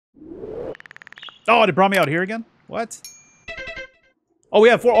Oh, it brought me out here again? What? Oh, we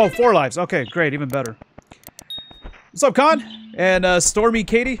have four lives. Okay, great, even better. What's up, Con? And Stormy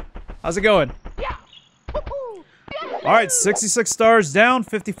Katie? How's it going? Alright, 66 stars down,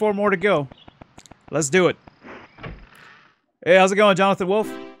 54 more to go. Let's do it. Hey, how's it going, Jonathan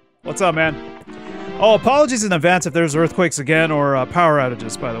Wolf? What's up, man? Oh, apologies in advance if there's earthquakes again or power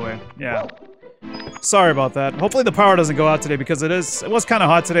outages, by the way. Yeah. Sorry about that. Hopefully the power doesn't go out today because it was kind of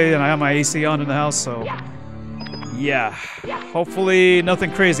hot today and I have my AC on in the house, so... Yeah. Hopefully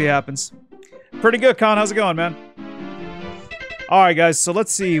nothing crazy happens. Pretty good, Con. How's it going, man? Alright, guys, so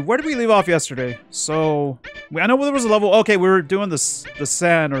let's see. Where did we leave off yesterday? So... I know there was a level... Okay, we were doing the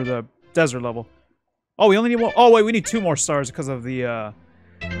sand or the desert level. Oh, we only need one... Oh, wait, we need 2 more stars because of the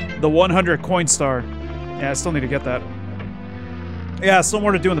 100 coin star. Yeah, I still need to get that. Yeah, still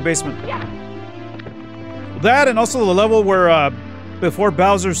more to do in the basement. That and also the level where, before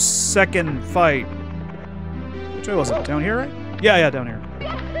Bowser's second fight. Which way was it? Down here, right? Yeah, down here.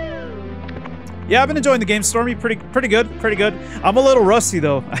 Yeah, I've been enjoying the game, Stormy. Pretty good, pretty good. I'm a little rusty,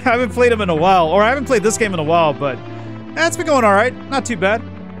 though. I haven't played him in a while. Or I haven't played this game in a while, but... it's been going alright. Not too bad.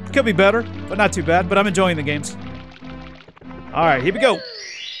 Could be better, but not too bad. But I'm enjoying the games. Alright, here we go.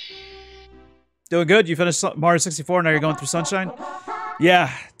 Doing good? You finished Mario 64, now you're going through Sunshine?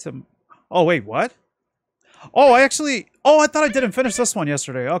 Yeah. Oh, wait, what? Oh, I actually... Oh, I thought I didn't finish this one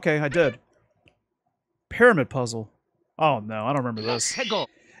yesterday. Okay, I did. Pyramid puzzle. Oh, no, I don't remember this.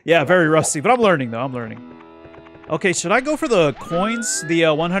 Yeah, very rusty, but I'm learning, though. I'm learning. Okay, should I go for the coins? The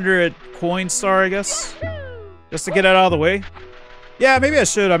 100 coin star, I guess? Just to get it out of the way? Yeah, maybe I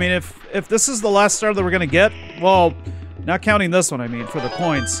should. I mean, if this is the last star that we're gonna get... Well, not counting this one, I mean, for the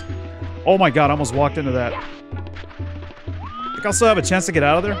coins. Oh my god, I almost walked into that. Think I'll still have a chance to get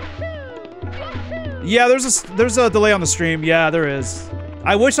out of there? Yeah, there's a delay on the stream. Yeah, there is.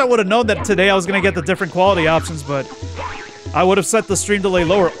 I wish I would have known that today I was gonna get the different quality options, but I would have set the stream delay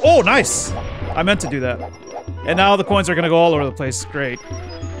lower. Oh, nice! I meant to do that. And now the coins are gonna go all over the place. Great.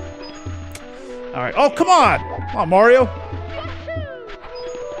 Alright. Oh, come on! Come on, Mario.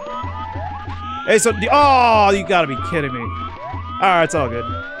 Hey, so... Oh, you gotta be kidding me. Alright, it's all good.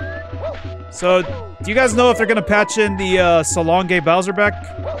 So, do you guys know if they're gonna patch in the Salonge Bowser back?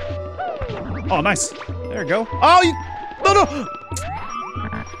 Oh, nice. There you go. Oh, you... No!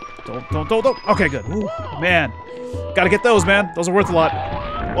 Don't. Okay, good. Ooh, man. Gotta get those, man. Those are worth a lot.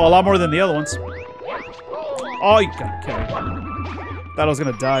 Well, a lot more than the other ones. Oh, you gotta kill me. Thought I was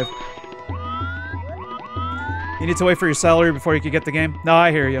gonna dive. You need to wait for your salary before you can get the game? No,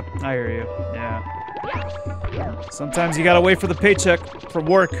 I hear you. I hear you. Yeah. Sometimes you gotta wait for the paycheck from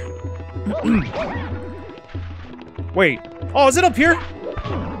work. Wait. Oh, is it up here?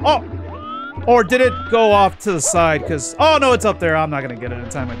 Oh! Or did it go off to the side? Because... Oh, no, it's up there. I'm not gonna get it in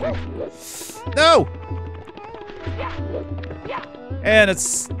time, I think. No! And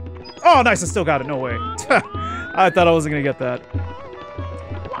it's... Oh, nice. I still got it. No way. I thought I wasn't gonna get that.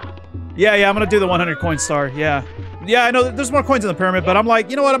 Yeah, I'm gonna do the 100 coin star. Yeah. Yeah, I know there's more coins in the pyramid, but I'm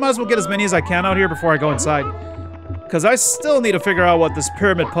like, you know what? I might as well get as many as I can out here before I go inside. Because I still need to figure out what this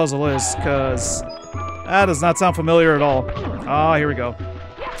pyramid puzzle is, because that does not sound familiar at all. Ah, here we go.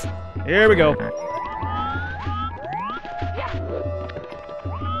 Here we go.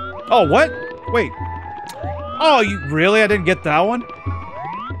 Oh, what? Wait. Oh, you really? I didn't get that one?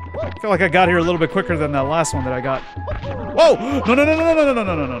 I feel like I got here a little bit quicker than that last one that I got. Whoa!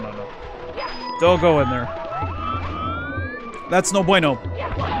 No. Don't go in there. That's no bueno.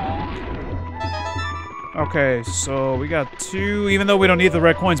 Okay, so we got 2, even though we don't need the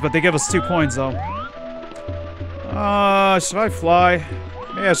red coins, but they give us 2 coins, though. Should I fly?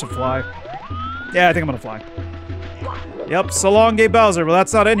 Maybe I should fly. Yeah, I think I'm gonna fly. Yep, Salonge Bowser, but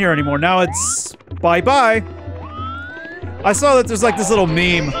that's not in here anymore. Now it's bye-bye. I saw that there's like this little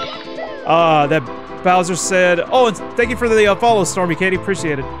meme that Bowser said, oh, and thank you for the follow, Stormy Katie,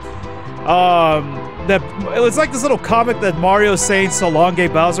 appreciate it. That it was like this little comic that Mario's saying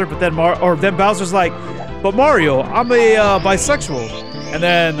Salonge Bowser, but then then Bowser's like, but Mario, I'm a bisexual. And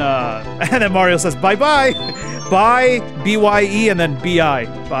then Mario says bye-bye. Bye, B-Y-E, and then B-I.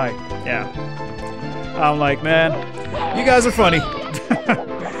 Bye. Yeah. I'm like, man, you guys are funny.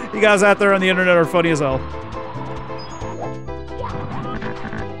 You guys out there on the internet are funny as hell.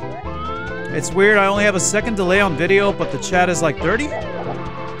 It's weird, I only have a second delay on video, but the chat is like 30?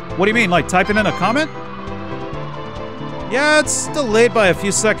 What do you mean, like typing in a comment? Yeah, it's delayed by a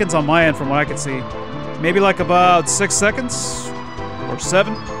few seconds on my end from what I can see. Maybe like about 6 seconds? Or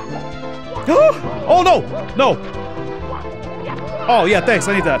 7? Oh, no! No! Oh, yeah, thanks.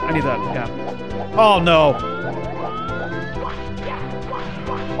 I need that. Yeah. Oh, no.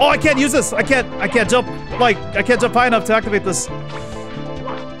 Oh, I can't use this. I can't jump, like, I can't jump high enough to activate this.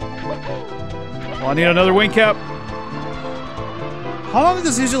 Well, I need another wing cap. How long does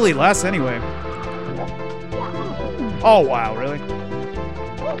this usually last anyway? Oh, wow, really?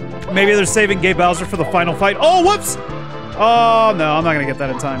 Maybe they're saving Gay Bowser for the final fight. Oh, whoops! Oh, no, I'm not gonna get that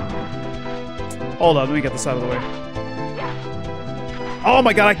in time. Hold on, let me get this out of the way. Oh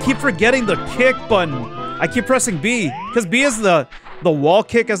my god, I keep forgetting the kick button. I keep pressing B, because B is the wall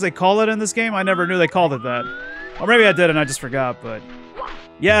kick, as they call it in this game. I never knew they called it that. Or maybe I did and I just forgot, but...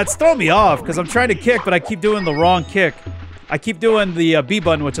 Yeah, it's throwing me off, because I'm trying to kick, but I keep doing the wrong kick. I keep doing the B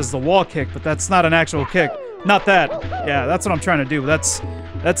button, which is the wall kick, but that's not an actual kick. Not that. Yeah, that's what I'm trying to do. That's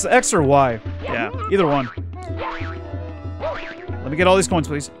X or Y. Yeah, either one. Let me get all these coins,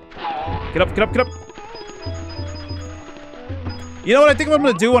 please. Get up, get up, get up. You know what I think I'm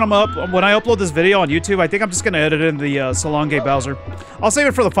gonna do when when I upload this video on YouTube? I think I'm just gonna edit in the So Long Gay Bowser. I'll save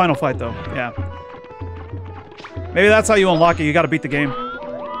it for the final fight, though. Yeah. Maybe that's how you unlock it. You gotta beat the game.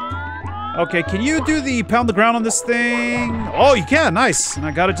 Okay, can you do the pound the ground on this thing? Oh, you can. Nice. And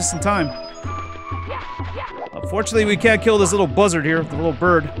I got it just in time. Unfortunately, we can't kill this little buzzard here, the little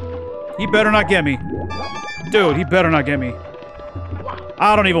bird. He better not get me. Dude, he better not get me.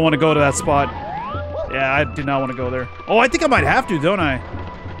 I don't even want to go to that spot. Yeah, I do not want to go there. Oh, I think I might have to, don't I?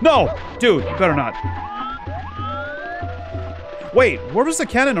 No! Dude, you better not. Wait, where was the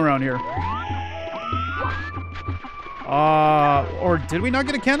cannon around here? Or did we not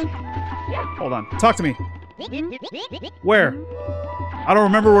get a cannon? Hold on. Talk to me. Where? I don't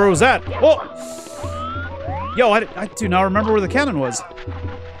remember where it was at. Oh! Yo, I do not remember where the cannon was.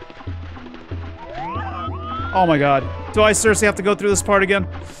 Oh my god. Do I seriously have to go through this part again?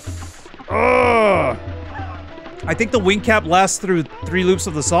 Ugh. I think the wing cap lasts through 3 loops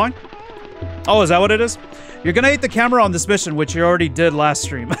of the song. Oh, is that what it is? You're gonna hate the camera on this mission, which you already did last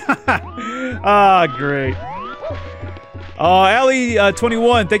stream. Ah, great.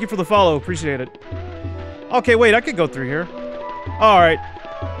 Allie21, thank you for the follow. Appreciate it. Okay, wait, I could go through here. Alright.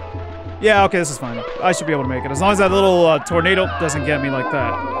 Yeah, okay, this is fine. I should be able to make it. As long as that little tornado doesn't get me like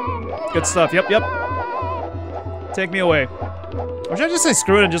that. Good stuff. Yep, yep. Take me away. Or should I just say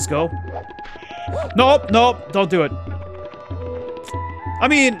screw it and just go? Nope, nope, don't do it. I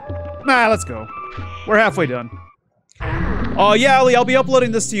mean, nah, let's go. We're halfway done. Oh, yeah, Ali, I'll be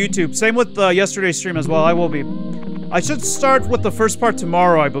uploading this to YouTube. Same with yesterday's stream as well. I will be. I should start with the first part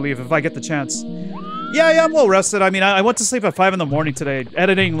tomorrow, I believe, if I get the chance. Yeah, I'm well rested. I mean, I went to sleep at 5 in the morning today,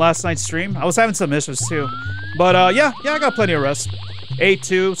 editing last night's stream. I was having some issues, too. But, yeah, I got plenty of rest.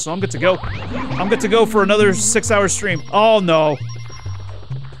 8-2, so I'm good to go. I'm good to go for another 6-hour stream. Oh, no.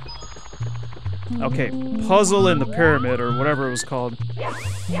 Okay, puzzle in the pyramid, or whatever it was called.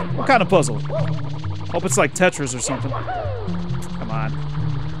 What kind of puzzle? Hope it's like Tetris or something. Come on.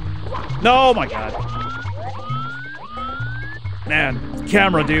 No, oh my god. Man,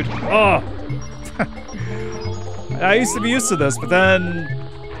 camera, dude. Oh. I used to be used to this, but then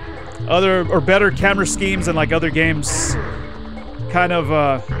other or better camera schemes and like other games kind of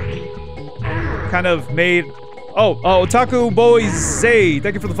made. Oh, Otaku Boy Zay,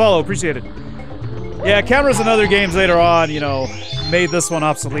 thank you for the follow, appreciate it. Yeah, cameras in other games later on, you know, made this one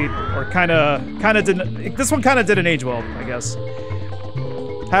obsolete, or kind of didn't. This one kind of didn't age well, I guess.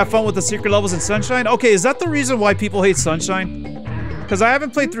 Have fun with the secret levels in Sunshine. Okay, is that the reason why people hate Sunshine? Because I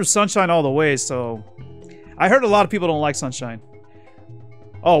haven't played through Sunshine all the way, so I heard a lot of people don't like Sunshine.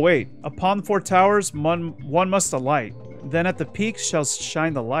 Oh wait, upon the 4 towers, one must alight. Then at the peak shall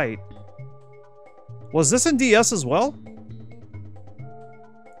shine the light. Was this in DS as well?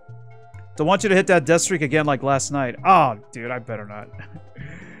 Don't want you to hit that death streak again like last night. Oh, dude, I better not.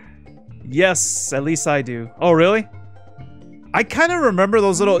 Yes, at least I do. Oh, really? I kind of remember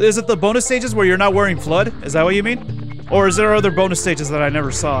those little... Is it the bonus stages where you're not wearing Flood? Is that what you mean? Or is there other bonus stages that I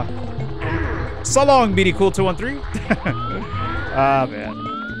never saw? So long, BD Cool 213. Ah, man.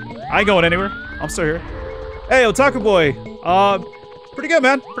 I ain't going anywhere. I'm still here. Hey, Otaku Boy. Pretty good,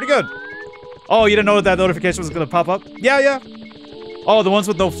 man. Pretty good. Oh, you didn't know that notification was going to pop up? Yeah. Oh, the ones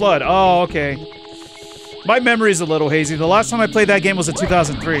with no flood. Oh, okay. My memory's a little hazy. The last time I played that game was in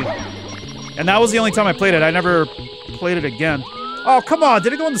 2003. And that was the only time I played it. I never played it again. Oh, come on.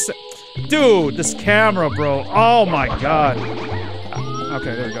 Did it go in the... Dude, this camera, bro. Oh, my God.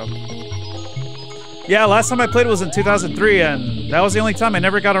 Okay, there we go. Yeah, last time I played it was in 2003, and that was the only time I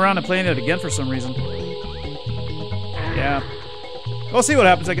never got around to playing it again for some reason. Yeah. We'll see what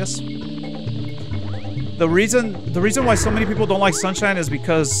happens, I guess. The reason why so many people don't like Sunshine is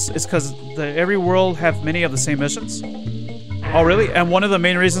because every world have many of the same missions. Oh, really? And one of the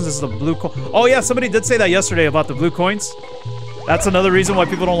main reasons is the blue coin. Oh, yeah, somebody did say that yesterday about the blue coins. That's another reason why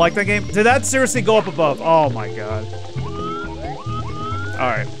people don't like that game. Did that seriously go up above? Oh my god.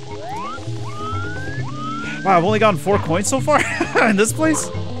 Alright. Wow, I've only gotten 4 coins so far in this place?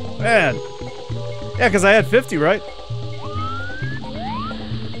 Man. Yeah, because I had 50, right?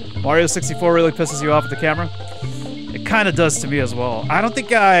 Mario 64 really pisses you off with the camera? It kind of does to me as well. I don't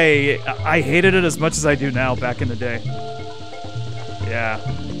think I hated it as much as I do now back in the day. Yeah.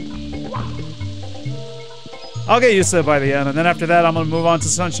 I'll get used to it by the end, and then after that, I'm gonna move on to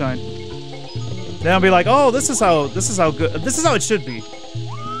Sunshine. Then I'll be like, oh, this is how it should be.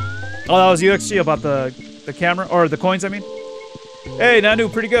 Oh, that was UXG about the camera, or the coins, I mean. Hey,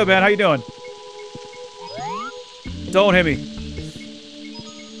 Nanu, pretty good, man. How you doing? Don't hit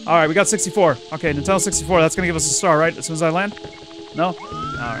me. All right, we got 64. Okay, Nintendo 64. That's gonna give us a star, right? As soon as I land? No? All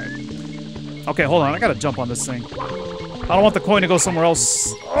right. Okay, hold on. I gotta jump on this thing. I don't want the coin to go somewhere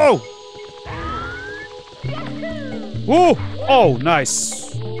else. Oh! Woo! Oh,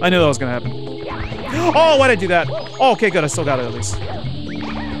 nice. I knew that was gonna happen. Oh, why'd I do that? Oh, okay, good. I still got it at least.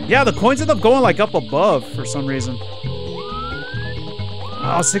 Yeah, the coins end up going like up above for some reason.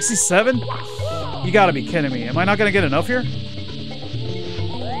 Oh, 67? You gotta be kidding me. Am I not gonna get enough here?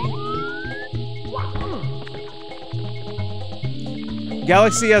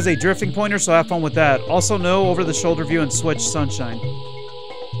 Galaxy has a drifting pointer, so have fun with that. Also, no over-the-shoulder view in Switch Sunshine.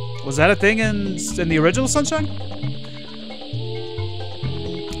 Was that a thing in the original Sunshine?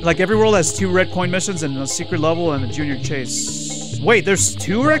 Like, every world has 2 red coin missions and a secret level and a junior chase. Wait, there's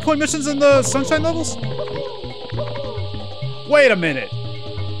 2 red coin missions in the Sunshine levels? Wait a minute.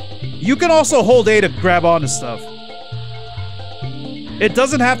 You can also hold A to grab onto stuff. It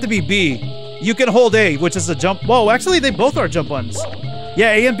doesn't have to be B. You can hold A, which is a jump. Whoa, actually, they both are jump buttons.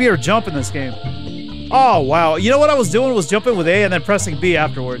 Yeah, A and B are jump in this game. Oh, wow. You know what I was doing was jumping with A and then pressing B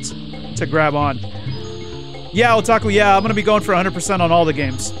afterwards to grab on. Yeah, Otaku, yeah, I'm gonna be going for 100% on all the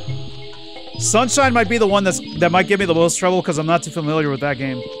games. Sunshine might be the one that might give me the most trouble because I'm not too familiar with that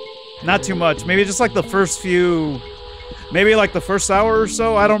game. Not too much. Maybe just like the first few... Maybe like the first hour or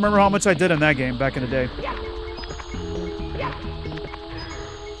so. I don't remember how much I did in that game back in the day.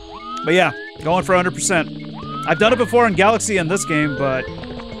 But yeah, going for 100%. I've done it before in Galaxy and this game, but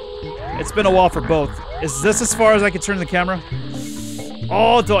it's been a while for both. Is this as far as I can turn the camera?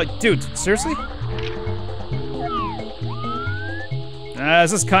 Oh, dude, seriously?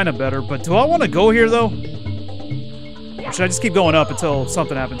 This is kind of better, but do I want to go here, though? Or should I just keep going up until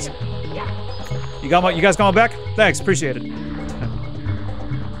something happens? You guys coming back? Thanks, appreciate it.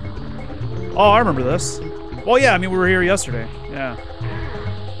 Oh, I remember this. Well, yeah, I mean, we were here yesterday. Yeah.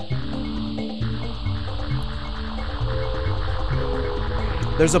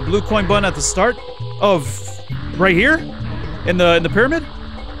 There's a blue coin button at the start of right here in the pyramid.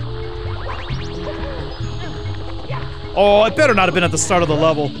 Oh, it better not have been at the start of the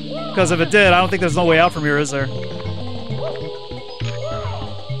level, because if it did, I don't think there's no way out from here, is there?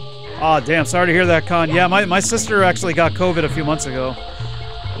 Aw, oh, damn, sorry to hear that, Con. Yeah, my sister actually got COVID a few months ago.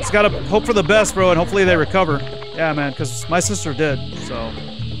 Just gotta hope for the best, bro, and hopefully they recover. Yeah, man, because my sister did, so...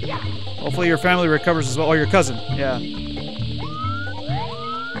 Hopefully your family recovers as well, or your cousin, yeah.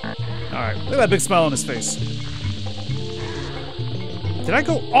 Alright, look at that big smile on his face. Did I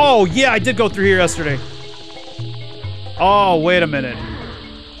go? Oh, yeah, I did go through here yesterday. Oh, wait a minute.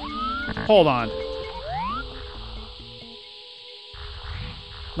 Hold on.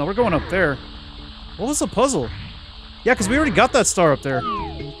 No, we're going up there. What was the puzzle? Yeah, because we already got that star up there.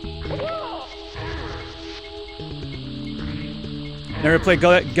 Never played oh,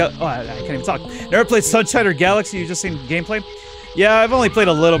 I can't even talk. Never played Sunshine or Galaxy, you just seen gameplay? Yeah, I've only played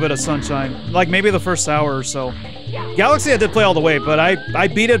a little bit of Sunshine. Like, maybe the first hour or so. Galaxy I did play all the way, but I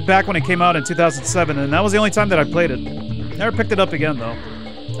beat it back when it came out in 2007, and that was the only time that I played it. Never picked it up again, though.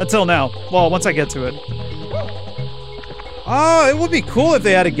 Until now. Well, once I get to it. Oh, it would be cool if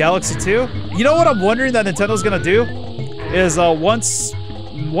they added Galaxy 2. You know what I'm wondering that Nintendo's gonna do? Is, once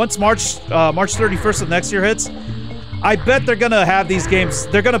March 31st of next year hits, I bet they're gonna have these games,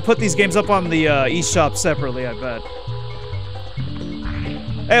 they're gonna put these games up on the eShop separately, I bet.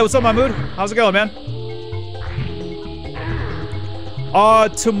 Hey, what's up, Mahmood? How's it going, man?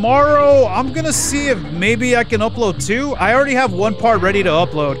 Tomorrow, I'm gonna see if maybe I can upload 2. I already have 1 part ready to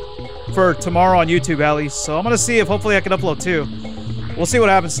upload for tomorrow on YouTube, Ali. So I'm gonna see if hopefully I can upload 2. We'll see what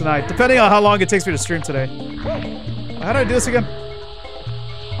happens tonight, depending on how long it takes me to stream today. How do I do this again?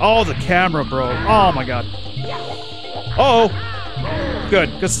 Oh, the camera, bro. Oh, my God. Uh-oh.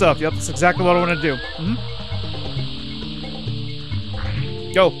 Good. Good stuff. Yep, that's exactly what I want to do.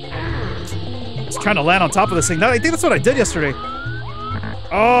 Go. Just trying to land on top of this thing. I think that's what I did yesterday.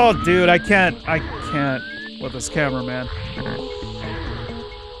 Oh, dude, I can't with this camera, man.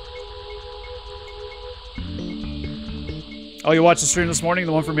 Oh, you watched the stream this morning?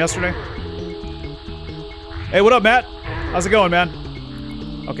 The one from yesterday? Hey, what up, Matt? How's it going, man?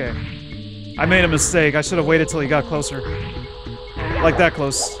 Okay. I made a mistake. I should have waited till he got closer. Like that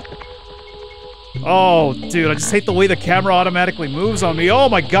close. Oh, dude, I just hate the way the camera automatically moves on me. Oh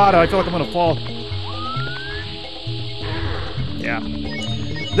my god, I feel like I'm gonna fall. Yeah.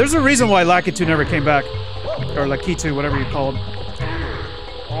 There's a reason why Lakitu never came back. Or Lakitu, whatever you call it.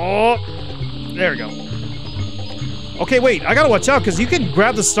 Oh, there we go. Okay, wait, I gotta watch out, because you can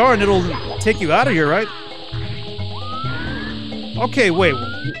grab the star and it'll take you out of here, right? Okay, wait,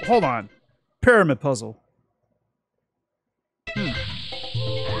 hold on. Pyramid puzzle. Yeah,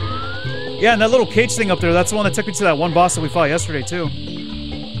 and that little cage thing up there, that's the one that took me to that one boss that we fought yesterday, too.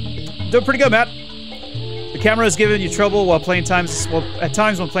 Doing pretty good, Matt. The camera is giving you trouble while playing at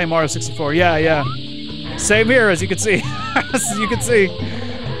times when playing Mario 64. Yeah, yeah. Same here, as you can see. As you can see.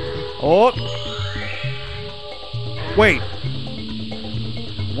 Oh. Wait.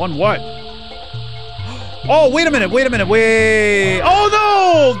 One what? Oh, wait a minute, wait. Oh,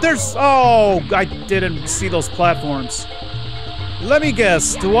 no! There's... Oh, I didn't see those platforms. Let me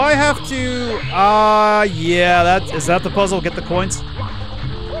guess. Do I have to... yeah, is that the puzzle? Get the coins?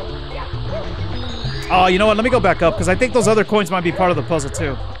 Oh, you know what? Let me go back up, because I think those other coins might be part of the puzzle,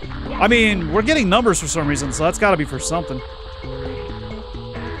 too. I mean, we're getting numbers for some reason, so that's gotta be for something.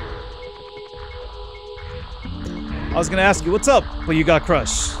 I was gonna ask you, what's up? But you got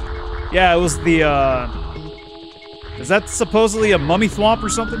crushed. Yeah, it was the, is that supposedly a mummy thwomp or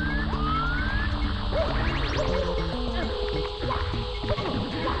something?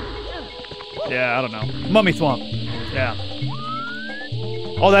 Yeah, I don't know. Mummy thwomp. Yeah.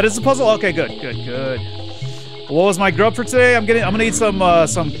 Oh, that is the puzzle? Okay, good. What was my grub for today? I'm gonna eat some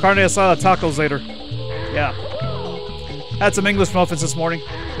carne asada tacos later. Yeah. Had some English muffins this morning.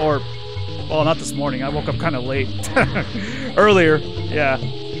 Or, well, not this morning. I woke up kind of late. Earlier. Yeah.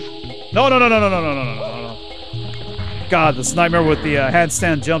 No. God, this nightmare with the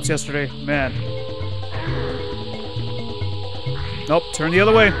handstand jumps yesterday. Man. Nope, turn the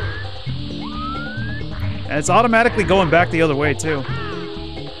other way. And it's automatically going back the other way, too.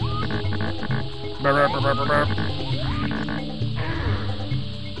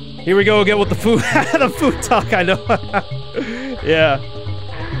 Here we go again with the food, the food talk, I know. Yeah.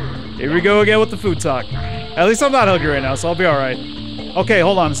 Here we go again with the food talk. At least I'm not hungry right now, so I'll be alright. Okay,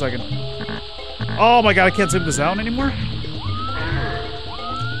 hold on a second. Oh my god, I can't zoom this out anymore?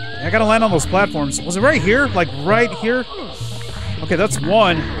 I gotta land on those platforms. Was it right here? Like, right here? Okay, that's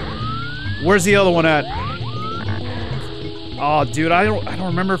one. Where's the other one at? Oh, dude, I don't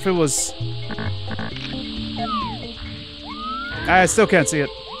remember if it was... I still can't see it.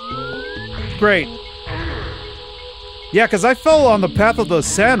 Great. Yeah, because I fell on the path of the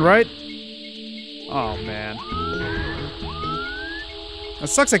sand, right? Oh, man. That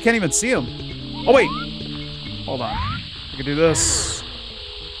sucks, I can't even see him. Oh, wait. Hold on. I can do this.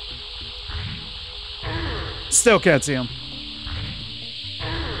 Still can't see him.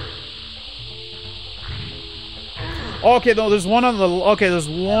 Okay, no, there's one on the... Okay, there's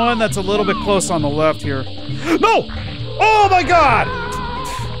one that's a little bit close on the left here. No! Oh, my God!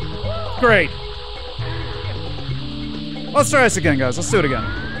 Great. Let's try this again, guys. Let's do it again.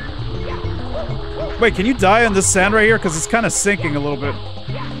 Wait, can you die in this sand right here? Because it's kind of sinking a little bit.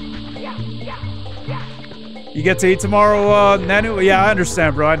 You get to eat tomorrow, Nanu? Yeah, I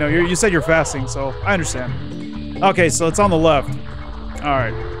understand, bro. I know. You said you're fasting, so I understand. Okay, so it's on the left.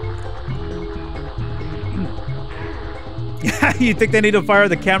 Alright. You think they need to fire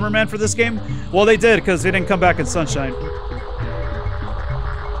the cameraman for this game? Well, they did, because they didn't come back in Sunshine.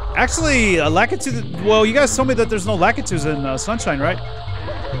 Actually, Lakitu... Well, you guys told me that there's no Lakitus in Sunshine, right?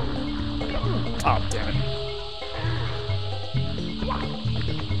 Oh, damn it.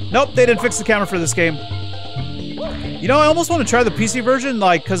 Nope, they didn't fix the camera for this game. You know, I almost want to try the PC version,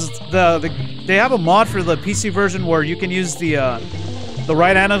 like, because they have a mod for the PC version where you can use the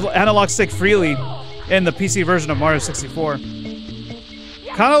right analog stick freely in the PC version of Mario 64.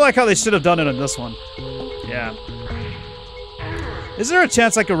 Kind of like how they should have done it in this one. Yeah. Is there a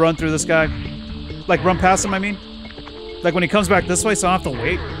chance I could run through this guy? Like, run past him, I mean? Like, when he comes back this way, so I don't have to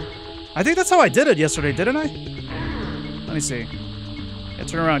wait? I think that's how I did it yesterday, didn't I? Let me see. Yeah,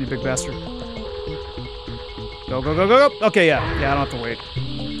 turn around, you big bastard. Go, go, go, go, go! Okay, yeah. Yeah, I don't have to wait.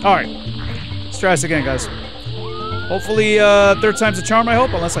 Alright. Let's try this again, guys. Hopefully, third time's a charm, I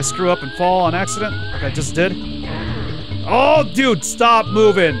hope, unless I screw up and fall on accident, like I just did. Oh, dude, stop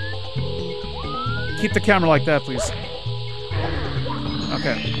moving! Keep the camera like that, please.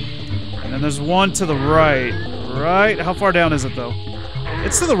 Okay. And then there's one to the right. Right? How far down is it, though?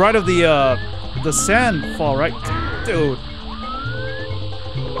 It's to the right of the sand fall, right? Dude.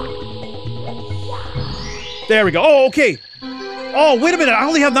 There we go. Oh, okay. Oh, wait a minute. I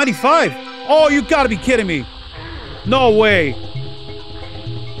only have 95. Oh, you gotta be kidding me. No way.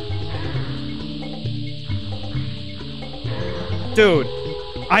 Dude,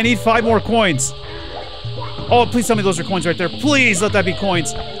 I need 5 more coins. Oh, please tell me those are coins right there. Please let that be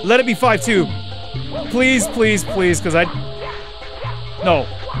coins. Let it be 5 too. Please, please, please, because I... No.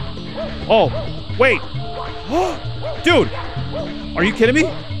 Oh, wait. Dude, are you kidding me?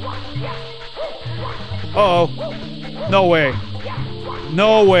 Uh-oh. No way.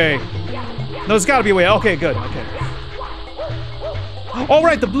 No way. No, there's gotta be a way. Okay, good. Okay. Oh,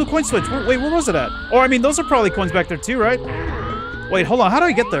 right, the blue coin switch. Wait, where was it at? Oh, I mean, those are probably coins back there too, right? Wait, hold on. How do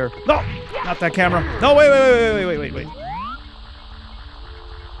I get there? No, not that camera. No, wait.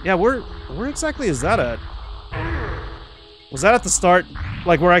 Yeah, where exactly is that at? Was that at the start?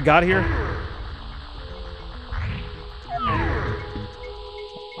 Like where I got here?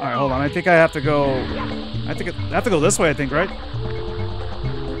 Alright, hold on. I think I have to go... I have to go this way, I think, right?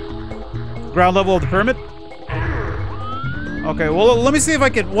 Ground level of the pyramid? Okay, well, let me see if I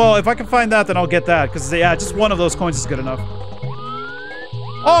can... Well, if I can find that, then I'll get that. Because, yeah, just one of those coins is good enough.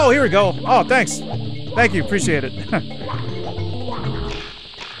 Oh, here we go. Oh, thanks. Thank you. Appreciate it.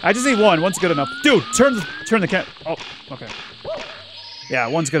 I just need one. One's good enough. Dude, turn the cam... Oh, okay. Yeah,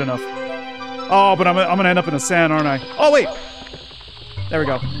 one's good enough. Oh, but I'm gonna end up in the sand, aren't I? Oh, wait. There we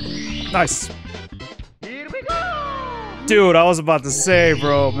go. Nice. Here we go. Dude, I was about to say,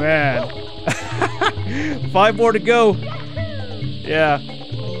 bro, man. 5 more to go. Yeah.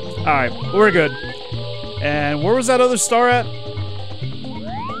 Alright, we're good. And where was that other star at?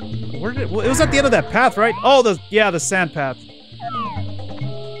 Where did it was at the end of that path, right? Oh, the sand path.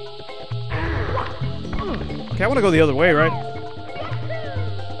 Okay, I want to go the other way, right?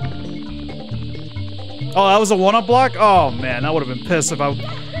 Oh, that was a one-up block? Oh, man, I would have been pissed if I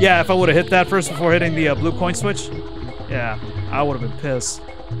would have hit that first before hitting the blue coin switch. Yeah, I would have been pissed.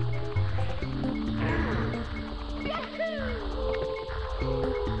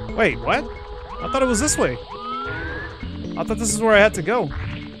 Wait, what? I thought it was this way. I thought this is where I had to go.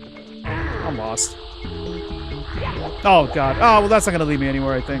 I'm lost. Oh, God. Oh, well, that's not gonna lead me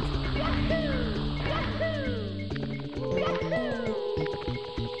anywhere, I think.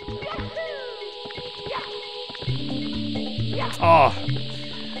 Oh.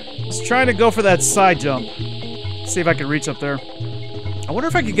 I was trying to go for that side jump. See if I can reach up there. I wonder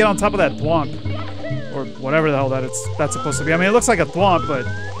if I could get on top of that thwomp. Or whatever the hell that's supposed to be. I mean, it looks like a thwomp, but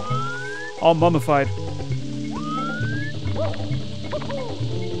all mummified.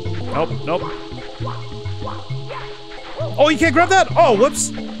 Nope, nope. Oh, you can't grab that? Oh,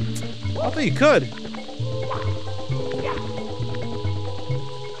 whoops. I thought you could.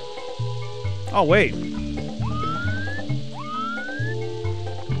 Oh, wait.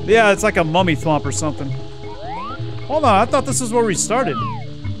 Yeah, it's like a mummy thwomp or something. Hold on, I thought this was where we started.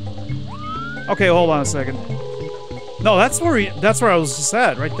 Okay, hold on a second. No, that's where I was just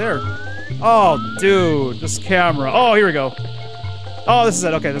at, right there. Oh, dude, this camera. Oh, here we go. Oh, this is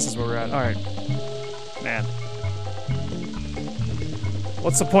it. Okay, this is where we're at. All right. Man.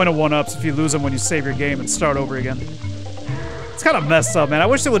 What's the point of one-ups if you lose them when you save your game and start over again? It's kind of messed up, man. I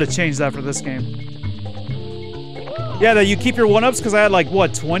wish they would have changed that for this game. Yeah, that you keep your one-ups because I had like,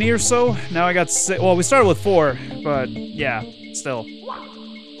 what, 20 or so? Now I got 6. Well, we started with 4, but yeah, still.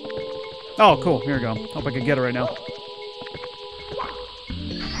 Oh, cool. Here we go. Hope I can get it right now.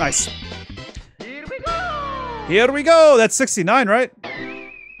 Nice. Here we go. Here we go. That's 69, right?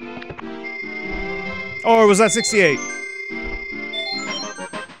 Or was that 68?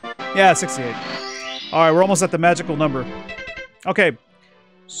 Yeah, 68. All right, we're almost at the magical number. Okay.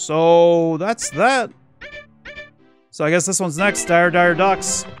 So, that's that. So I guess this one's next. Dire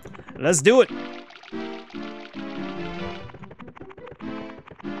Docks. Let's do it.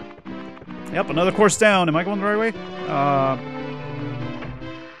 Yep, another course down. Am I going the right way? I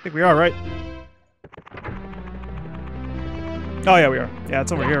think we are, right? Oh, yeah, we are. Yeah,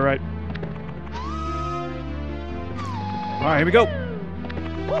 it's over here, right? All right, here we go.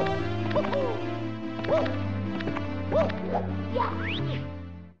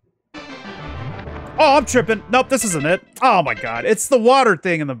 Oh, I'm tripping. Nope, this isn't it. Oh, my God. It's the water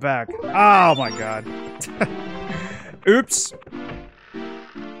thing in the back. Oh, my God. Oops.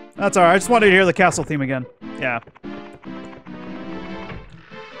 That's all right. I just wanted to hear the castle theme again. Yeah.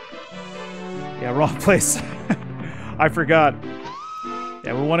 Yeah, wrong place. I forgot.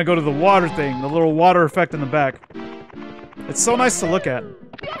 Yeah, we want to go to the water thing. The little water effect in the back. It's so nice to look at.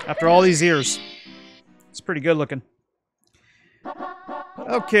 After all these years. It's pretty good looking.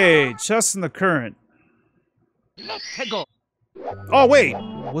 Okay, chest in the current. Let's go. Oh, wait.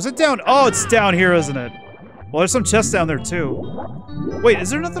 Was it down? Oh, it's down here, isn't it? Well, there's some chests down there, too. Wait, is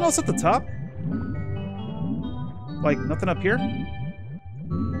there nothing else at the top? Like, nothing up here?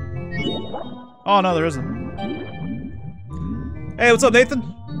 Oh, no, there isn't. Hey, what's up, Nathan?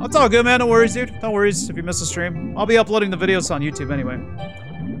 Oh, it's all good, man. No worries, dude. No worries if you miss a stream. I'll be uploading the videos on YouTube anyway.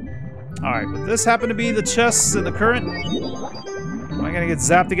 Alright, but this happened to be the chests in the current. Am I gonna get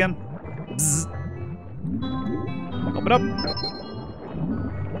zapped again? Bzz. Open up.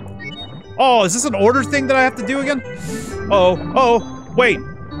 Oh, is this an order thing that I have to do again? Uh-oh. Uh-oh. Wait.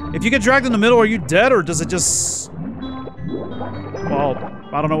 If you get dragged in the middle, are you dead, or does it just... Well,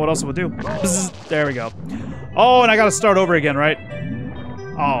 I don't know what else it would do. Bzz. There we go. Oh, and I gotta start over again, right?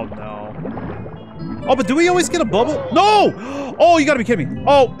 Oh, no. Oh, but do we always get a bubble? No! Oh, you gotta be kidding me.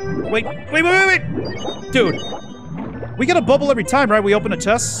 Oh, wait. Wait. Dude. We get a bubble every time, right? We open a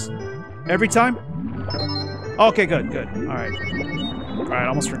chest? Every time? Okay, good. Alright. Alright,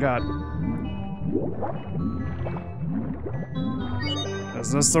 almost forgot.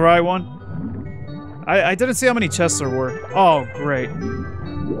 Is this the right one? I didn't see how many chests there were. Oh, great.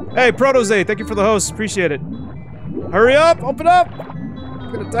 Hey, Protozay, thank you for the host. Appreciate it. Hurry up! Open up!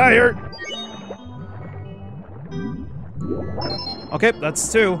 I'm gonna die here. Okay,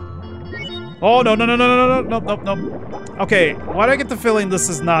 that's 2. Oh, no. Nope. Okay, why do I get the feeling this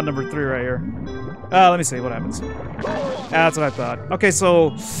is not number 3 right here? Let me see what happens. That's what I thought. Okay,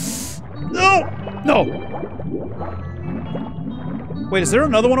 so... No! Wait, is there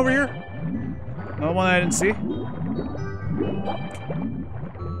another one over here? Another one I didn't see?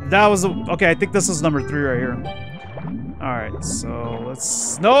 That was the... Okay, I think this is number 3 right here. Alright, so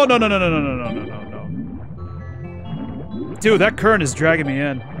let's... No. Dude, that current is dragging me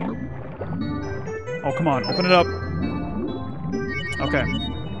in. Oh, come on. Open it up. Okay.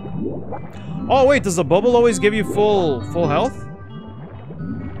 Oh, wait. Does the bubble always give you full health?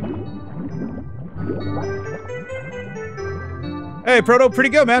 Hey, Proto. Pretty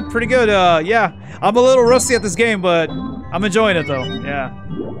good, man. Pretty good. Yeah. I'm a little rusty at this game, but I'm enjoying it, though. Yeah.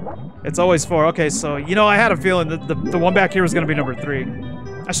 It's always 4. Okay, so, you know, I had a feeling that the one back here was going to be number 3.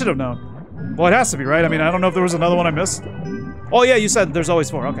 I should have known. Well, it has to be, right? I mean, I don't know if there was another one I missed. Oh, yeah, you said there's always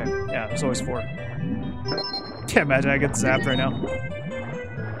 4. Okay. Yeah, there's always 4. Can't imagine I get zapped right now.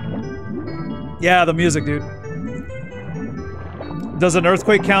 Yeah, the music, dude. Does an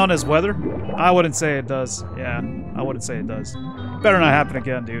earthquake count as weather? I wouldn't say it does. Yeah, I wouldn't say it does. Better not happen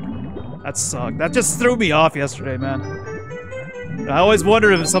again, dude. That sucked. That just threw me off yesterday, man. I always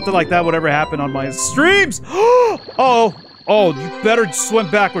wondered if something like that would ever happen on my streams. Oh, you better swim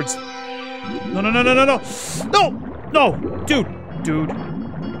backwards. No. No, dude.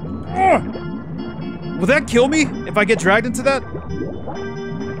 Ugh. Will that kill me if I get dragged into that?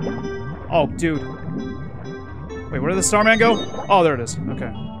 Oh, dude. Wait, where did the Starman go? Oh, there it is.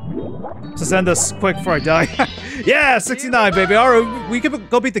 Okay. Just end this quick before I die. Yeah, 69, baby. All right, we can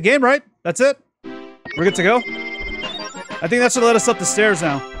go beat the game, right? That's it? We're good to go? I think that should let us up the stairs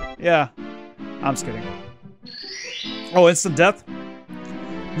now. Yeah. I'm just kidding. Oh, instant death?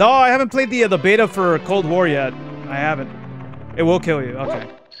 No, I haven't played the beta for Cold War yet. I haven't. It will kill you. Okay.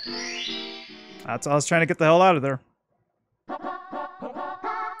 That's I was trying to get the hell out of there.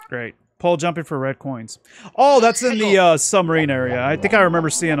 Great. Pole jumping for red coins. Oh, that's in the submarine area. I think I remember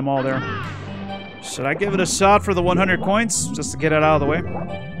seeing them all there. Should I give it a shot for the 100 coins? Just to get it out of the way?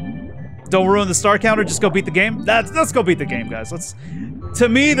 Don't ruin the star counter, just go beat the game? Let's go beat the game, guys. To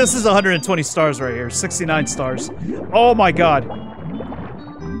me, this is 120 stars right here. 69 stars. Oh my god.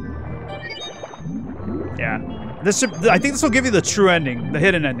 Yeah. I think this will give you the true ending. The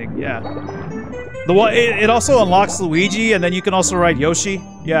hidden ending, yeah. It also unlocks Luigi, and then you can also ride Yoshi.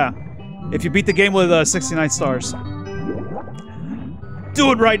 Yeah. If you beat the game with 69 stars.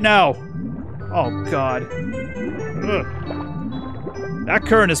 Do it right now! Oh, God. Ugh. That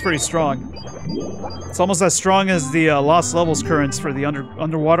current is pretty strong. It's almost as strong as the Lost Levels currents for the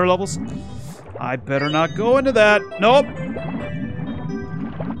underwater levels. I better not go into that. Nope!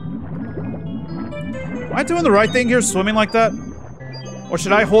 Am I doing the right thing here, swimming like that? Or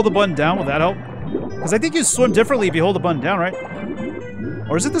should I hold the button down? Will that help? Because I think you swim differently if you hold the button down, right?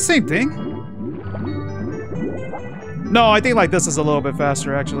 Or is it the same thing? No, I think like this is a little bit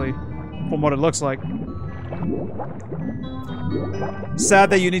faster, actually. From what it looks like. Sad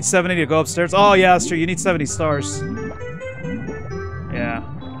that you need 70 to go upstairs. Oh, yeah, that's true. You need 70 stars. Yeah.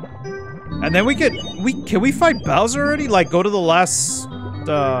 And then can we fight Bowser already? Like, go to the last...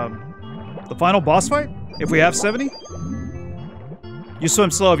 the final boss fight? If we have 70? You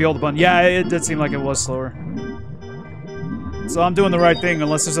swim slow if you hold the button. Yeah, it did seem like it was slower. So I'm doing the right thing,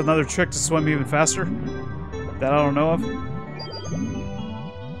 unless there's another trick to swim even faster. That I don't know of.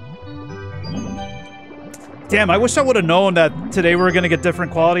 Damn, I wish I would have known that today we were going to get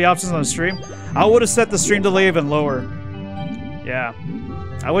different quality options on the stream. I would have set the stream delay even lower. Yeah.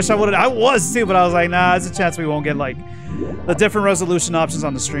 I wish I would have. I was too, but I was like, nah, there's a chance we won't get like the different resolution options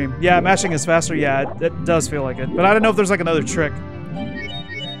on the stream. Yeah, mashing is faster. Yeah, it does feel like it. But I don't know if there's like another trick.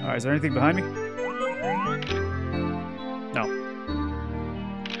 Alright, is there anything behind me? No.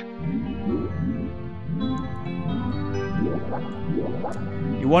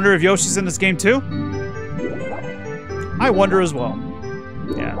 You wonder if Yoshi's in this game too? I wonder as well.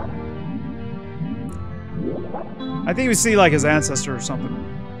 Yeah. I think we see like his ancestor or something.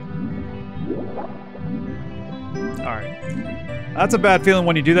 Alright. That's a bad feeling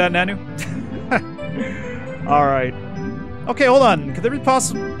when you do that, Nanu. Alright. Okay, hold on. Could there be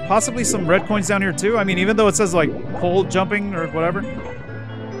possibly some red coins down here too? I mean, even though it says like pole jumping or whatever.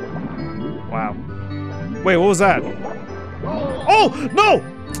 Wow. Wait, what was that? Oh, no!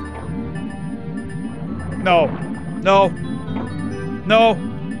 No. No. No.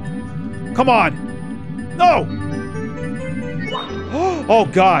 Come on. No! Oh,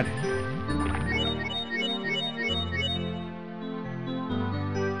 God.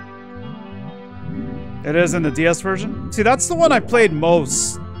 It is in the DS version? See, that's the one I played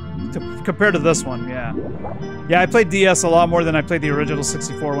most compared to this one, yeah. Yeah, I played DS a lot more than I played the original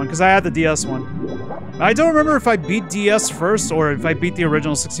 64 one, because I had the DS one. I don't remember if I beat DS first or if I beat the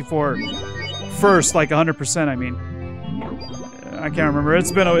original 64 first, like 100%, I mean. I can't remember.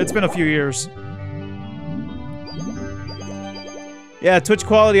 It's been a few years. Yeah, Twitch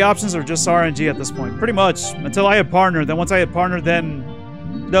quality options are just RNG at this point. Pretty much. Until I hit partner. Then once I hit partner,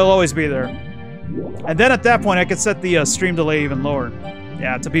 then they'll always be there. And then at that point, I could set the stream delay even lower.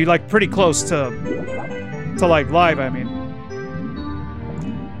 Yeah, to be like pretty close to like live, I mean.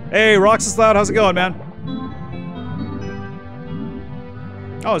 Hey, Roxas Loud, how's it going, man?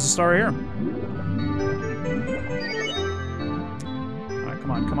 Oh, there's a star here. Alright,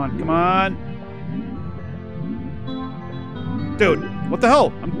 come on, come on, come on. Dude, what the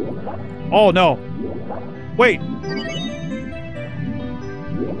hell? Oh, no. Wait.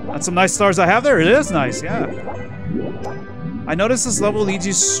 That's some nice stars I have there. It is nice, yeah. I noticed this level leads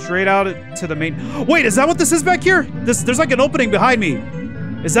you straight out to the main... Wait, is that what this is back here? There's like an opening behind me.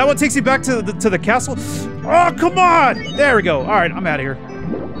 Is that what takes you back to the castle? Oh, come on! There we go. All right, I'm out of here.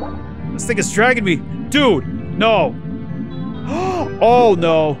 This thing is dragging me. Dude, no. Oh,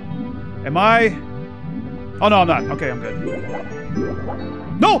 no. Am I... Oh, no, I'm not. Okay, I'm good.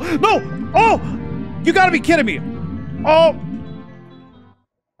 No! No! Oh! You gotta be kidding me! Oh!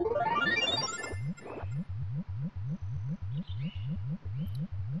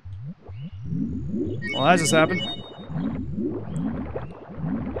 Well, that just happened.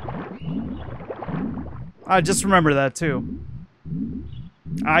 I just remember that, too.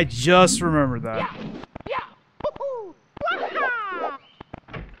 I just remember that.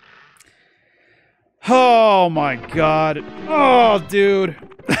 Oh my god. Oh, dude.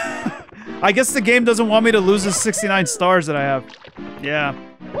 I guess the game doesn't want me to lose the 69 stars that I have. Yeah.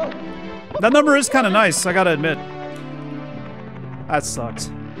 That number is kind of nice, I gotta admit. That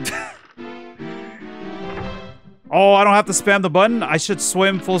sucks. Oh, I don't have to spam the button? I should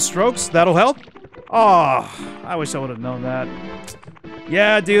swim full strokes? That'll help? Oh, I wish I would have known that.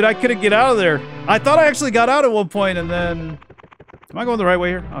 Yeah, dude, I couldn't get out of there. I thought I actually got out at one point and then... Am I going the right way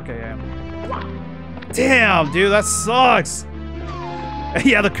here? Okay, yeah. Damn, dude, that sucks.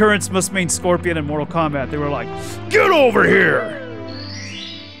 Yeah, the currents must mean Scorpion in Mortal Kombat. They were like, get over here!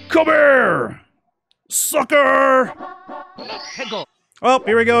 Come here! Sucker! Well,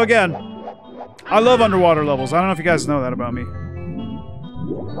 here we go again. I love underwater levels. I don't know if you guys know that about me.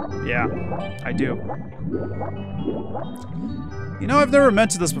 Yeah, I do. You know, I've never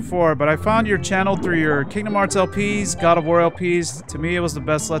mentioned this before, but I found your channel through your Kingdom Hearts LPs, God of War LPs. To me, it was the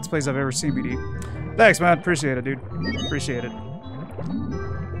best Let's Plays I've ever seen, BD. Thanks, man. Appreciate it, dude. Appreciate it.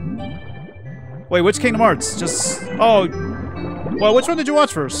 Wait, which Kingdom Hearts? Just... Oh... Well, which one did you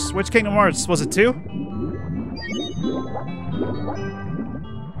watch first? Which Kingdom Hearts? Was it 2?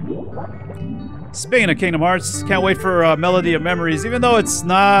 Speaking of Kingdom Hearts, can't wait for Melody of Memories, even though it's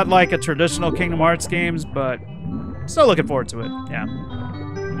not like a traditional Kingdom Hearts games, but still looking forward to it, yeah.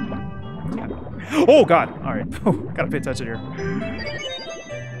 Oh, God! Alright, gotta pay attention here.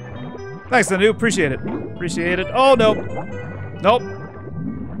 Thanks, Nanu, appreciate it. Appreciate it. Oh, nope. Nope.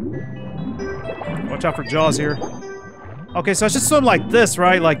 Watch out for Jaws here. Okay, so I should swim like this,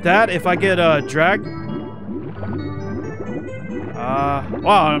 right? Like that, if I get dragged.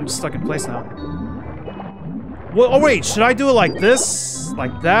 Wow, I'm just stuck in place now. Well, oh wait, should I do it like this?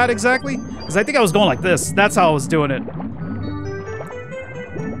 Like that exactly? Because I think I was going like this. That's how I was doing it.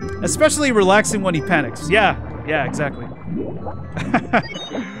 Especially relaxing when he panics. Yeah, exactly.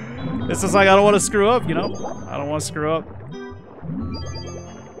 It's just like, I don't want to screw up, you know? I don't want to screw up.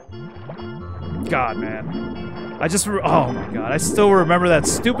 God, man. Oh my God. I still remember that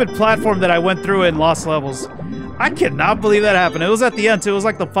stupid platform that I went through in Lost Levels. I cannot believe that happened. It was at the end, too. It was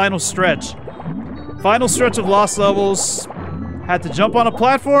like the final stretch. Final stretch of Lost Levels. Had to jump on a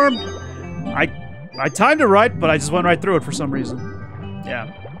platform. I timed it right, but I just went right through it for some reason.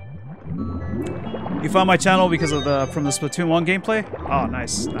 Yeah. You found my channel because of from the Splatoon 1 gameplay? Oh,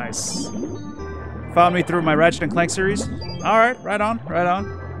 nice. Found me through my Ratchet and Clank series? Alright, right on.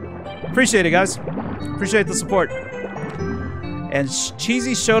 Appreciate it, guys. Appreciate the support. And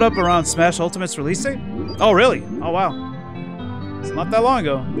Cheesy showed up around Smash Ultimate's release date? Oh, really? Oh, wow. It's not that long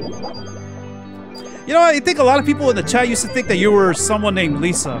ago. You know, I think a lot of people in the chat used to think that you were someone named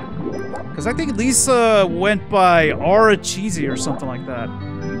Lisa. Because I think Lisa went by Aura Cheesy or something like that.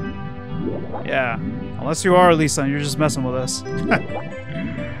 Yeah. Unless you are Lisa and you're just messing with us.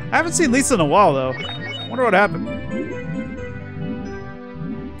 I haven't seen Lisa in a while, though. I wonder what happened.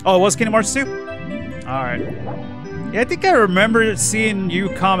 Oh, it was Kingdom Hearts 2? Alright. Yeah, I think I remember seeing you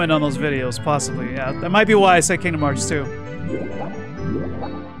comment on those videos, possibly. Yeah, that might be why I said Kingdom Hearts 2.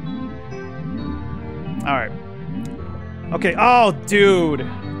 Alright. Okay, oh, dude.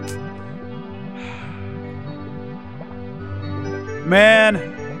 Man.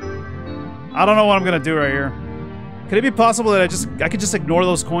 I don't know what I'm gonna do right here. Could it be possible that I could just ignore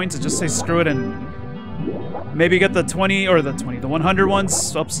those coins and just say screw it and maybe get the 20 or the 100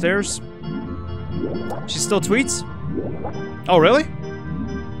 ones upstairs? She still tweets? Oh, really?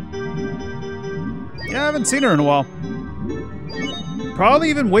 Yeah, I haven't seen her in a while. Probably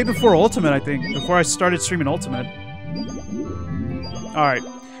even way before Ultimate, I think. Before I started streaming Ultimate. Alright.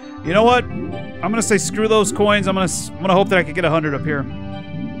 You know what? I'm gonna say screw those coins. I'm gonna hope that I can get 100 up here.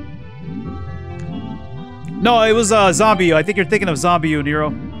 No, it was Zombie. I think you're thinking of Zombie,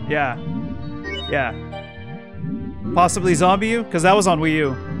 Nero. Yeah. Possibly Zombie, because that was on Wii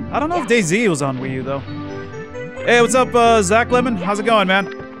U. I don't know if DayZ was on Wii U, though. Hey, what's up, Zach Lemon? How's it going, man?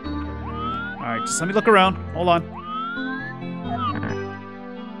 Alright, just let me look around. Hold on.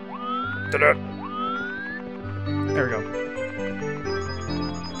 There we go.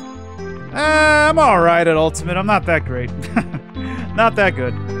 I'm alright at Ultimate. I'm not that great. Not that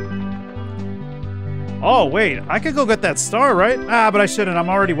good. Oh, wait. I could go get that star, right? Ah, but I shouldn't. I'm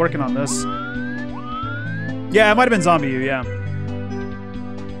already working on this. Yeah, it might have been Zombie U, yeah.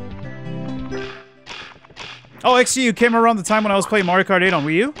 Oh, XG, you came around the time when I was playing Mario Kart 8 on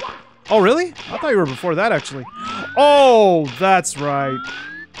Wii U? Oh, really? I thought you were before that, actually. Oh, that's right.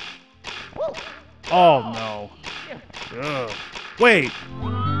 Oh, no. Ugh. Wait.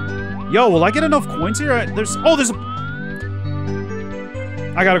 Yo, will I get enough coins here? There's a...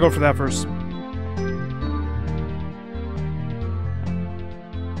 I gotta go for that first.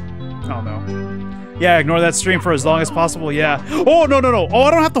 Oh, no. Yeah, ignore that stream for as long as possible, yeah. Oh, no. Oh,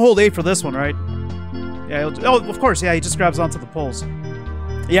 I don't have to hold A for this one, right? Yeah, oh, of course, yeah, he just grabs onto the poles.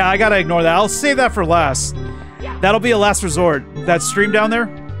 Yeah, I gotta ignore that. I'll save that for last. That'll be a last resort. That stream down there?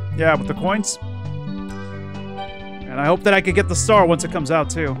 Yeah, with the coins. And I hope that I could get the star once it comes out,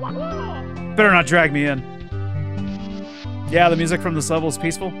 too. Better not drag me in. Yeah, the music from this level is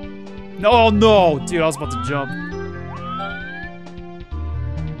peaceful. No, no! Dude, I was about to jump.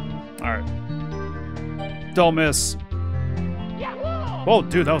 Alright. Don't miss. Oh,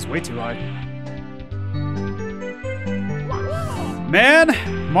 dude, that was way too high. Man!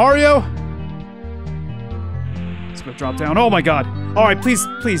 Mario! It's gonna drop down. Oh my god. Alright, please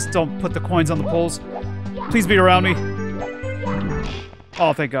don't put the coins on the poles. Please be around me.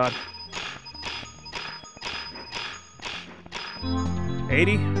 Oh, thank god.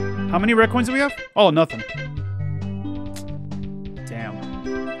 80? How many red coins do we have? Oh, nothing. Damn.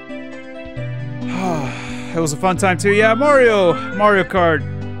 It was a fun time too. Yeah, Mario Kart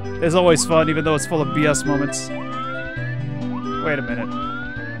is always fun, even though it's full of BS moments. Wait a minute.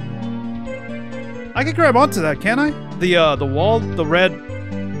 I can grab onto that, can I? The wall, the red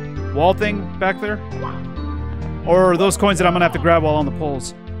wall thing back there? Or are those coins that I'm gonna have to grab while on the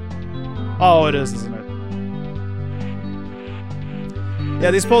poles? Oh, it is, isn't it?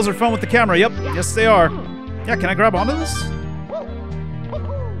 Yeah, these poles are fun with the camera. Yep, yes they are. Yeah, can I grab onto this?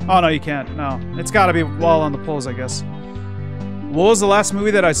 Oh, no, you can't. No. It's gotta be while on the poles, I guess. What was the last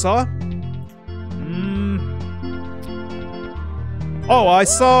movie that I saw? Oh, I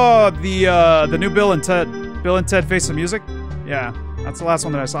saw the new Bill and Ted. Bill and Ted Face the Music. Yeah, that's the last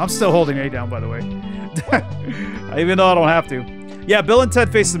one that I saw. I'm still holding A down, by the way. Even though I don't have to. Yeah, Bill and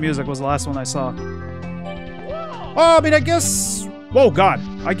Ted Face the Music was the last one I saw. Oh, I mean, I guess Oh, God.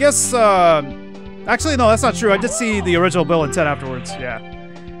 I guess, actually, no, that's not true. I did see the original Bill and Ted afterwards. Yeah.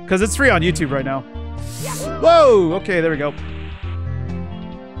 Because it's free on YouTube right now. Whoa! Okay, there we go.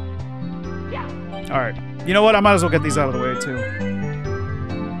 Alright. You know what? I might as well get these out of the way, too.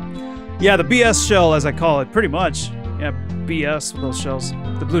 Yeah, the BS shell, as I call it. Pretty much. Yeah, BS with those shells.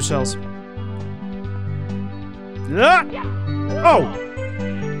 The blue shells. Ah! Oh!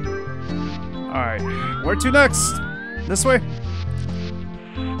 Alright. Where to next? This way?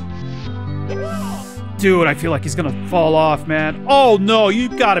 Dude, I feel like he's gonna fall off, man. Oh, no, you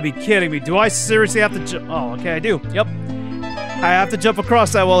gotta be kidding me. Do I seriously have to jump? Oh, okay, I do. Yep. I have to jump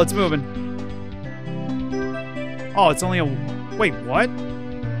across that while it's moving. Oh, it's only a... Wait, what?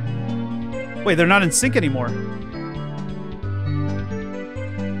 Wait, they're not in sync anymore.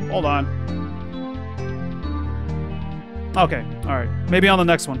 Hold on. Okay, alright. Maybe on the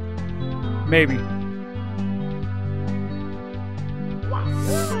next one. Maybe.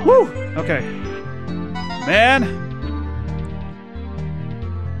 Woo! Okay. Man!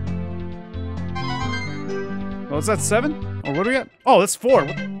 Well, is that 7? Or what are we at? Oh, that's 4.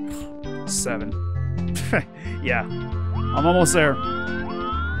 7. Yeah. I'm almost there.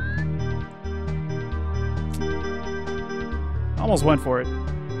 Almost went for it.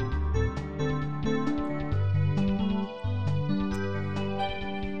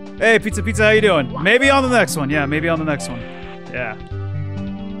 Hey, Pizza Pizza, how you doing? Maybe on the next one. Yeah, maybe on the next one. Yeah.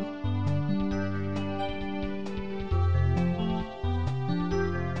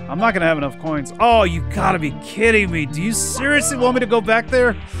 I'm not gonna have enough coins. Oh, you gotta be kidding me. Do you seriously want me to go back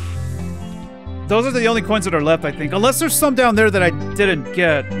there? Those are the only coins that are left, I think. Unless there's some down there that I didn't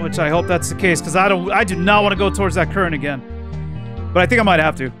get, which I hope that's the case, because I do not want to go towards that current again. But I think I might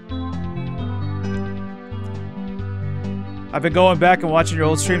have to. I've been going back and watching your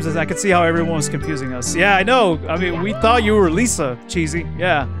old streams, and I could see how everyone was confusing us. Yeah, I know. I mean, we thought you were Lisa Cheesy.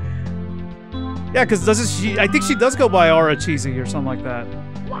 Yeah. Yeah, because I think she does go by Aura Cheesy or something like that.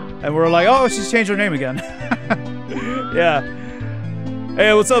 And we're like, oh, she's changed her name again. Yeah.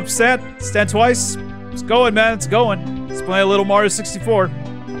 Hey, what's up, Stan? Stan Twice? It's going, man. It's going. Let's play a little Mario 64.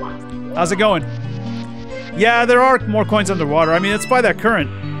 How's it going? Yeah, there are more coins underwater. I mean, it's by that current.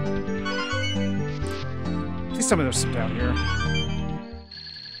 Please tell me there's some down here.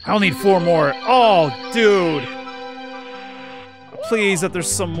 I'll need 4 more. Oh, dude. Please, that there's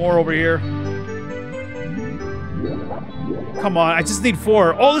some more over here. Come on, I just need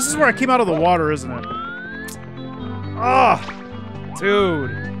 4. Oh, this is where I came out of the water, isn't it? Ah, dude.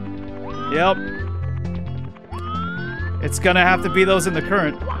 Yep. It's gonna have to be those in the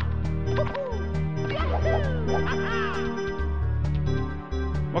current.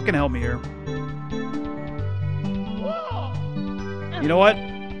 What can help me here? You know what?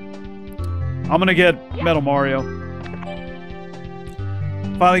 I'm gonna get Metal Mario.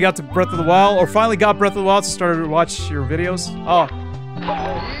 Finally got to Breath of the Wild, or finally got Breath of the Wild, so started to watch your videos. Oh.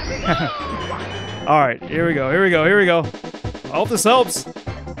 Alright, here we go, here we go, here we go. I hope this helps.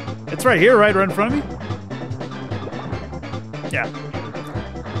 It's right here, right in front of me? Yeah.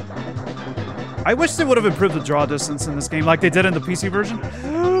 I wish they would have improved the draw distance in this game like they did in the PC version.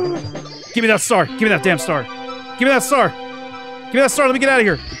 Give me that star. Give me that damn star. Give me that star. Give me that star. Let me get out of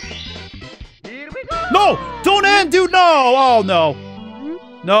here. No! Don't end, dude! No! Oh, no.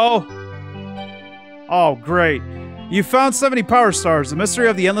 No. Oh, great. You found 70 power stars. The mystery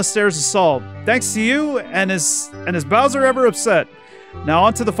of the endless stairs is solved. Thanks to you, and is Bowser ever upset? Now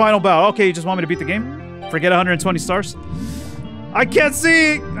on to the final bout. Okay, you just want me to beat the game? Forget 120 stars? I can't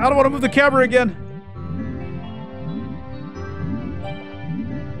see! I don't want to move the camera again.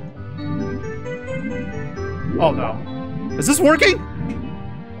 Oh no. Is this working?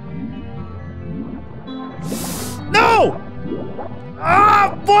 No!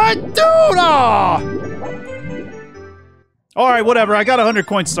 Ah, what, dude? Ah! All right, whatever. I got 100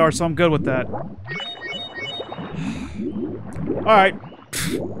 coin stars, so I'm good with that. All right.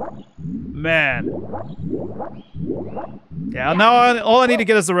 Man. Yeah, now all I need to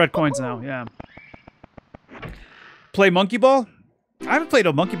get is the red coins now. Yeah. Play Monkey Ball? I haven't played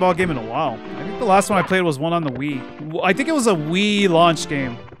a Monkey Ball game in a while. I think the last one I played was one on the Wii. I think it was a Wii launch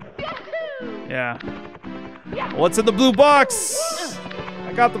game. Yeah. What's in the blue box?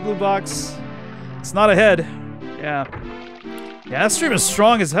 I got the blue box. It's not a head. Yeah. Yeah, that stream is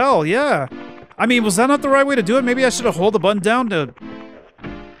strong as hell. Yeah. I mean, was that not the right way to do it? Maybe I should have held the button down to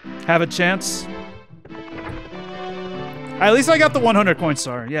have a chance. At least I got the 100 coin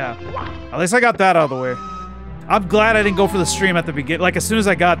star. Yeah. At least I got that out of the way. I'm glad I didn't go for the stream at the beginning, like as soon as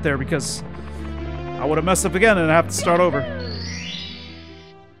I got there, because I would have messed up again and I'd have to start over.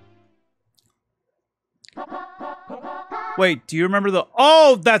 Wait, do you remember the...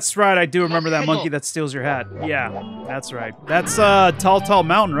 Oh, that's right. I do remember that monkey that steals your hat. Yeah, that's right. That's Tall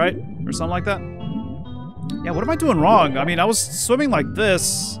Mountain, right? Or something like that? Yeah, what am I doing wrong? I mean, I was swimming like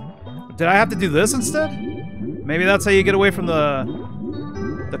this. Did I have to do this instead? Maybe that's how you get away from the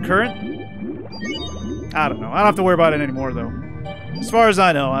current? I don't know. I don't have to worry about it anymore, though. As far as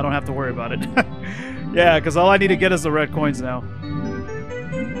I know, I don't have to worry about it. Yeah, because all I need to get is the red coins now.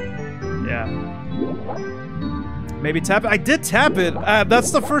 Yeah. Maybe tap it. I did tap it.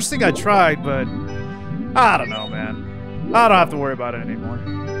 That's the first thing I tried, but I don't know, man. I don't have to worry about it anymore.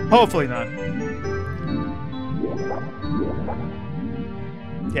 Hopefully not.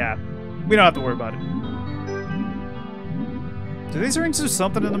 Yeah, we don't have to worry about it. Do these rings do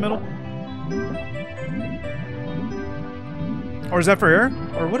something in the middle? Or is that for air?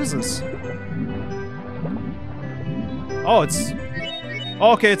 Or what is this? Oh, it's...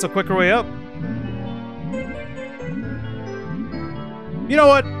 Oh, okay, it's a quicker way up. You know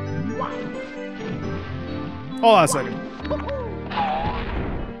what? Hold on a second.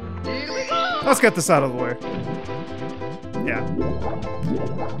 Let's get this out of the way. Yeah.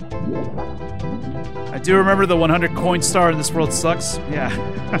 I do remember the 100 coin star in this world sucks. Yeah.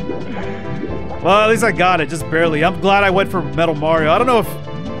 Well, at least I got it, just barely. I'm glad I went for Metal Mario. I don't know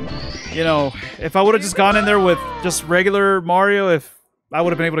if, you know, if I would have just gone in there with just regular Mario, if I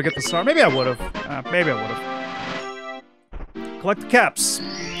would have been able to get the star. Maybe I would have. Maybe I would have. Collect the caps.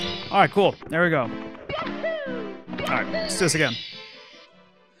 Alright, cool. There we go. Alright, let's do this again.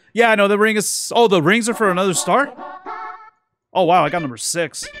 Yeah, I know the ring is... Oh, the rings are for another star? Oh, wow, I got number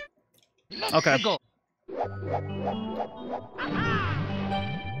 6. Okay.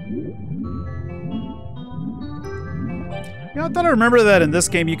 Yeah, I thought I remember that in this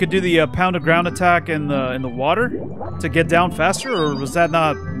game you could do the pound of ground attack in the water to get down faster, or was that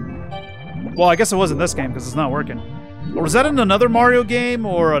not... Well, I guess it was in this game because it's not working. Or was that in another Mario game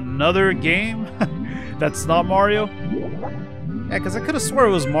or another game that's not Mario? Yeah, because I could have swore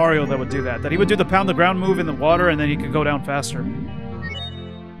it was Mario that would do that. That he would do the pound the ground move in the water and then he could go down faster.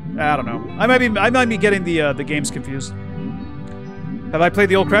 I don't know. I might be getting the games confused. Have I played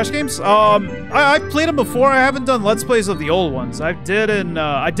the old Crash games? I've played them before. I haven't done Let's Plays of the old ones. I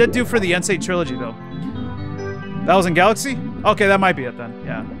did do for the N-State Trilogy though. That was in Galaxy? Okay, that might be it then.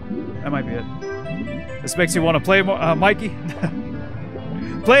 Yeah, that might be it. This makes you want to play, Mikey?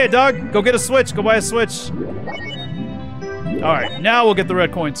 Play it, dog! Go get a Switch! Go buy a Switch! Alright, now we'll get the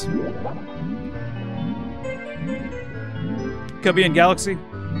red coins. Could be in Galaxy.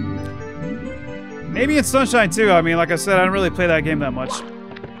 Maybe in Sunshine, too. I mean, like I said, I didn't really play that game that much.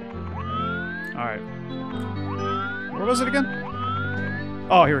 Alright. Where was it again?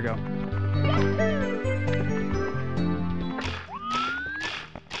 Oh, here we go.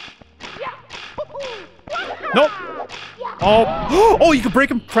 Nope. Oh. Oh, you can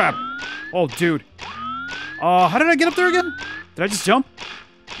break him. Crap. Oh, dude. How did I get up there again? Did I just jump?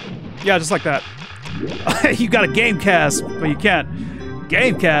 Yeah, just like that. You got a Gamecast, but you can't.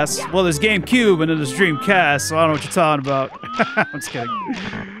 Gamecast? Well, there's GameCube and then there's Dreamcast, so I don't know what you're talking about. I'm just kidding.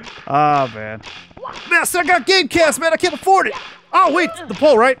 Oh, man. Man, I still got Gamecast, man. I can't afford it. Oh, wait. The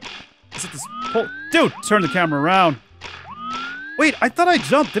pole, right? Is it this pole? Dude, turn the camera around. Wait, I thought I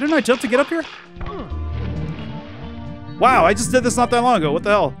jumped. Didn't I jump to get up here? Wow, I just did this not that long ago. What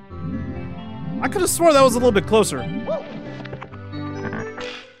the hell? I could have sworn that was a little bit closer.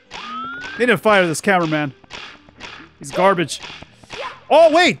 They didn't fire this cameraman. He's garbage.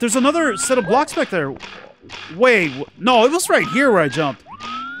 Oh, wait, there's another set of blocks back there. Wait, no, it was right here where I jumped.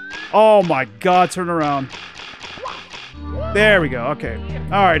 Oh my god, turn around. There we go, okay.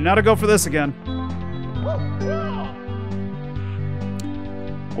 Alright, now to go for this again.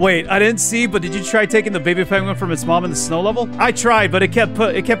 Wait, I didn't see, but did you try taking the baby penguin from its mom in the snow level? I tried, but it kept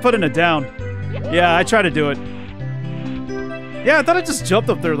putting it down. Yeah, I tried to do it. Yeah, I thought I just jumped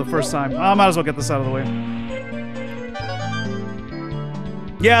up there the first time. I might as well get this out of the way.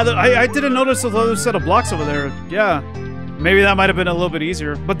 Yeah, I didn't notice the other set of blocks over there. Yeah, maybe that might have been a little bit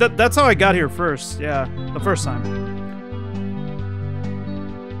easier. But that's how I got here first. Yeah, the first time.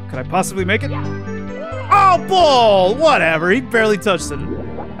 Could I possibly make it? Oh, bull! Whatever, he barely touched it.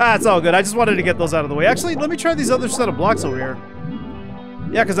 That's all good. I just wanted to get those out of the way. Actually, let me try these other set of blocks over here.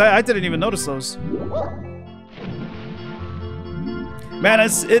 Yeah, because I didn't even notice those. Man,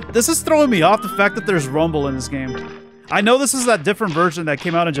 this is throwing me off, the fact that there's Rumble in this game. I know this is that different version that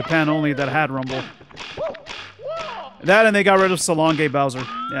came out in Japan only that had Rumble. That and they got rid of Salonge Bowser.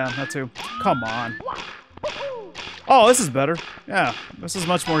 Yeah, that too. Come on. Oh, this is better. Yeah, this is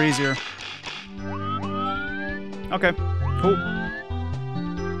much more easier. Okay, cool.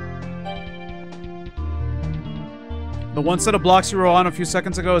 The one set of blocks you were on a few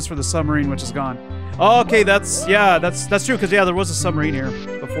seconds ago is for the submarine, which is gone. Oh, okay, that's true, because yeah, there was a submarine here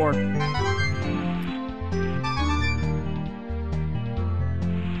before.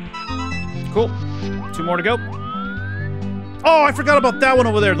 Cool. 2 more to go. Oh, I forgot about that one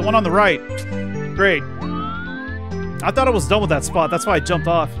over there, the one on the right. Great. I thought I was done with that spot. That's why I jumped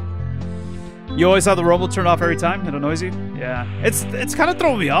off. You always have the rumble turned off every time? It annoys you? Yeah. It's kind of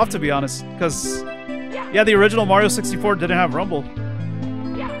throwing me off, to be honest. Because, yeah, the original Mario 64 didn't have rumble.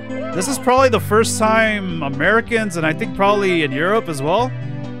 This is probably the first time Americans, and I think probably in Europe as well,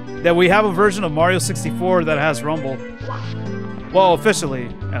 that we have a version of Mario 64 that has rumble. Well, officially,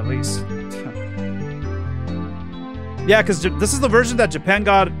 at least. Yeah, because this is the version that Japan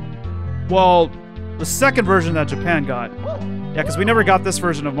got. Well, the second version that Japan got. Yeah, because we never got this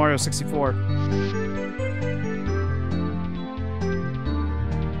version of Mario 64.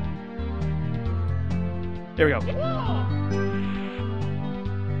 There we go.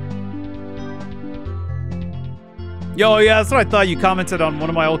 Yo, yeah, that's what I thought. You commented on one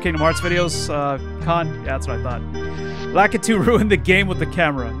of my old Kingdom Hearts videos, Con. Yeah, that's what I thought. Lakitu ruined the game with the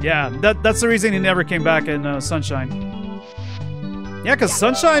camera. Yeah, that's the reason he never came back in Sunshine. Yeah, because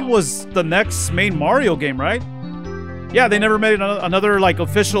Sunshine was the next main Mario game, right? Yeah, they never made another like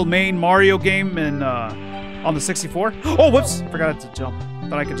official main Mario game in on the 64. Oh, whoops! Forgot to jump.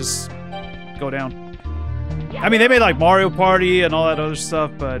 Thought I could just go down. I mean, they made like Mario Party and all that other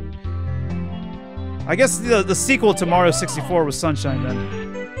stuff, but I guess the sequel to Mario 64 was Sunshine then.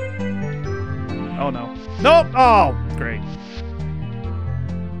 Oh no! Nope! Oh, great.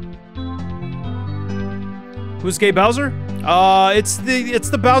 Who's Gay Bowser? It's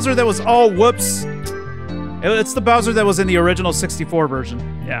the Bowser that was. Oh, whoops! It's the Bowser that was in the original 64 version.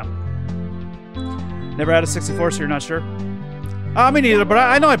 Yeah. Never had a 64, so you're not sure? Me neither, but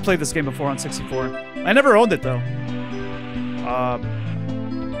I know I played this game before on 64. I never owned it, though.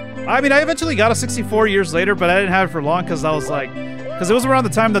 I mean, I eventually got a 64 years later, but I didn't have it for long because I was like... Because it was around the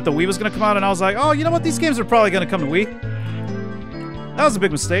time that the Wii was going to come out, and I was like, oh, you know what? These games are probably going to come to Wii. That was a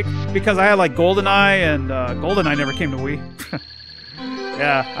big mistake, because I had, like, GoldenEye, and GoldenEye never came to Wii.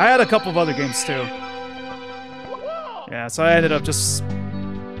 Yeah, I had a couple of other games, too. Yeah, so I ended up just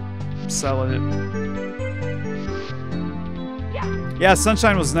selling it. Yeah,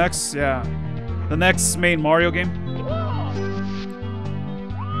 Sunshine was next. Yeah, the next main Mario game.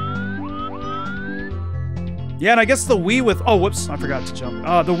 Yeah, and I guess the Wii with... Oh, whoops, I forgot to jump.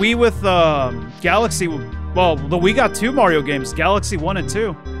 The Wii with Galaxy... Well, the Wii got 2 Mario games, Galaxy 1 and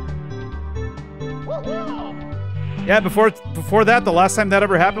 2. Yeah, before that, the last time that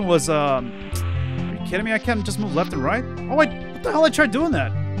ever happened was... Are you kidding me? I can't just move left and right? Oh, wait, what the hell? I tried doing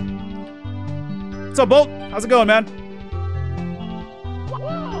that. What's up, Bolt? How's it going, man?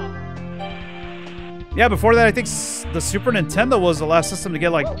 Yeah, before that, I think the Super Nintendo was the last system to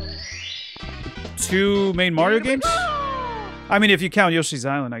get, like, 2 main Mario games? I mean, if you count Yoshi's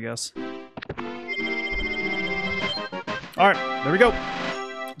Island, I guess. Alright, there we go.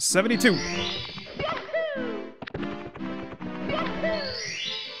 72.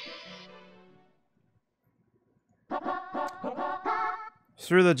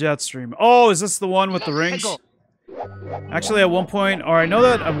 Through the jet stream. Oh, is this the one with the rings? Actually, at one point, or I know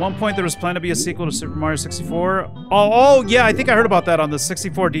that at one point there was planned to be a sequel to Super Mario 64. Oh, yeah, I think I heard about that on the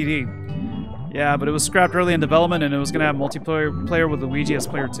 64 DD. Yeah, but it was scrapped early in development, and it was going to have multiplayer with Luigi as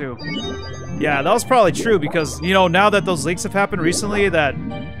player 2. Yeah, that was probably true, because, you know, now that those leaks have happened recently that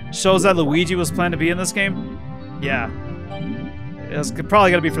shows that Luigi was planned to be in this game, yeah. It's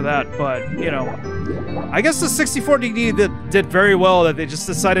probably going to be for that, but, you know. I guess the 64 DD did very well that they just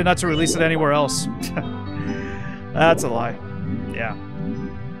decided not to release it anywhere else. That's a lie. Yeah.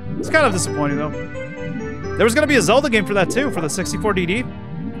 It's kind of disappointing, though. There was going to be a Zelda game for that, too, for the 64 DD.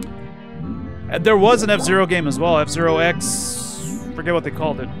 There was an F-Zero game as well, F-Zero X... forget what they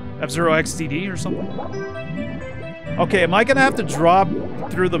called it. F-Zero X DD or something? Okay, am I going to have to drop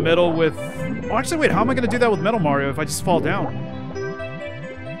through the middle with... Oh, actually, wait, how am I going to do that with Metal Mario if I just fall down?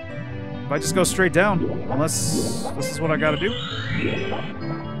 If I just go straight down? Unless this is what I got to do?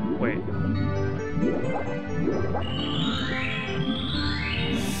 Wait.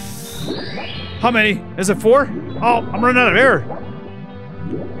 How many? Is it 4? Oh, I'm running out of air.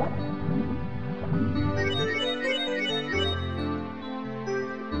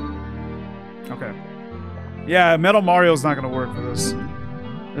 Okay. Yeah, Metal Mario's not going to work for this.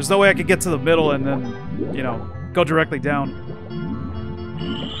 There's no way I could get to the middle and then, you know, go directly down.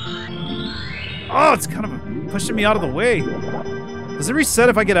 Oh, it's kind of pushing me out of the way. Does it reset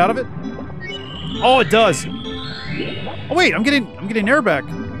if I get out of it? Oh, it does. Oh, wait, I'm getting air back.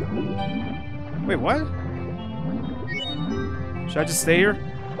 Wait, what? Should I just stay here?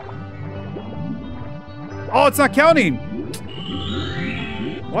 Oh, it's not counting!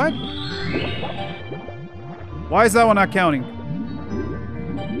 What? Why is that one not counting?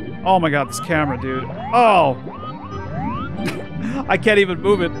 Oh my god, this camera, dude. Oh! I can't even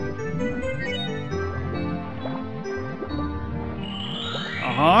move it.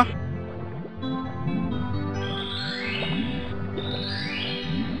 Uh-huh.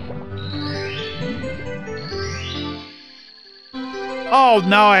 Oh,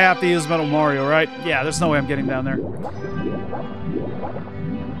 now I have to use Metal Mario, right? Yeah, there's no way I'm getting down there.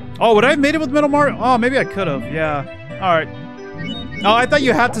 Oh, would I have made it with Metal Mario? Oh, maybe I could have. Yeah. Alright. Oh, I thought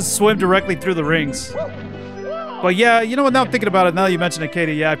you had to swim directly through the rings. But yeah, you know what? Now I'm thinking about it, now that you mentioned it,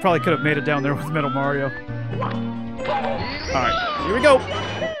 Katie, yeah, I probably could have made it down there with Metal Mario. Alright, here we go.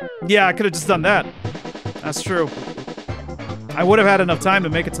 Yeah, I could have just done that. That's true. I would have had enough time to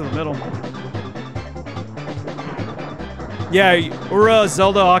make it to the middle. Yeah, or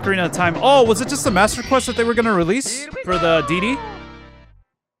Zelda Ocarina of Time. Oh, was it just a Master Quest that they were going to release for the DD?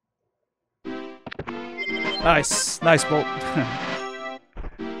 Nice. Nice, Bolt.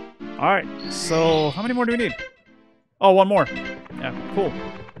 Alright, so how many more do we need? Oh, one more. Yeah, cool.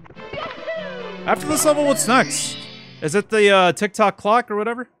 After this level, what's next? Is it the TikTok clock or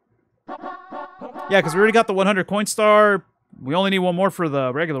whatever? Yeah, because we already got the 100 coin star. We only need one more for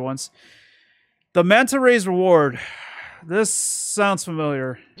the regular ones. The Manta Ray's reward. This sounds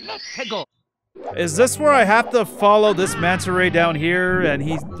familiar. Is this where I have to follow this Manta Ray down here and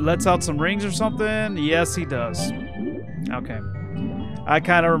he lets out some rings or something? Yes, he does. Okay. I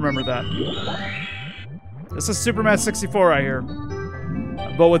kind of remember that. This is Superman 64 right here.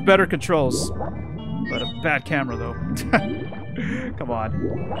 But with better controls. But a bad camera, though. Come on.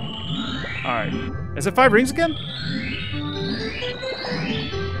 Alright. Is it 5 rings again?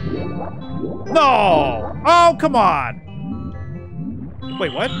 No! Oh, come on!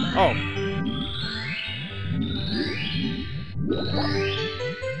 Wait, what? Oh.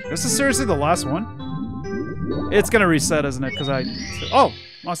 This is seriously the last one? It's gonna reset, isn't it? Because oh,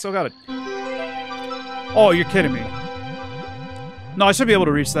 I still got it. Oh, you're kidding me. No, I should be able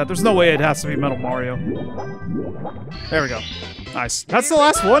to reach that. There's no way it has to be Metal Mario. There we go. Nice. That's the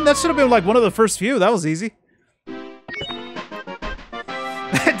last one? That should have been like one of the first few. That was easy.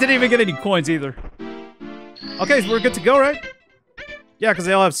 Didn't even get any coins either. Okay, so we're good to go, right? Yeah, because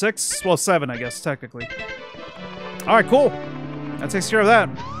they all have 6. Well, 7, I guess, technically. Alright, cool. That takes care of that.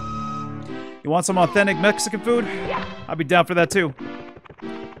 You want some authentic Mexican food? I'll be down for that too.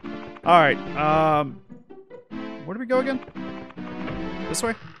 Alright, where do we go again? This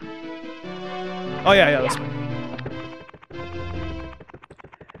way? Oh yeah, this way.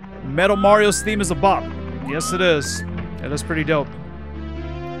 Metal Mario's theme is a bop. Yes, it is. It is pretty dope.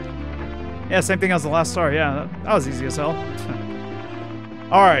 Yeah, same thing as the last star. Yeah, that was easy as hell.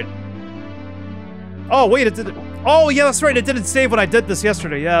 Alright. Oh, wait, it did... Oh, yeah, that's right. It didn't save when I did this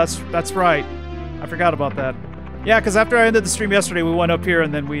yesterday. Yeah, that's right. I forgot about that. Yeah, because after I ended the stream yesterday, we went up here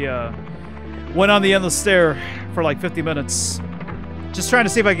and then we went on the endless stair for like 50 minutes. Just trying to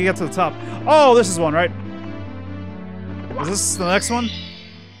see if I can get to the top. Oh, this is one, right? Is this the next one?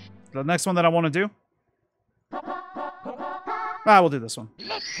 The next one that I want to do? We'll do this one.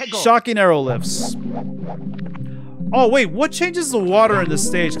 Shocking arrow lifts. Oh, wait, what changes the water in this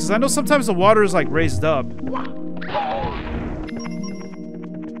stage? Because I know sometimes the water is like raised up.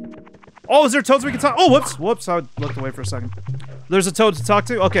 Oh, is there toads we can talk? Oh, whoops, whoops, I looked away for a second. There's a toad to talk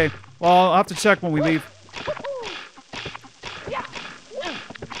to? Okay, well, I'll have to check when we leave.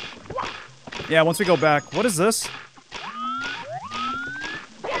 Yeah, once we go back. What is this?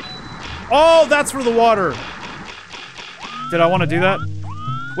 Oh, that's for the water. Did I want to do that?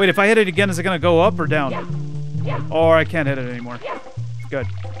 Wait, if I hit it again, is it going to go up or down? Or I can't hit it anymore. Good.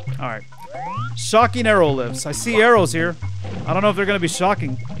 Alright. Shocking arrow lifts. I see arrows here. I don't know if they're going to be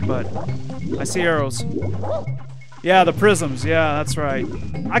shocking, but I see arrows. Yeah, the prisms. Yeah, that's right.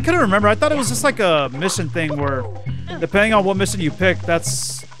 I couldn't remember. I thought it was just like a mission thing where, depending on what mission you pick,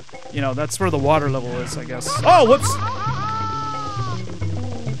 that's, you know, that's where the water level is, I guess. Oh, whoops!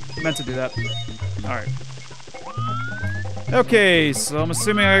 I meant to do that. Alright. Okay, so I'm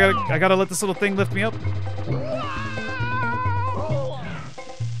assuming I gotta let this little thing lift me up.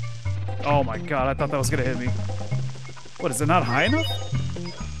 Oh my god, I thought that was gonna hit me. What, is it not high enough?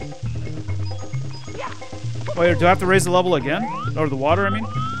 Wait, do I have to raise the level again? Or the water, I mean?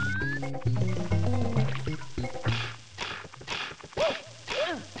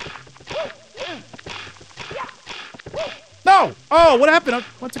 No! Oh, what happened? I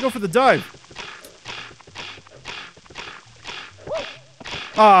went to go for the dive.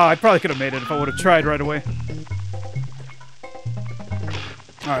 Ah, I probably could have made it if I would have tried right away.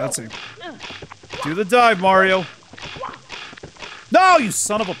 Alright, let's see. Do the dive, Mario. No, you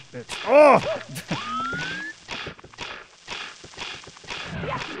son of a bitch. Oh!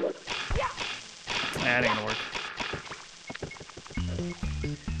 That ain't gonna work.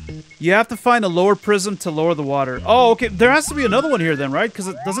 You have to find a lower prism to lower the water. Oh, okay. There has to be another one here then, right?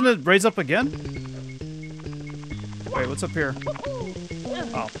 Because doesn't it raise up again? Wait, what's up here?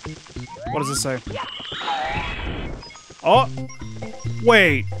 Oh. What does this say? Oh!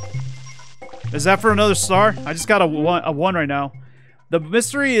 Wait. Is that for another star? I just got a one right now. The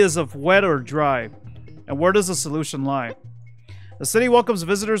mystery is of wet or dry. And where does the solution lie? The city welcomes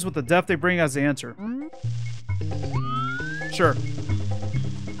visitors with the depth they bring as the answer. Sure.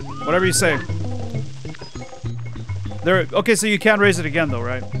 Whatever you say. There. Okay, so you can't raise it again though,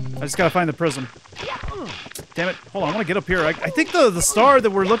 right? I just gotta find the prism. Damn it. Hold on, I wanna get up here. I think the star that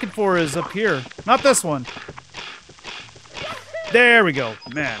we're looking for is up here. Not this one. There we go.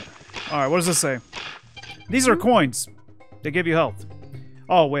 Man. Alright, what does this say? These are coins. They give you health.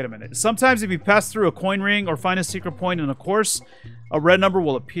 Oh, wait a minute. Sometimes if you pass through a coin ring or find a secret point in a course, a red number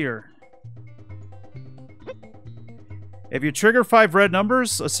will appear. If you trigger 5 red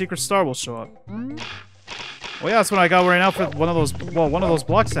numbers, a secret star will show up. Well, yeah, that's what I got right now for one of those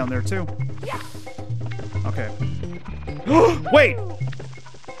blocks down there, too. Okay. Wait!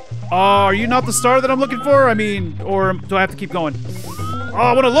 Are you not the star that I'm looking for? I mean, or do I have to keep going? Oh,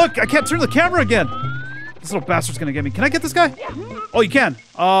 I want to look! I can't turn the camera again! This little bastard's gonna get me. Can I get this guy? Oh, you can.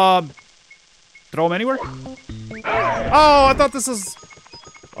 Throw him anywhere? Oh, I thought this was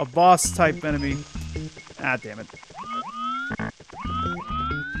a boss-type enemy. Ah, damn it.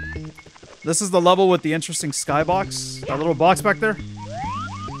 This is the level with the interesting skybox. That little box back there.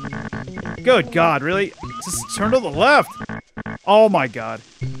 Good God, really? Just turn to the left. Oh my God.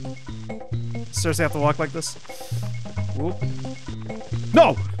 Seriously, I have to walk like this? Whoop.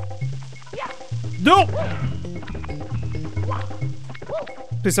 No! No!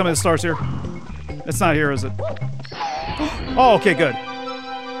 Please tell me the star's here. It's not here, is it? Oh, okay, good.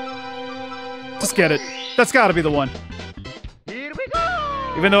 Just get it. That's gotta be the one. Here we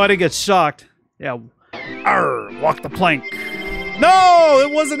go! Even though I didn't get shocked. Yeah. Arr, walk the plank. No,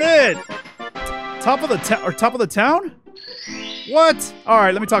 it wasn't it. Top of the town? What? All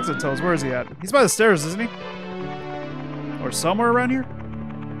right, let me talk to the Toads. Where is he at? He's by the stairs, isn't he? Or somewhere around here?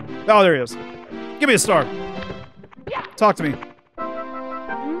 Oh, there he is. Give me a star. Talk to me.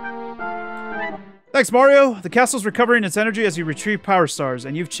 Thanks, Mario. The castle's recovering its energy as you retrieve power stars,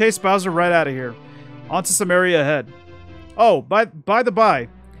 and you've chased Bowser right out of here. Onto some area ahead. Oh, by the by,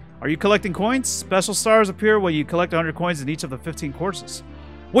 are you collecting coins? Special stars appear when you collect 100 coins in each of the 15 courses.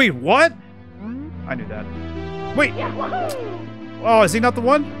 Wait, what? I knew that. Wait. Oh, is he not the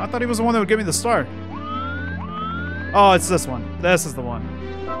one? I thought he was the one that would give me the star. Oh, it's this one. This is the one.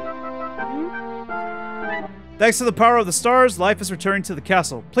 Thanks to the power of the stars, life is returning to the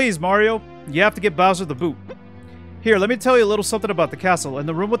castle. Please, Mario, you have to get Bowser the boot. Here, let me tell you a little something about the castle. In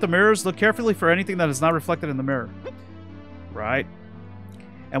the room with the mirrors, look carefully for anything that is not reflected in the mirror. Right.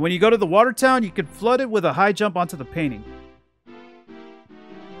 And when you go to the water town, you can flood it with a high jump onto the painting.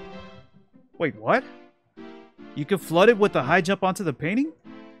 Wait, what? You can flood it with a high jump onto the painting?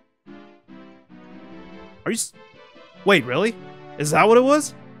 Are you... Wait, really? Is that what it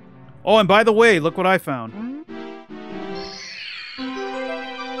was? Oh, and by the way, look what I found.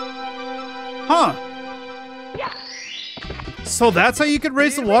 Huh. So that's how you could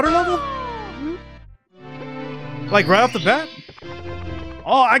raise the water level? Like right off the bat?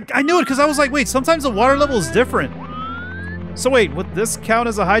 Oh, I knew it because I was like, wait, sometimes the water level is different. So wait, would this count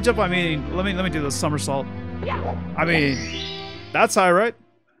as a high jump? I mean, let me do this somersault. I mean, that's high, right?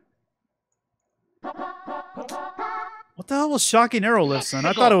 What the hell was shocking arrow lifts then?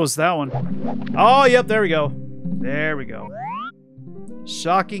 I thought it was that one. Oh, yep, there we go. There we go.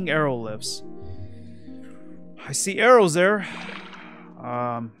 Shocking arrow lifts. I see arrows there.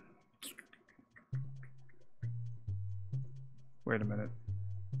 Wait a minute.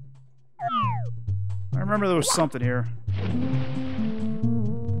 I remember there was something here.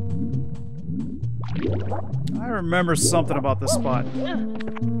 I remember something about this spot.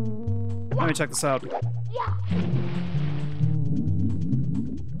 Let me check this out.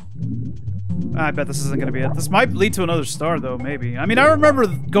 I bet this isn't going to be it. This might lead to another star, though, maybe. I mean, I remember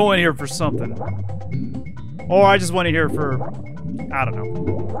going here for something. Or I just went in here for... I don't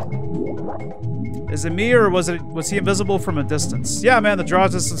know. Is it me, or was he invisible from a distance? Yeah, man, the draw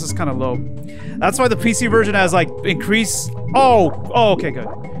distance is kind of low. That's why the PC version has, like, increased... Oh, okay, good.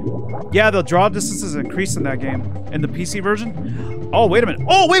 Yeah, the draw distance is increased in that game. In the PC version. Oh, wait a minute.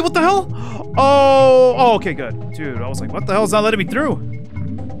 Oh, wait, what the hell? Oh, okay, good. Dude, I was like, what the hell is not letting me through?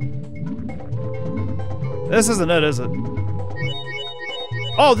 This isn't it, is it?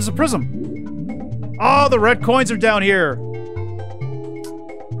 Oh, there's a prism. Oh, the red coins are down here.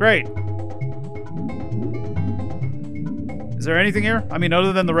 Great. Is there anything here? I mean,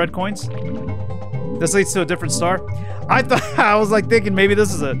 other than the red coins? This leads to a different star. I thought, I was like thinking maybe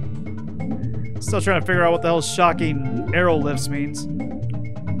this is it. Still trying to figure out what the hell shocking arrow lifts means. I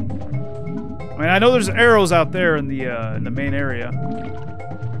mean, I know there's arrows out there in the main area.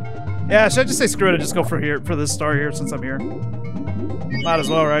 Yeah, should I just say screw it and just go for this star here since I'm here? Might as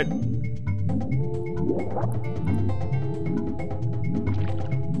well, right?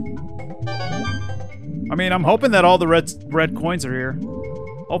 I mean, I'm hoping that all the red coins are here.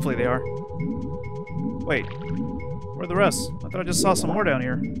 Hopefully they are. Wait, where are the rest? I thought I just saw some more down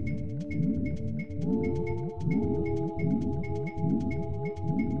here.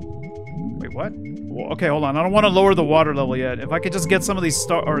 Wait, what? Well, okay, hold on. I don't want to lower the water level yet. If I could just get some of these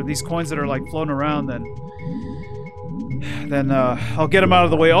these coins that are like floating around, then I'll get them out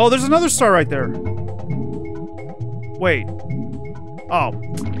of the way. Oh, there's another star right there. Wait. Oh.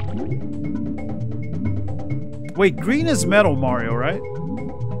 Wait, green is metal, Mario, right?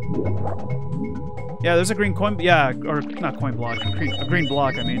 Yeah, there's a green coin. Yeah, or not coin block. A green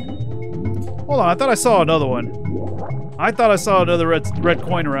block, I mean. Hold on, I thought I saw another one. I thought I saw another red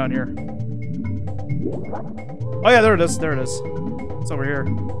coin around here. Oh yeah, there it is. There it is. It's over here.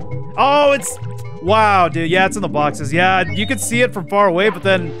 Oh, it's... Wow, dude. Yeah, it's in the boxes. Yeah, you can see it from far away, but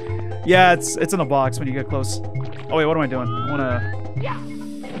then... Yeah, it's in the box when you get close. Oh wait, what am I doing? I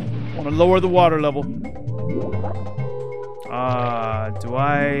wanna lower the water level. Do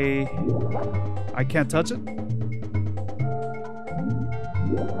I can't touch it?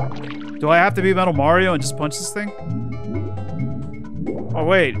 Do I have to be Metal Mario and just punch this thing? Oh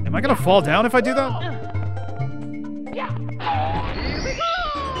wait, am I gonna fall down if I do that?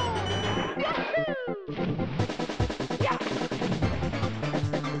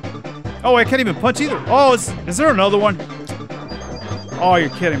 Oh, I can't even punch either. Oh, is there another one? Oh, you're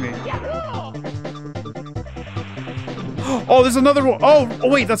kidding me. Oh, there's another one. Oh,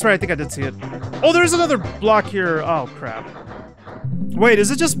 wait, that's right. I think I did see it. Oh, there's another block here. Oh, crap. Wait, is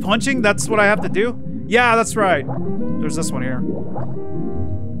it just punching? That's what I have to do? Yeah, that's right. There's this one here.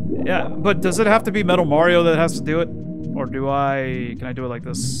 Yeah, but does it have to be Metal Mario that has to do it? Or can I do it like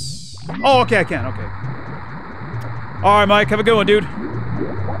this? Oh, okay, I can. Okay. All right, Mike, have a good one, dude.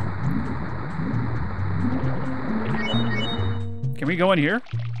 Can we go in here?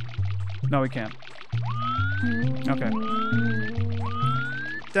 No, we can't. Okay.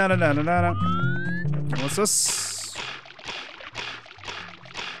 Da-da-da-da-da-da. What's this?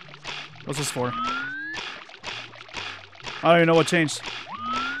 What's this for? I don't even know what changed.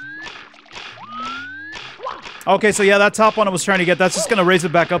 Okay, so yeah, that top one I was trying to get, that's just gonna raise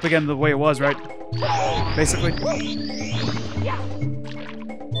it back up again the way it was, right? Basically.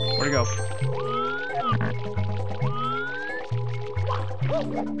 Where'd it go?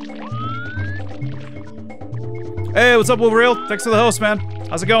 Hey, what's up, Wolverine? Thanks for the host, man.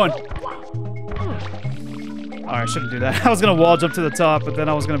 How's it going? Alright, I shouldn't do that. I was gonna wall jump to the top, but then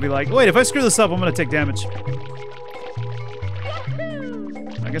I was gonna be like, wait, if I screw this up, I'm gonna take damage.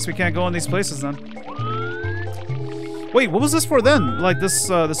 I guess we can't go in these places then. Wait, what was this for then? Like this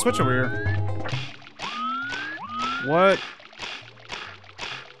switch over here. What?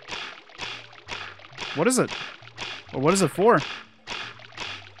 What is it? Or what is it for?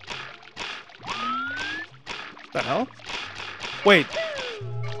 What the hell? Wait.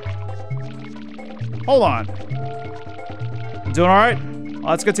 Hold on. You doing alright? Oh,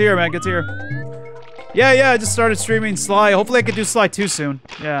 that's good to hear, man. Good to hear. Yeah, I just started streaming Sly. Hopefully I can do Sly 2 soon.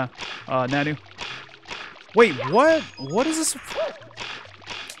 Yeah. Nanu. Wait, what? What is this?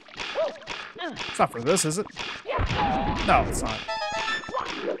 It's not for this, is it? No, it's not.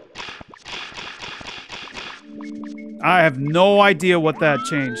 I have no idea what that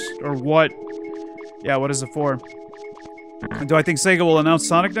changed. Or what... Yeah, what is it for? And do I think Sega will announce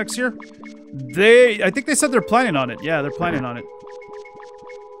Sonic next year? I think they said they're planning on it. Yeah, they're planning on it.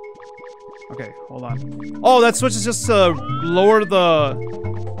 Okay, hold on. Oh, that switch is just to lower the...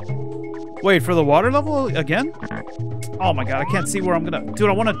 Wait, for the water level again? Oh my god, I can't see where I'm gonna... Dude,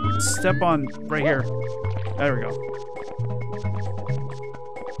 I want to step on right here. There we go.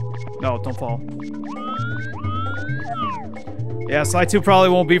 No, don't fall. Yeah, Sly 2 probably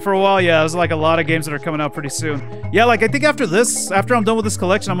won't be for a while. Yeah, there's like a lot of games that are coming out pretty soon. Yeah, like I think after I'm done with this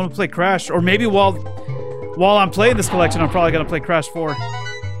collection, I'm gonna play Crash. Or maybe while I'm playing this collection, I'm probably gonna play Crash 4.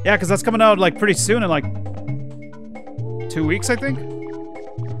 Yeah, because that's coming out like pretty soon in like 2 weeks, I think.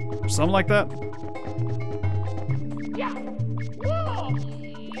 Or something like that.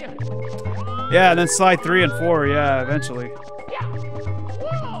 Yeah, and then slide 3 and 4. Yeah, eventually.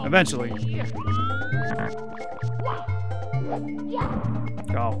 Eventually.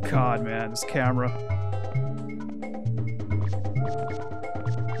 Oh, God, man. This camera.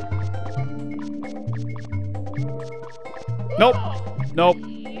 Nope. Nope.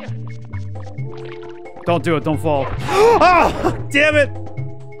 Don't do it. Don't fall. Oh, damn it.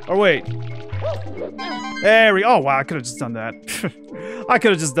 Or wait. There we go. Oh, wow. I could have just done that. I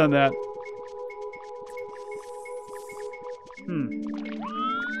could have just done that.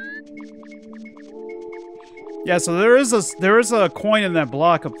 Yeah, so there is a coin in that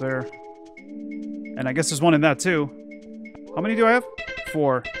block up there. And I guess there's one in that too. How many do I have?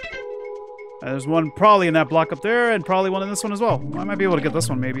 4. And there's one probably in that block up there, and probably one in this one as well. I might be able to get this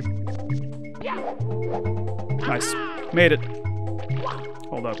one, maybe. Nice. Made it.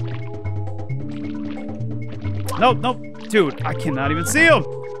 Hold up. Nope, nope. Dude, I cannot even see him!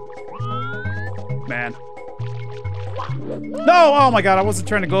 Man. No! Oh my god, I wasn't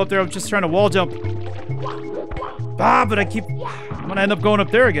trying to go up there. I was just trying to wall jump. Ah, but I'm gonna end up going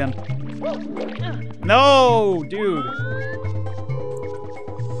up there again. No, dude.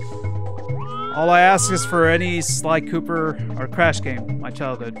 All I ask is for any Sly Cooper or Crash game. My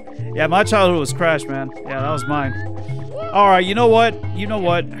childhood. Yeah, my childhood was Crash, man. Yeah, that was mine. Alright, you know what? You know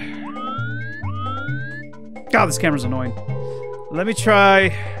what? God, this camera's annoying. Let me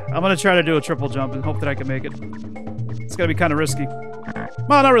try. I'm gonna try to do a triple jump and hope that I can make it. It's gonna be kind of risky.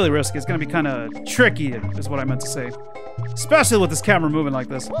 Well, not really risky. It's gonna be kind of tricky, is what I meant to say. Especially with this camera moving like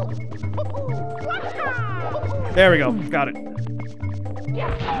this. There we go. Got it.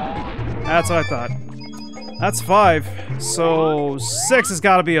 That's what I thought. That's 5. So 6 has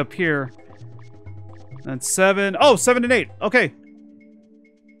got to be up here. And 7. Oh, 7 and 8. Okay.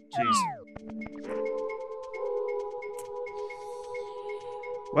 Jeez.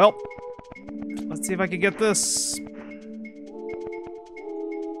 Well, let's see if I can get this.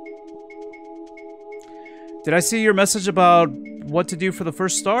 Did I see your message about what to do for the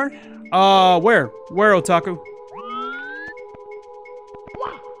first star? Where? Where, Otaku?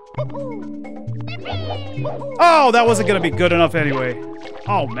 Oh, that wasn't gonna be good enough anyway.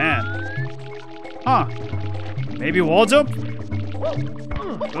 Oh, man. Huh. Maybe wall jump?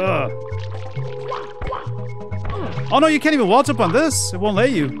 Ugh. Oh, no, you can't even wall jump on this. It won't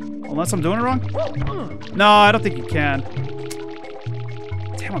let you. Unless I'm doing it wrong? No, I don't think you can.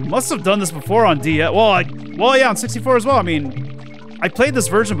 Damn, I must have done this before on DS. Well, yeah, on 64 as well. I mean, I played this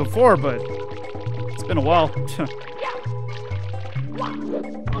version before, but it's been a while.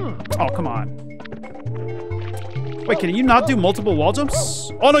 Oh, come on. Wait, can you not do multiple wall jumps?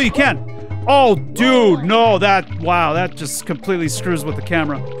 Oh, no, you can. Oh, dude, no, wow, that just completely screws with the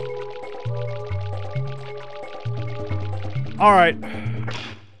camera. All right.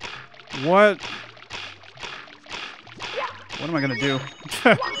 What am I gonna do?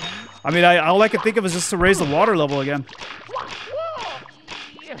 I mean, all I can think of is just to raise the water level again.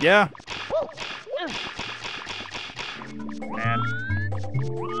 Yeah. Man.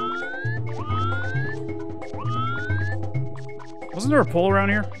 Wasn't there a pole around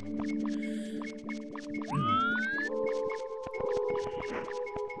here?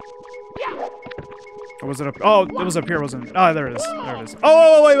 Or was it up? Oh, it was up here, wasn't it? Ah, there it is. There it is.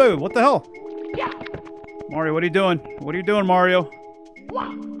 Oh, wait. What the hell? Mario, what are you doing? What are you doing, Mario?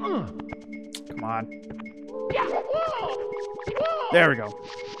 Come on. There we go.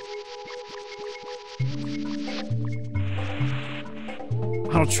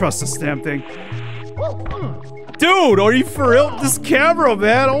 I don't trust this damn thing. Dude, are you for real? This camera,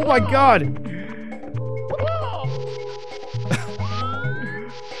 man. Oh my god.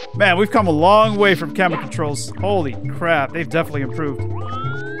 Man, we've come a long way from camera controls. Holy crap, they've definitely improved.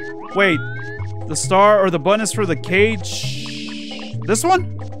 Wait, the star or the button is for the cage. This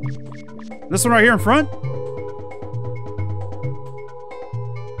one? This one right here in front?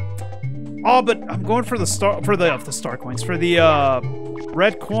 Oh, but I'm going for the star coins, for the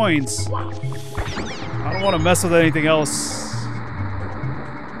red coins. I don't want to mess with anything else.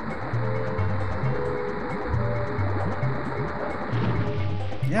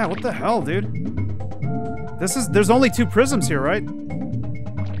 Yeah, what the hell, dude? There's only 2 prisms here, right?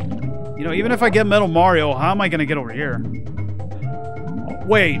 You know, even if I get Metal Mario, how am I gonna get over here?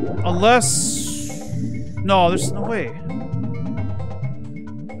 Wait, unless... No, there's no way.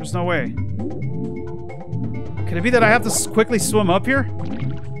 There's no way. Could it be that I have to quickly swim up here?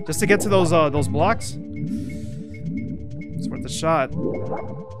 Just to get to those blocks? It's worth a shot.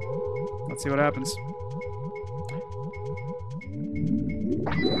 Let's see what happens.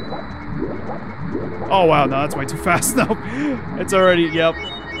 Oh wow, no, that's way too fast. No, it's already, yep.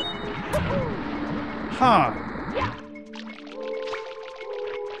 Huh.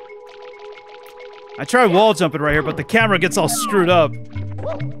 I tried wall jumping right here, but the camera gets all screwed up.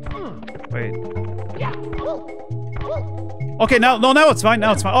 Wait. Okay, now it's fine.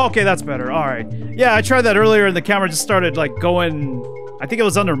 Now it's fine. Oh, okay, that's better. All right. Yeah, I tried that earlier, and the camera just started like going. I think it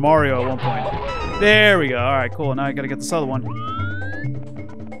was under Mario at one point. There we go. All right, cool. Now I gotta get this other one.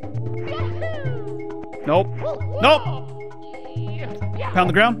 Nope. Nope. Pound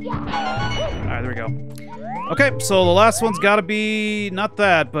the ground. All right, there we go. Okay, so the last one's got to be not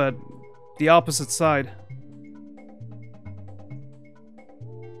that, but the opposite side.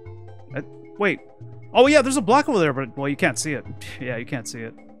 Wait. Oh yeah, there's a block over there, but well, you can't see it. Yeah, you can't see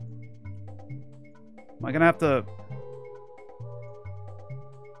it. Am I gonna have to?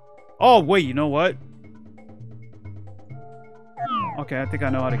 Oh wait, you know what? Okay, I think I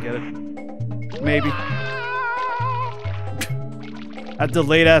know how to get it. Maybe. A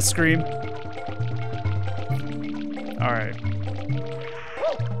delayed ass scream. Alright.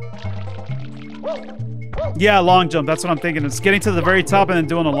 Yeah, long jump. That's what I'm thinking. It's getting to the very top and then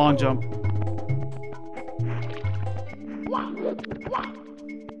doing a long jump.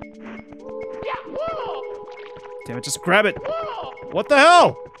 Damn it, just grab it. What the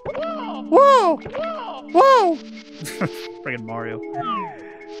hell? Whoa! Whoa! Friggin' Mario.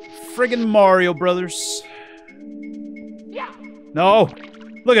 Friggin' Mario Brothers. No!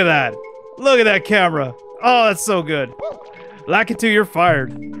 Look at that! Look at that camera! Oh, that's so good. Lakitu, you're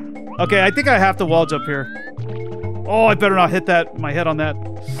fired. Okay, I think I have to wall jump here. Oh, I better not hit that. My head on that.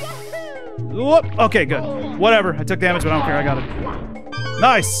 Whoop. Okay, good. Whatever. I took damage, but I don't care. I got it.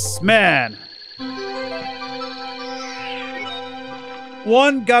 Nice, man.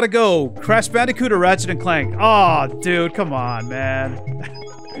 One gotta go. Crash Bandicoot or Ratchet and Clank? Aw, oh, dude, come on, man.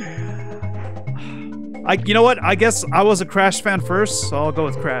 You know what? I guess I was a Crash fan first, so I'll go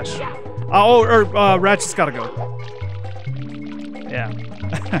with Crash. Ratchet's gotta go. Yeah.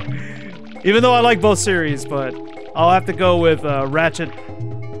 Even though I like both series, but I'll have to go with Ratchet,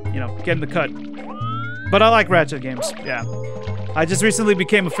 you know, getting the cut. But I like Ratchet games, yeah. I just recently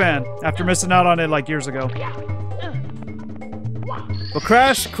became a fan after missing out on it like years ago. But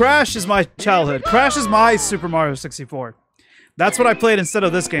Crash is my childhood. Crash is my Super Mario 64. That's what I played instead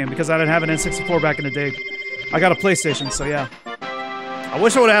of this game because I didn't have an N64 back in the day. I got a PlayStation, so yeah. I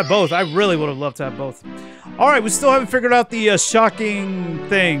wish I would have had both. I really would have loved to have both. All right, we still haven't figured out the shocking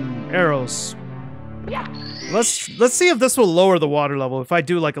thing, arrows. Let's see if this will lower the water level if I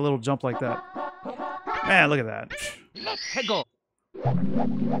do like a little jump like that. Man, look at that.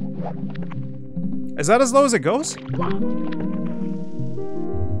 Is that as low as it goes?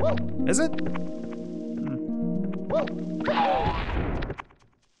 Is it?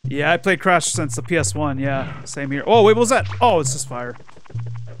 Yeah, I played Crash since the PS1. Yeah, same here. Oh, wait, what was that? Oh, it's just fire.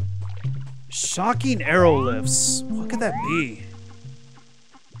 Shocking arrow lifts. What could that be?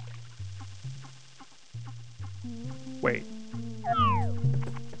 Wait.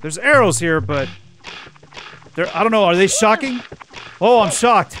 There's arrows here, but I don't know. Are they shocking? Oh, I'm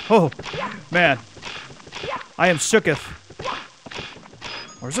shocked. Oh, man. I am shooketh.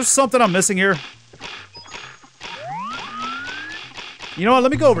 Or is there something I'm missing here? You know what?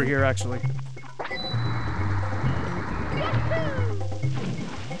 Let me go over here, actually.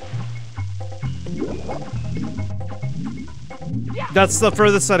 That's the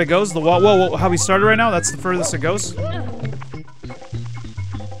furthest that it goes? The wall? Whoa, how we started right now? That's the furthest it goes?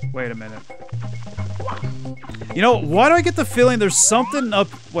 Wait a minute. You know, why do I get the feeling there's something up...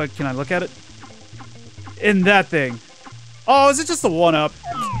 What, can I look at it? In that thing. Oh, is it just the one-up?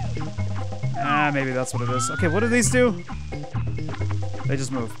 Ah, maybe that's what it is. Okay, what do these do? They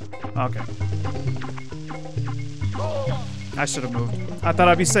just move. Okay. I should have moved. I thought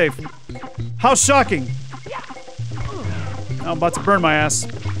I'd be safe. How shocking! I'm about to burn my ass.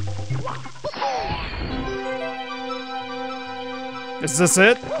 Is this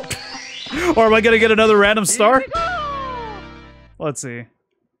it? Or am I gonna get another random star? Let's see.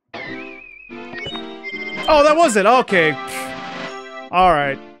 Oh, that was it. Okay.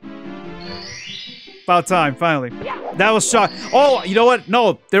 Alright. About time, finally. That was shocked. Oh, you know what?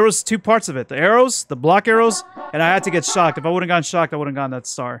 No, there was two parts of it. The arrows, the block arrows, and I had to get shocked. If I wouldn't have gotten shocked, I wouldn't have gotten that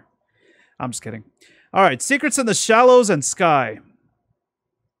star. I'm just kidding. Alright, secrets in the shallows and sky.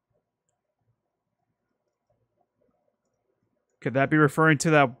 Could that be referring to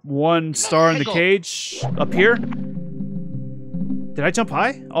that one star in the cage up here? Did I jump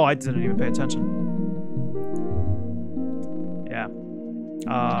high? Oh, I didn't even pay attention. Yeah.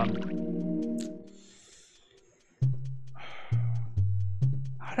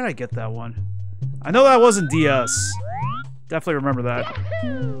 How did I get that one? I know that wasn't DS. Definitely remember that.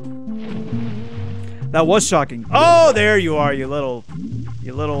 That was shocking. Oh, there you are, you little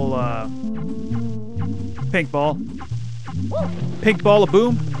pink ball. Pink ball of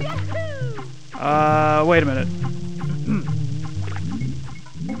boom. Wait a minute.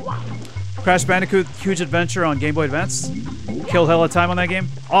 Crash Bandicoot Huge Adventure on Game Boy Advance. Killed hella time on that game.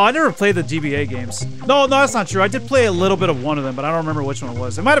 Oh, I never played the GBA games. No, that's not true. I did play a little bit of one of them, but I don't remember which one it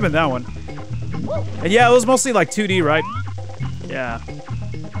was. It might have been that one. And yeah, it was mostly like 2D, right? Yeah.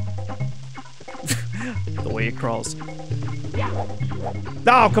 The way it crawls.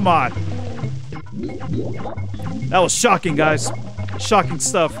 Oh, come on. That was shocking, guys. Shocking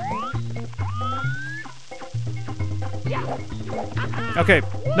stuff. Okay.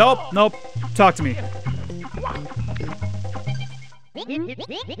 Nope. Talk to me.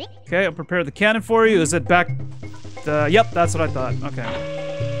 Okay, I'll prepare the cannon for you. Is it back? Yep, that's what I thought. Okay.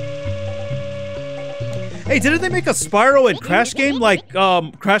 Hey, didn't they make a Spyro and Crash game? Like,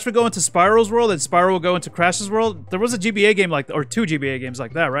 Crash would go into Spyro's world and Spyro would go into Crash's world? There was a GBA game like, or 2 GBA games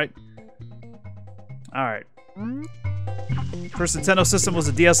like that, right? Alright. First Nintendo system was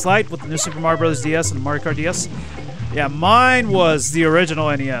a DS Lite with the new Super Mario Bros. DS and Mario Kart DS. Yeah, mine was the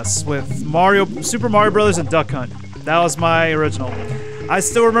original NES with Super Mario Bros. And Duck Hunt. That was my original. I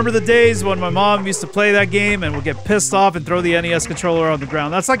still remember the days when my mom used to play that game and would get pissed off and throw the NES controller on the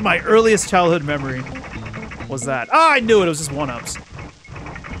ground. That's like my earliest childhood memory. Was that? Oh, I knew it. It was just 1-ups.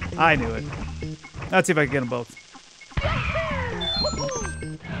 I knew it. Let's see if I can get them both.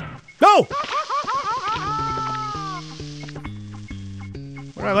 Go!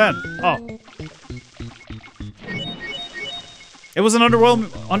 Where did I land? Oh. It was an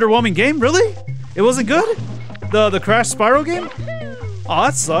underwhelming game? Really? It wasn't good? The Crash Spyro game? Oh,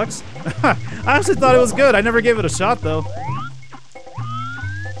 that sucks. I actually thought it was good. I never gave it a shot, though.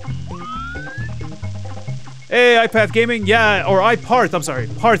 Hey, iPath Gaming. Yeah, or iParth. I'm sorry.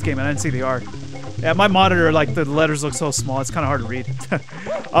 Parth Gaming. I didn't see the R. Yeah, my monitor, like, the letters look so small. It's kind of hard to read.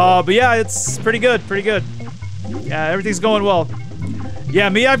 But yeah, it's pretty good. Pretty good. Yeah, everything's going well. Yeah,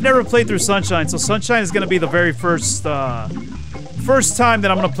 me, I've never played through Sunshine, so Sunshine is going to be the very first time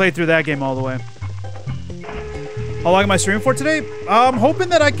that I'm going to play through that game all the way. How long am I streaming for today? I'm hoping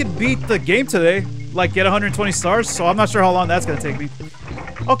that I could beat the game today. Like, get 120 stars, so I'm not sure how long that's going to take me.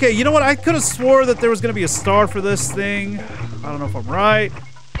 Okay, you know what? I could have swore that there was going to be a star for this thing. I don't know if I'm right.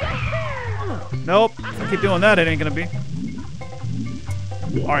 Nope. If I keep doing that, it ain't going to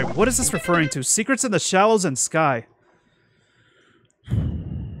be. Alright, what is this referring to? Secrets in the Shallows and Sky.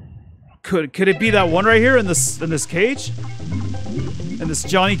 Could it be that one right here in this cage? In this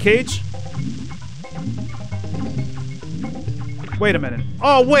Johnny cage? Wait a minute.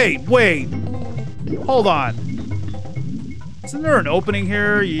 Oh, wait. Hold on. Isn't there an opening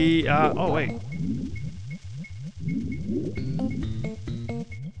here? Yeah. Oh, wait.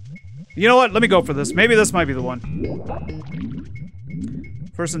 You know what? Let me go for this. Maybe this might be the one.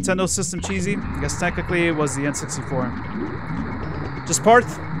 First Nintendo system cheesy. I guess technically it was the N64. Just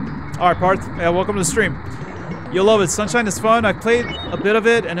Parth? Alright, Parth. Yeah, welcome to the stream. You'll love it. Sunshine is fun. I played a bit of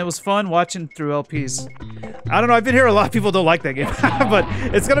it, and it was fun watching through LPs. I don't know. I've been hearing a lot of people don't like that game, but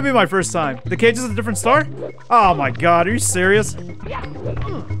it's gonna be my first time. The cage is a different star? Oh my god, are you serious?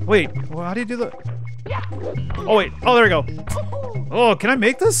 Wait, well, how do you do the... Oh wait, oh there we go. Oh, can I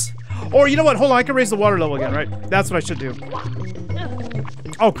make this? Or you know what, hold on, I can raise the water level again, right? That's what I should do.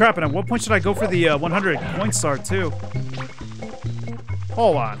 Oh crap, and at what point should I go for the 100 coin star too?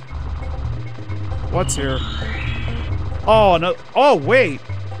 Hold on. What's here? Oh, no. Oh, wait.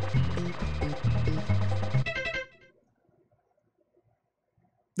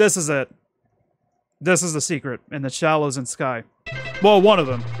 This is it. This is the secret in the Shallows and Sky. Well, one of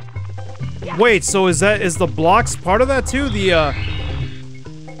them. Wait, so is the blocks part of that too? The,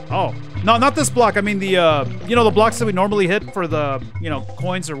 Oh. No, not this block. I mean the, you know, the blocks that we normally hit for the, you know,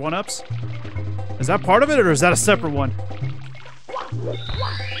 coins or 1-ups? Is that part of it, or is that a separate one?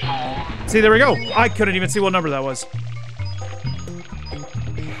 See, there we go. I couldn't even see what number that was.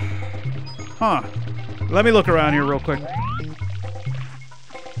 Huh. Let me look around here real quick.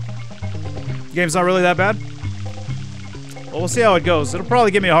 Game's not really that bad? Well, we'll see how it goes. It'll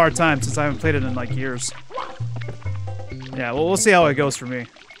probably give me a hard time since I haven't played it in, like, years. Yeah, well, we'll see how it goes for me.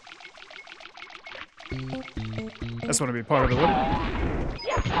 I just want to be part of it, wouldn't it?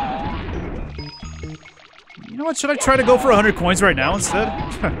 You know what? Should I try to go for 100 coins right now instead?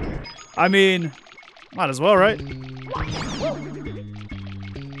 I mean, might as well, right?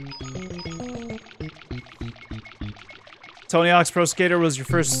 Tony Hawk's Pro Skater was your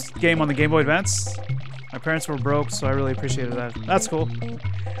first game on the Game Boy Advance? My parents were broke, so I really appreciated that. That's cool.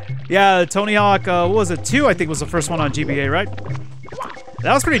 Yeah, Tony Hawk, what was it? 2, I think, was the first one on GBA, right?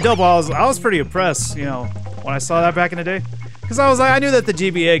 That was pretty dope. I was pretty impressed, you know, when I saw that back in the day. Because I knew that the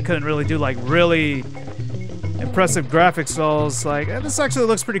GBA couldn't really do like really impressive graphics, so I was like, this actually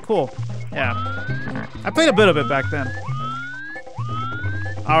looks pretty cool. Yeah. I played a bit of it back then.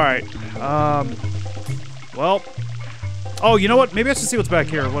 Alright. Well. Oh, you know what? Maybe I should see what's back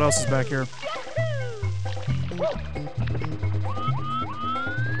here. What else is back here?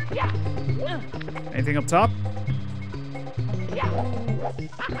 Anything up top?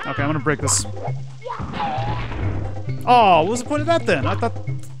 Okay, I'm gonna break this. Oh, what was the point of that then? I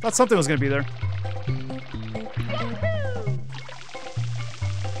thought something was gonna be there.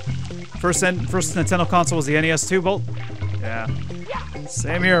 First Nintendo console was the NES 2 Bolt? Yeah.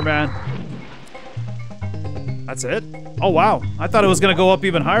 Same here, man. That's it? Oh, wow. I thought it was gonna go up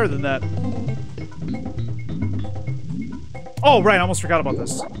even higher than that. Oh, right, I almost forgot about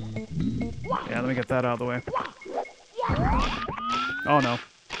this. Yeah, let me get that out of the way. Oh, no.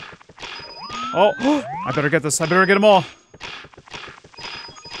 Oh, I better get this. I better get them all.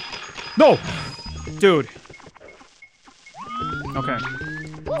 No! Dude. Okay.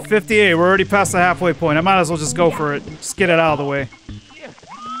 58, we're already past the halfway point. I might as well just go for it. Just get it out of the way.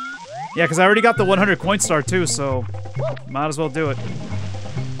 Yeah, because I already got the 100 coin star too, so might as well do it.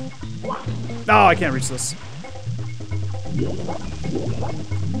 No, I can't reach this.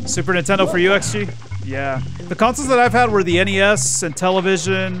 Super Nintendo for you, XG? Yeah. The consoles that I've had were the NES and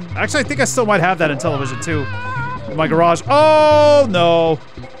television. Actually, I think I still might have that in television too. In my garage. Oh, no.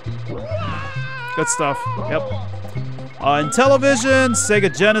 Good stuff. Yep. In television,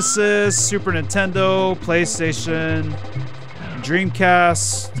 Sega Genesis, Super Nintendo, PlayStation,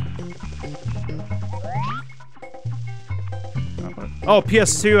 Dreamcast. Oh,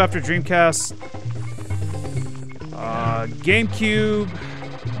 PS2 after Dreamcast. GameCube.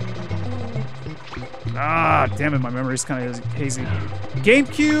 Ah, damn it, my memory's kind of hazy.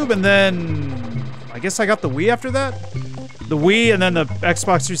 GameCube, and then I guess I got the Wii after that? The Wii, and then the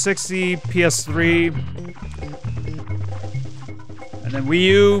Xbox 360, PS3. And then Wii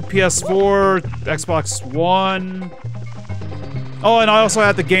U, PS4, Xbox One. Oh, and I also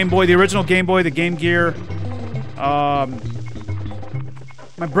had the Game Boy, the original Game Boy, the Game Gear. My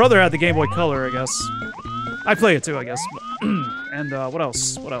brother had the Game Boy Color, I guess. I play it too, I guess. And what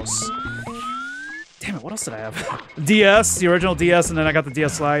else? What else? Damn it, what else did I have? DS, the original DS, and then I got the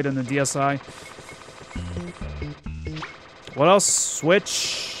DS Lite and the DSi. What else?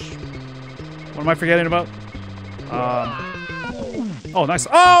 Switch. What am I forgetting about? Oh, nice.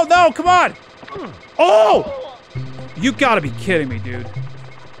 Oh, no, come on! Oh! You gotta be kidding me, dude.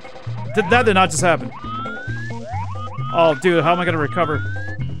 That did not just happen. Oh, dude, how am I gonna recover?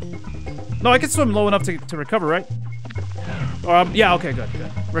 No, I can swim low enough to recover, right? Yeah, okay, good.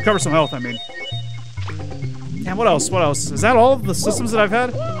 Recover some health, I mean. And what else? What else? Is that all of the systems that I've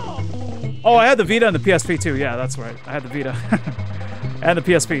had? Oh, I had the Vita and the PSP too. Yeah, that's right. I had the Vita. And the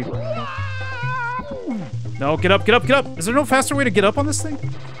PSP. No, get up, get up, get up! Is there no faster way to get up on this thing?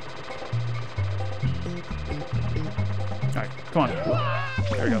 Alright, come on.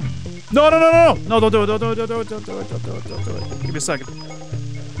 There we go. No, no, no, no, no! No, don't do it, don't do it, don't do it, don't do it, don't do it, don't do it. Give me a second.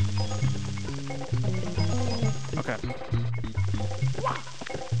 Okay.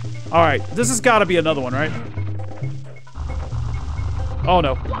 Alright, this has got to be another one, right? Oh,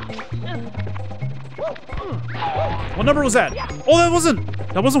 no. What number was that? Oh, that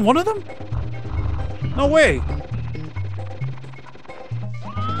wasn't one of them? No way.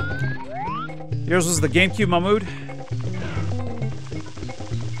 Yours was the GameCube Mahmood.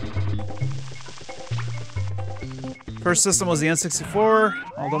 First system was the N64,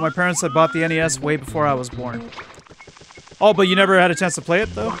 although my parents had bought the NES way before I was born. Oh, but you never had a chance to play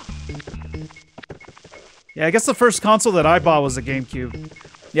it, though? Yeah, I guess the first console that I bought was the GameCube.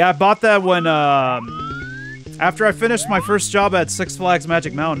 Yeah, I bought that when, after I finished my first job at Six Flags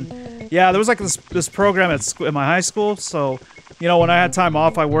Magic Mountain. Yeah, there was like this program at my high school, so, you know, when I had time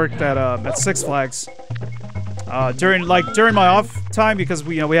off, I worked at Six Flags. During my off time, because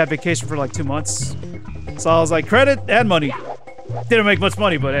we had vacation for like 2 months. So I was like, credit and money. Didn't make much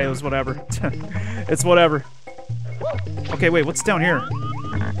money, but hey, it was whatever. It's whatever. Okay, wait, what's down here?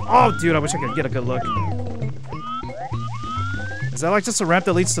 Oh, dude, I wish I could get a good look. Is that like just a ramp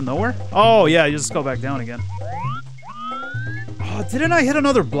that leads to nowhere? Oh, yeah, you just go back down again. Oh, didn't I hit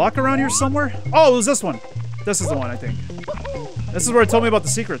another block around here somewhere? Oh, it was this one. This is the one, I think. This is where it told me about the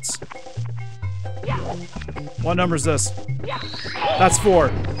secrets. What number is this? That's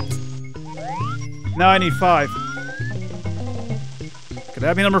 4. Now I need 5. Could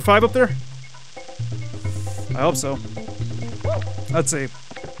that be number 5 up there? I hope so. Let's see.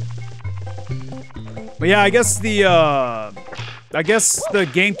 But yeah, I guess the I guess the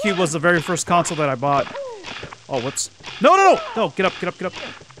GameCube was the very first console that I bought. Oh, whoops. No, no, no! No, get up, get up, get up.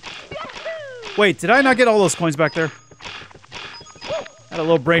 Wait, did I not get all those coins back there? I had a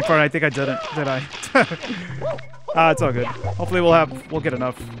little brain fart. I think I didn't, did I? It's all good. Hopefully we'll get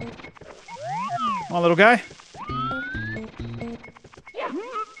enough. Come on, little guy.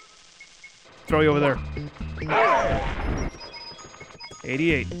 Throw you over there.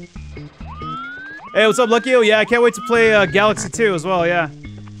 88. Hey, what's up, Lucky? Oh, yeah, I can't wait to play Galaxy 2 as well, yeah.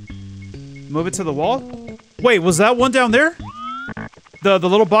 Move it to the wall? Wait, was that one down there? The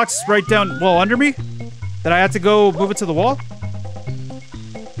little box right down, well, under me? That I had to go move it to the wall?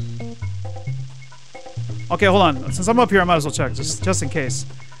 Okay, hold on. Since I'm up here, I might as well check, just in case.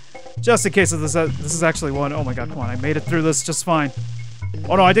 Just in case this is actually one. Oh my god, come on. I made it through this just fine.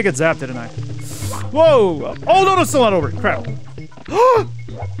 Oh no, I did get zapped, didn't I? Whoa! Oh no, no, still not over. Crap.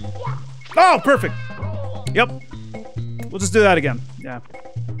 Oh, perfect. Yep. We'll just do that again. Yeah.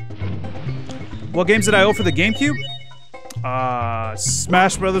 What games did I owe for the GameCube?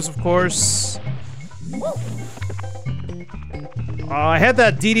 Smash Brothers, of course. I had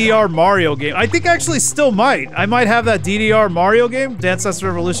that DDR Mario game. I think I actually still might. I might have that DDR Mario game, Dance Dance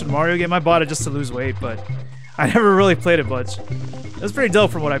Revolution Mario game. I bought it just to lose weight, but I never really played it much. It was pretty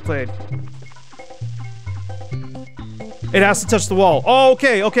dope from what I played. It has to touch the wall. Oh,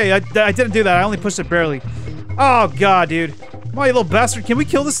 okay, okay. I didn't do that. I only pushed it barely. Oh, God, dude. Come on, you little bastard. Can we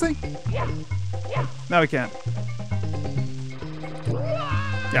kill this thing? No, we can't.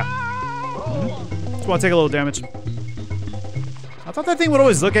 Yeah. Just want to take a little damage. I thought that thing would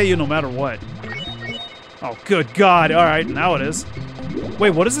always look at you no matter what. Oh, good God. All right, now it is.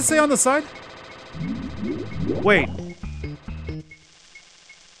 Wait, what does it say on the side? Wait.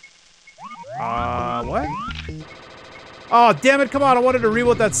 What? Oh, damn it. Come on. I wanted to read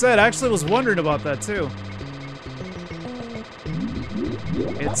what that said. I actually was wondering about that, too.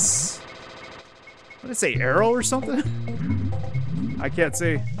 It's... What did it say? Arrow or something? I can't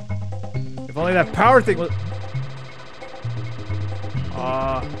see. If only that power thing was...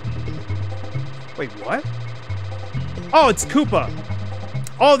 Wait, what? Oh, it's Koopa.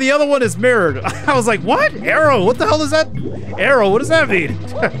 Oh, the other one is mirrored. I was like, what? Arrow? What the hell is that? Arrow? What does that mean?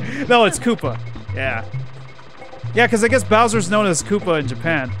 No, it's Koopa. Yeah. Yeah, because I guess Bowser's known as Koopa in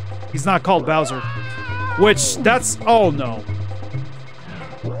Japan. He's not called Bowser. Which, that's... Oh, no.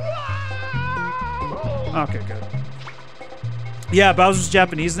 Okay, good. Yeah, Bowser's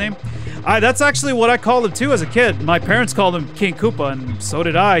Japanese name. That's actually what I called him too as a kid. My parents called him King Koopa, and so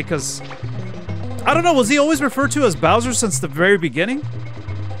did I, because... I don't know, was he always referred to as Bowser since the very beginning?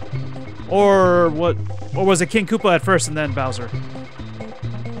 Or what? Or was it King Koopa at first and then Bowser?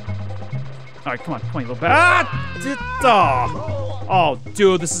 Alright, come on, you little bastard. Ah! Oh,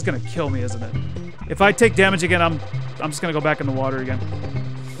 dude, this is gonna kill me, isn't it? If I take damage again, I'm just gonna go back in the water again.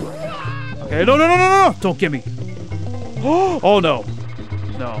 Okay, no, no, no, no, no! Don't get me. Oh, no.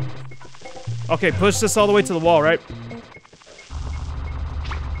 No. Okay, push this all the way to the wall, right?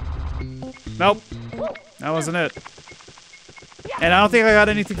 Nope. That wasn't it. And I don't think I got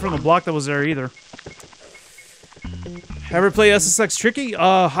anything from the block that was there either. Ever play SSX Tricky?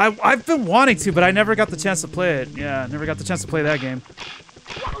 I've been wanting to, but I never got the chance to play it. Yeah, never got the chance to play that game.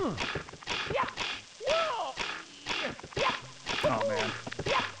 Oh, man.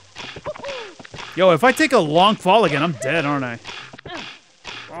 Yo, if I take a long fall again, I'm dead, aren't I?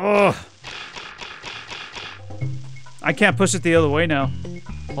 Ugh. I can't push it the other way now.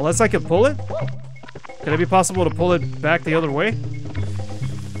 Unless I can pull it? Could it be possible to pull it back the other way?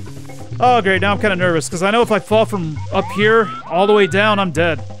 Oh, great. Now I'm kind of nervous, because I know if I fall from up here all the way down, I'm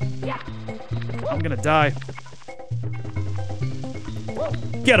dead. I'm gonna die.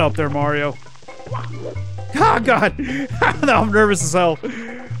 Get up there, Mario. Oh, God. Now I'm nervous as hell.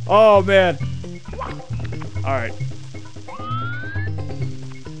 Oh, man. All right.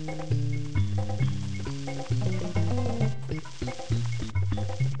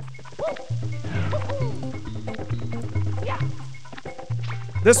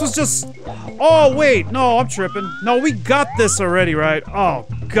 This was just... Oh, wait. No, I'm tripping. No, we got this already, right? Oh,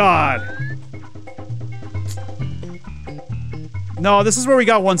 God. No, this is where we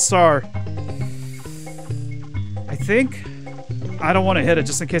got 1 star. I think. I don't want to hit it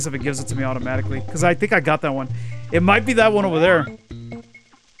just in case if it gives it to me automatically. Because I think I got that one. It might be that one over there.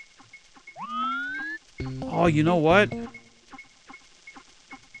 Oh, you know what?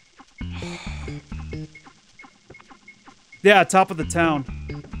 Yeah, top of the town.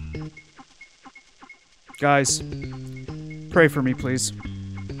 Guys, pray for me, please.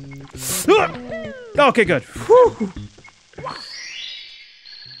 Okay, good. Whew.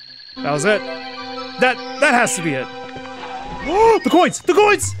 That was it. That has to be it. The coins! The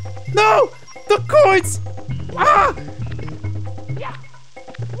coins! No! The coins! Ah!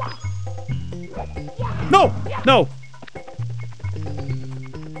 No! No!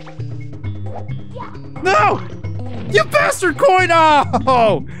 No! You bastard coin!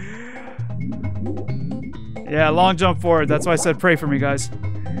 Oh! Yeah, long jump forward. That's why I said pray for me, guys.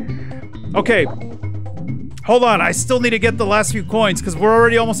 Okay. Hold on. I still need to get the last few coins because we're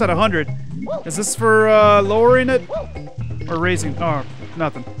already almost at 100. Is this for lowering it? Or raising? Oh,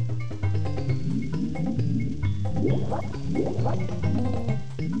 nothing.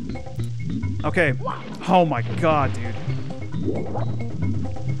 Okay. Oh my god, dude.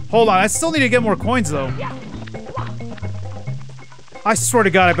 Hold on. I still need to get more coins, though. I swear to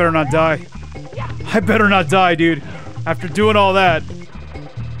god, I better not die. I better not die, dude. After doing all that.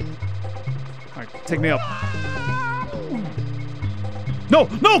 Alright, take me up. No!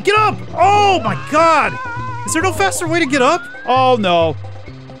 No! Get up! Oh my god! Is there no faster way to get up? Oh no.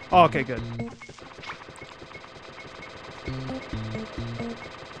 Oh, okay, good.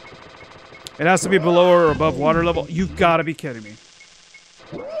 It has to be below or above water level. You've got to be kidding me.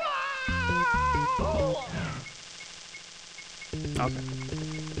 Okay.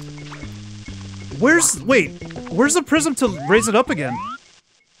 Wait, where's the prism to raise it up again?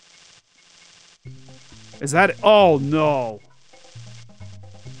 Is that, oh no.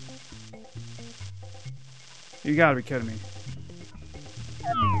 You gotta be kidding me.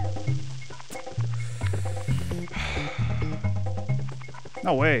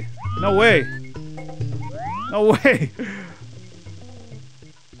 No way. No way. No way.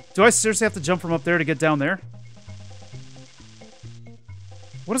 Do I seriously have to jump from up there to get down there?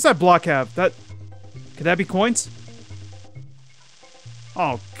 What does that block have? That... Could that be coins?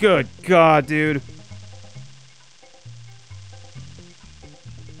 Oh, good god, dude.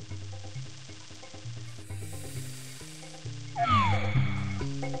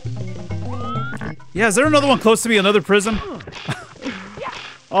 Yeah, is there another one close to me? Another prison?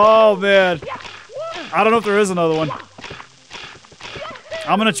 Oh, man. I don't know if there is another one.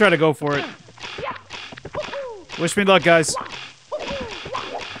 I'm gonna try to go for it. Wish me luck, guys.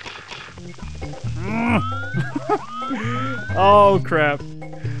 Oh, crap.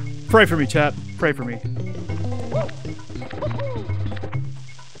 Pray for me, chat. Pray for me.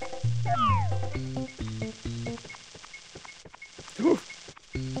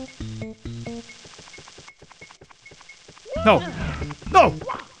 No! No!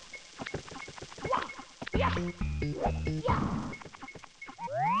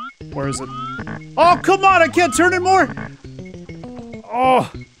 Where is it? Oh, come on! I can't turn it more!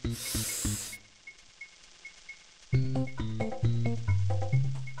 Oh!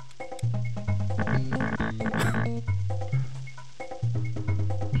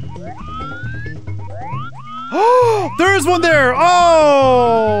 Oh! There is one there!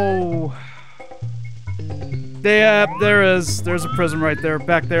 Oh! Yeah, there is. There's a prism right there,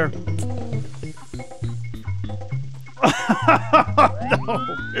 back there. No.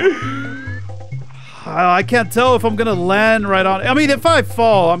 I can't tell if I'm gonna land right on. I mean, if I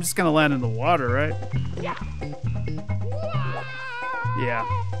fall, I'm just gonna land in the water, right? Yeah.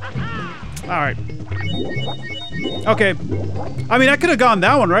 All right. Okay. I mean, I could have gone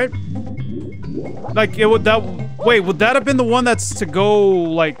that one, right? Like, it would that. Wait, would that have been the one that's to go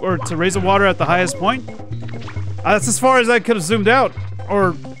like, or to raise the water at the highest point? That's as far as I could have zoomed out.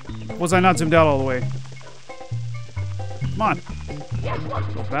 Or was I not zoomed out all the way? Come on.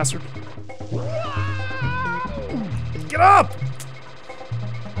 Little bastard. Get up!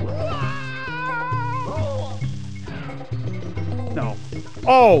 No.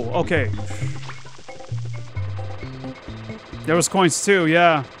 Oh, okay. There was coins too,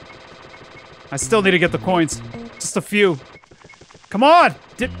 yeah. I still need to get the coins. Just a few. Come on!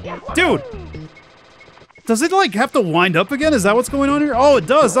 Dude! Does it, like, have to wind up again? Is that what's going on here? Oh, it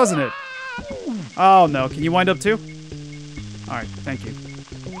does, doesn't it? Oh, no. Can you wind up, too? Alright, thank you.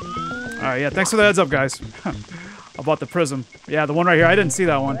 Alright, yeah, thanks for the heads up, guys. About the prism. Yeah, the one right here. I didn't see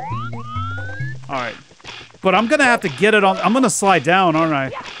that one. Alright. But I'm gonna have to get it on... I'm gonna slide down, aren't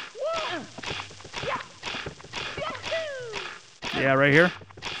I? Yeah, right here.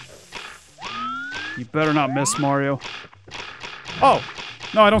 You better not miss, Mario. Oh!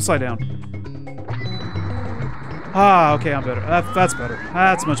 No, I don't slide down. Ah, okay, I'm better. That's better.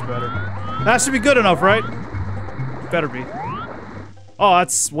 That's much better. That should be good enough, right? Better be. Oh,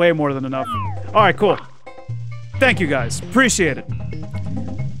 that's way more than enough. Alright, cool. Thank you, guys. Appreciate it.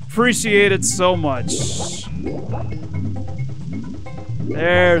 Appreciate it so much.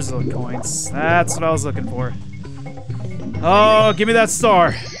 There's the coins. That's what I was looking for. Oh, give me that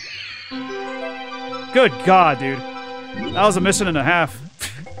star. Good God, dude. That was a mission and a half.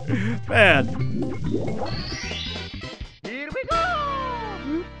 Man. Here we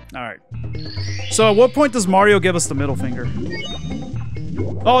go. Alright. So at what point does Mario give us the middle finger?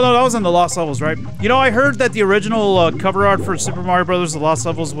 Oh no, that was in the Lost Levels, right? You know, I heard that the original cover art for Super Mario Brothers: The Lost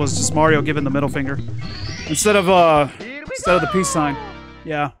Levels was just Mario giving the middle finger instead of the peace sign.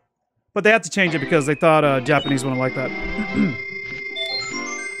 Yeah, but they had to change it because they thought Japanese wouldn't like that.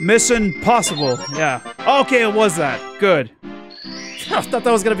 Mission Possible. Yeah. Okay, it was that. Good. I thought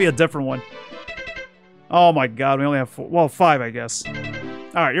that was gonna be a different one. Oh my God, we only have 4, well, 5, I guess. All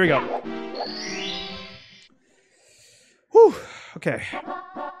right, here we go. Whew. Okay.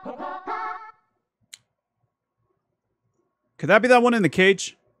 Could that be that one in the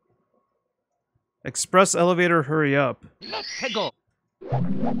cage? Express elevator, hurry up. Let's go.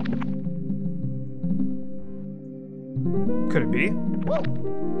 Could it be?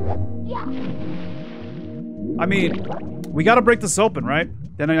 I mean, we gotta break this open, right?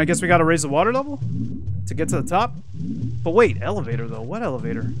 Then I guess we gotta raise the water level to get to the top? But wait, elevator though. What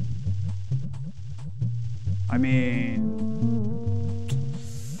elevator? I mean...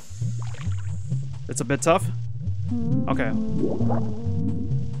 It's a bit tough. Okay.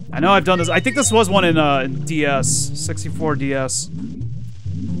 I know I've done this. I think this was one in DS. 64 DS.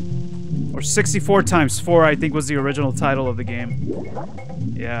 Or 64 times 4, I think was the original title of the game.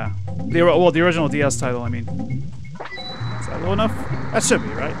 Yeah. The original DS title, I mean. Is that low enough? That should be,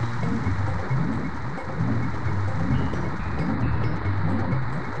 right?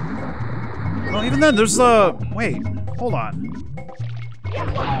 Well, even then, there's wait. Hold on.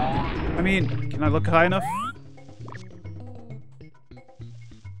 I mean, can I look high enough?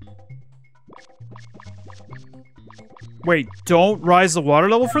 Wait, don't rise the water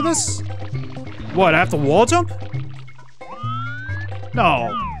level for this? What, I have to wall jump?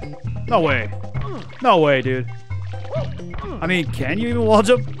 No. No way. No way, dude. I mean, can you even wall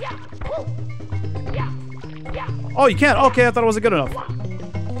jump? Oh, you can't? Okay, I thought it wasn't good enough.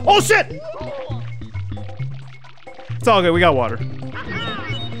 Oh, shit! It's all good, we got water.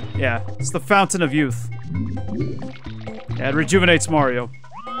 Yeah, it's the fountain of youth. Yeah, it rejuvenates Mario.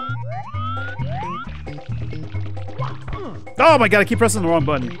 Oh my God, I keep pressing the wrong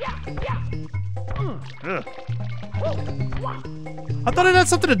button. Ugh. I thought it had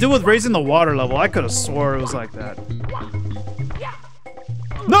something to do with raising the water level. I could have swore it was like that.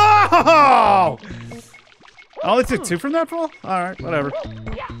 No! I only took 2 from that fall? Alright, whatever.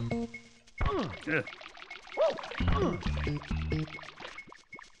 Ugh.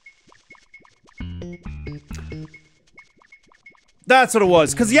 That's what it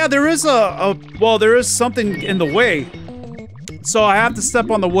was. Cause yeah, there is well, there is something in the way. So I have to step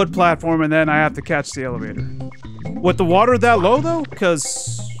on the wood platform and then I have to catch the elevator. With the water that low though?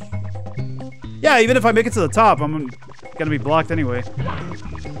 Cause yeah, even if I make it to the top, I'm gonna be blocked anyway.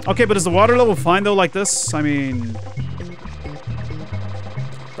 Okay, but is the water level fine though like this? I mean,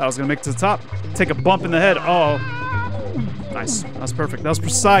 thought I was gonna make it to the top. Take a bump in the head. Oh, nice. That was perfect. That was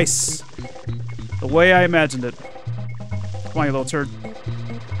precise. The way I imagined it. Come on, you little turd.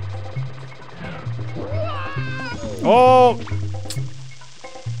 Oh!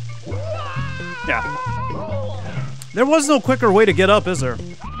 Yeah. There was no quicker way to get up, is there?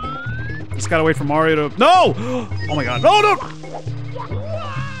 Just gotta wait for Mario to... No! Oh my God. No, no!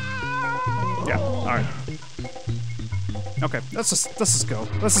 Yeah, alright. Okay, let's just go.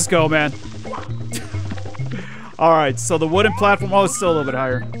 Let's just go, man. Alright, so the wooden platform... Oh, it's still a little bit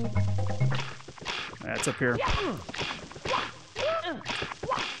higher. Yeah, it's up here.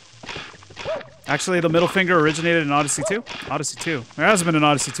 Actually, the middle finger originated in Odyssey 2? Odyssey 2. There hasn't been an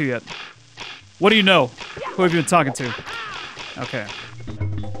Odyssey 2 yet. What do you know? Who have you been talking to? Okay.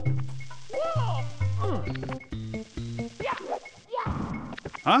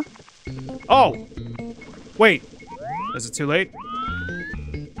 Huh? Oh! Wait. Is it too late?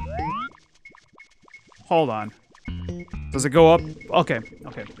 Hold on. Does it go up? Okay,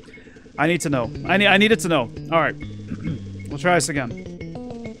 okay. I need to know. I needed to know. Alright. We'll try this again.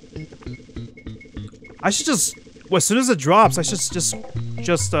 I should just... Well, as soon as it drops, I should just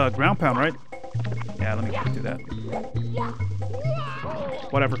ground pound, right? Yeah, let me do that.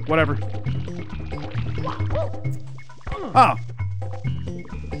 Whatever, whatever. Ah!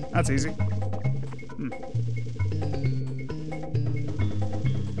 That's easy. Hmm.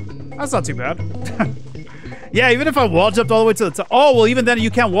 That's not too bad. Yeah, even if I wall jumped all the way to the top. Oh, well, even then you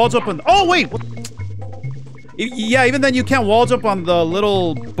can't wall jump on... Oh, wait! What? Yeah, even then you can't wall jump on the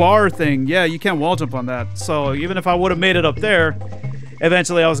little bar thing. Yeah, you can't wall jump on that. So even if I would have made it up there,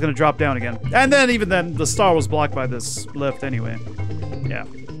 eventually I was going to drop down again. And then even then, the star was blocked by this lift anyway. Yeah.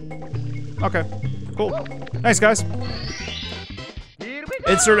 Okay. Cool. Thanks, guys. Here we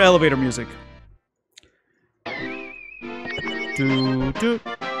go. Insert elevator music.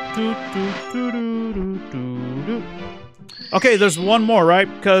 Okay, there's one more, right?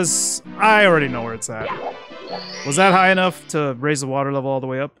 Because I already know where it's at. Was that high enough to raise the water level all the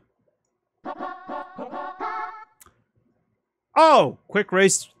way up? Oh! Quick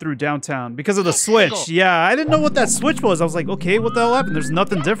race through downtown. Because of the switch. Yeah, I didn't know what that switch was. I was like, okay, what the hell happened? There's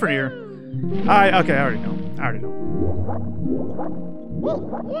nothing different here. Okay, I already know. I already know.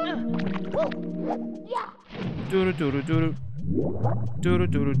 Doo-doo-doo-doo-doo-doo.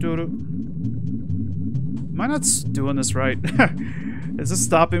 Doo-doo-doo-doo-doo. Am I not doing this right? Is this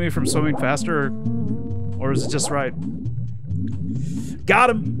stopping me from swimming faster, or is it just right?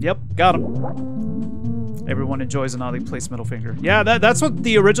 Got him! Yep, got him. Everyone enjoys an oddly placed middle finger. Yeah, that's what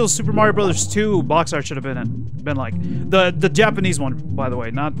the original Super Mario Bros. 2 box art should have been like. The Japanese one, by the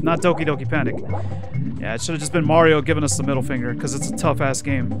way, not Doki Doki Panic. Yeah, it should have just been Mario giving us the middle finger, because it's a tough-ass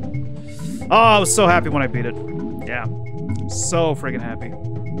game. Oh, I was so happy when I beat it. Yeah. So friggin' happy.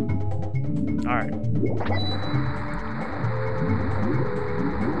 Alright.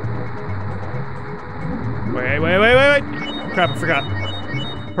 Wait. Crap, I forgot.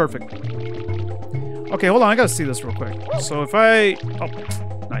 Perfect. Okay, hold on, I gotta see this real quick. So if I... Oh,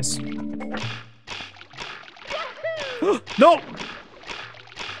 nice. No!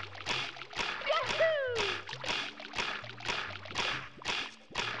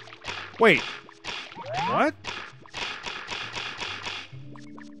 Wait. What?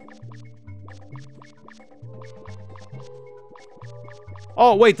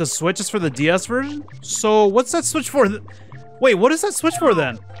 Oh, wait, the switch is for the DS version? So, what's that switch for? Wait, what is that switch for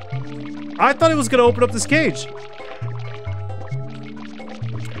then? I thought it was gonna open up this cage.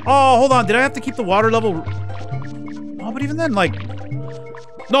 Oh, hold on, did I have to keep the water level? Oh, but even then, like...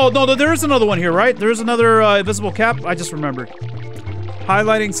 No, there is another one here, right? There is another invisible cap, I just remembered.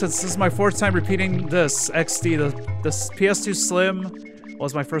 Highlighting, since this is my 4th time repeating this, XD, the PS2 Slim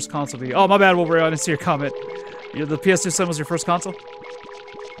was my first console video. Oh, my bad, Wolverine, I didn't see your comment. The PS2 Slim was your first console?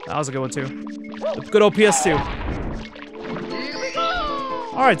 That was a good one, too. The good old PS2.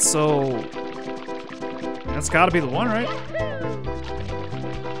 Alright, so... That's gotta be the one, right?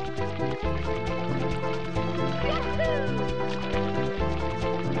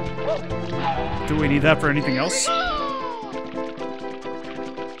 Do we need that for anything else?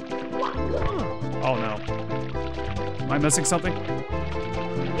 Oh, no. Am I missing something?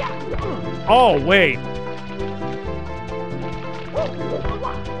 Oh, wait.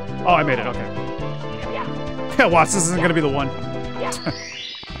 Oh, I made it, okay. Yeah, watch, this isn't gonna be the one.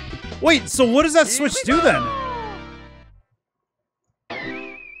 Wait, so what does that switch do then?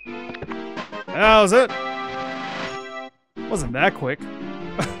 That was it. Wasn't that quick.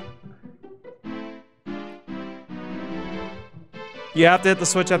 You have to hit the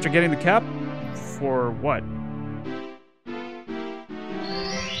switch after getting the cap? For what?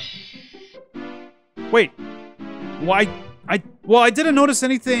 Wait. Why? Well, I didn't notice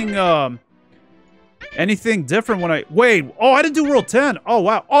anything, anything different when I... Wait. Oh, I didn't do World 10. Oh,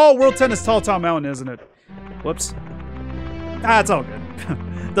 wow. Oh, World 10 is Tall Tall Mountain, isn't it? Whoops. Ah, it's all good.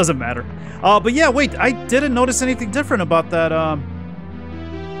 Doesn't matter. But yeah, wait. I didn't notice anything different about that,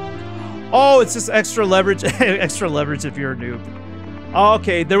 Oh, it's just extra leverage. Extra leverage if you're a noob. Oh,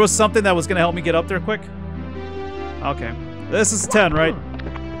 okay, there was something that was going to help me get up there quick. Okay. This is 10, right?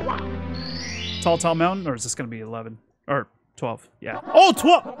 Tall Tall Mountain? Or is this going to be 11? Or 12. Yeah. Oh,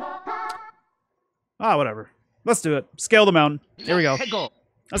 12! Ah, whatever. Let's do it. Scale the mountain. Here we go.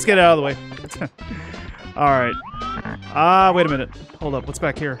 Let's get it out of the way. Alright. Ah, wait a minute. Hold up. What's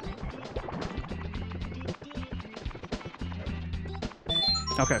back here?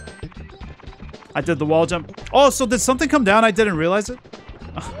 Okay. I did the wall jump. Oh, so did something come down? I didn't realize it?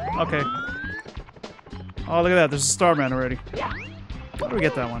 Okay. Oh, look at that. There's a Starman already. How do we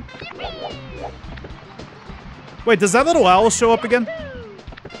get that one? Wait, does that little owl show up again?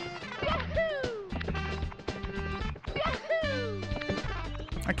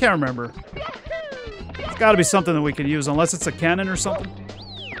 I can't remember. It's gotta be something that we can use, unless it's a cannon or something.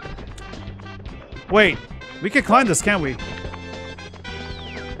 Wait, we can climb this, can't we?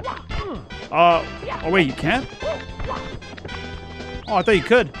 Oh wait, you can't? Oh, I thought you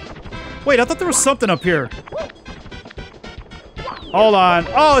could. Wait, I thought there was something up here. Hold on.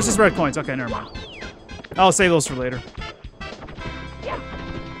 Oh, it's just red coins. Okay, never mind. I'll save those for later.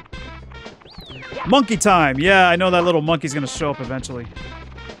 Monkey time. Yeah, I know that little monkey's gonna show up eventually.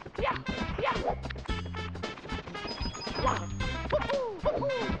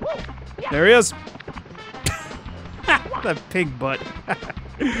 There he is. That pig butt.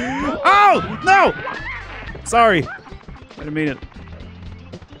 Oh! No! No! Sorry. I didn't mean it.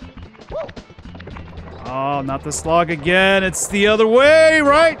 Oh, not the slog again. It's the other way,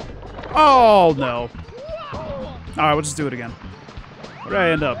 right? Oh, no. Alright, we'll just do it again. Where did I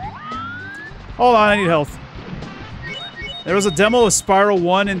end up? Hold on, I need health. There was a demo of Spiral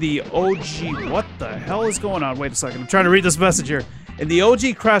 1 in the OG. What the hell is going on? Wait a second. I'm trying to read this message here. In the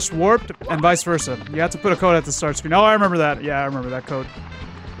OG, Crash warped and vice versa. You have to put a code at the start screen. Oh, I remember that. Yeah, I remember that code.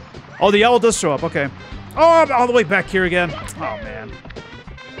 Oh, the yellow does show up. Okay. Oh, I'm all the way back here again. Oh, man.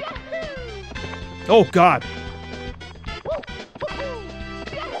 Oh, God.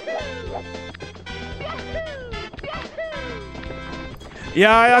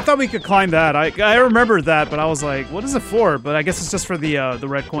 Yeah, I thought we could climb that. I remember that, but I was like, what is it for? But I guess it's just for the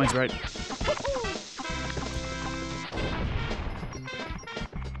red coins, right?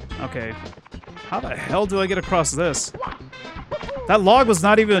 Okay. How the hell do I get across this? That log was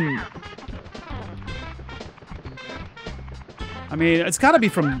not even... I mean, it's gotta be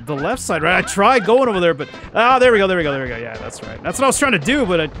from the left side, right? I tried going over there, but... Ah, there we go, there we go, there we go. Yeah, that's right. That's what I was trying to do,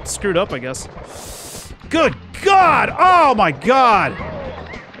 but I screwed up, I guess. Good God! Oh my God!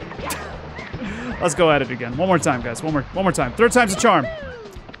 Let's go at it again. One more time, guys. One more time. Third time's a charm.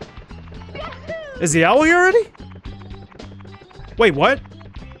 Is the owl here already? Wait, what?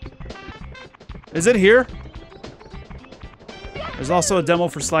 Is it here? There's also a demo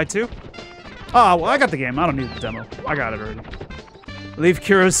for Slide 2. Ah, well, I got the game. I don't need the demo. I got it already. Leave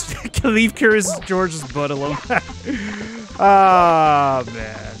Curious George's butt alone. Ah,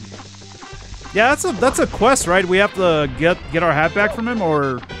 man. Yeah, that's a quest, right? We have to get our hat back from him,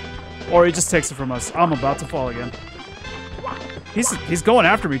 or he just takes it from us. I'm about to fall again. He's going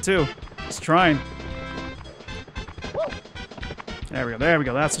after me too. He's trying. There we go. There we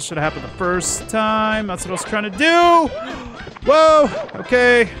go. That's what should have happened the first time. That's what I was trying to do. Whoa.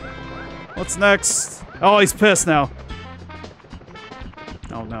 Okay. What's next? Oh, he's pissed now.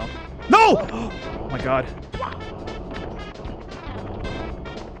 Oh no. No! Oh my God.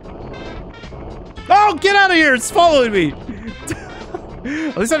 Oh, get out of here! It's following me!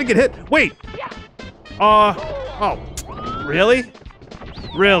 At least I didn't get hit. Wait! Oh. Really?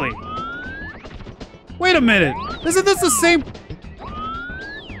 Really? Wait a minute! Isn't this the same...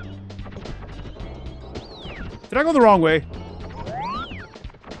 Did I go the wrong way?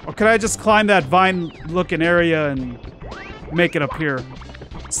 Or could I just climb that vine-looking area and make it up here?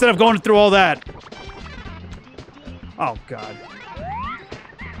 Instead of going through all that. Oh, God.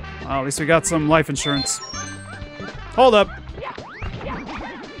 Well, at least we got some life insurance. Hold up.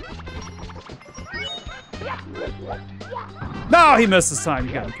 No, he missed his time.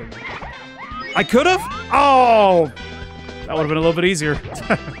 You got him. I could have? Oh! That would have been a little bit easier.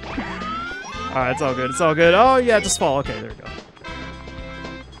 Alright, it's all good. It's all good. Oh, yeah, just fall. Okay, there we go.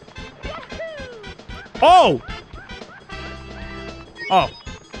 Oh! Oh.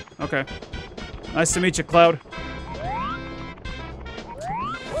 Okay. Nice to meet you, Cloud.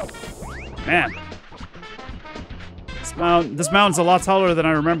 Man. This mountain's a lot taller than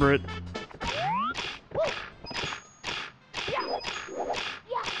I remember it.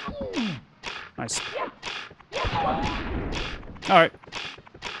 Nice. Alright.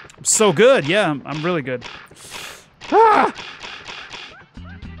 I'm so good. Yeah, I'm really good. Ah!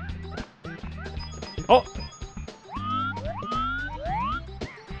 Oh!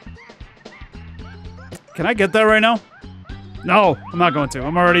 Can I get that right now? No, I'm not going to.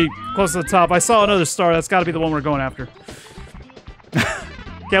 I'm already close to the top. I saw another star. That's got to be the one we're going after.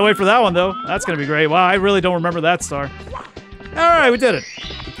 Can't wait for that one, though. That's going to be great. Wow, I really don't remember that star. Alright, we did it.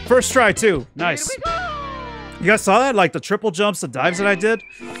 First try, too. Nice. You guys saw that? Like the triple jumps, the dives that I did?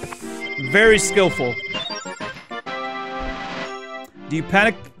 Very skillful. Do you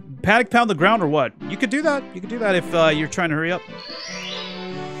panic pound the ground or what? You could do that. You could do that if you're trying to hurry up.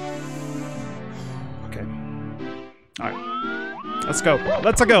 Okay. Alright. Let's go.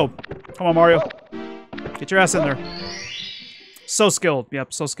 Let's go. Come on, Mario. Get your ass in there. So skilled.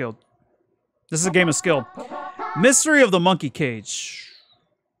 Yep, so skilled. This is a game of skill. Mystery of the Monkey Cage.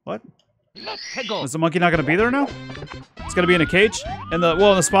 What? Is the monkey not gonna be there now? It's gonna be in a cage? In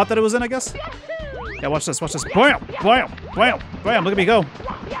the spot that it was in, I guess? Yeah, watch this, watch this. Bam! Bam! Bam! Bam! Look at me go.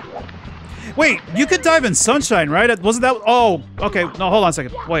 Wait, you could dive in Sunshine, right? Wasn't that... Oh, okay. No, hold on a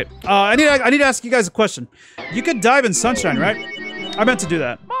second. Wait. I need to ask you guys a question. You could dive in Sunshine, right? I meant to do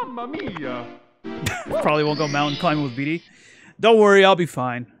that. Mamma mia. Probably won't go mountain climbing with BD. Don't worry, I'll be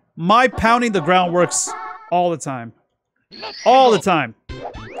fine. My pounding the ground works all the time. All the time.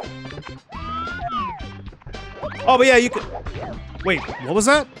 Oh, but yeah, you could... Wait, what was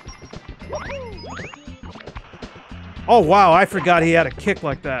that? Oh, wow, I forgot he had a kick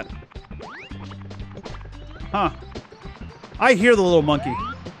like that. Huh. I hear the little monkey.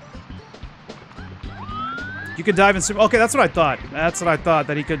 You could dive in super... Okay, that's what I thought. That's what I thought,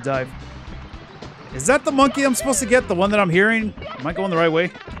 that he could dive. Is that the monkey I'm supposed to get? The one that I'm hearing? Am I going the right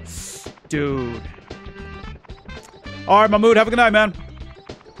way? Dude. Alright, Mahmood, have a good night, man.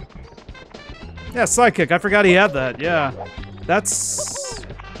 Yeah, sidekick. I forgot he had that. Yeah. That's...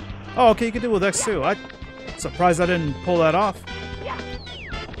 Oh, okay, you can do it with X too. I'm surprised I didn't pull that off.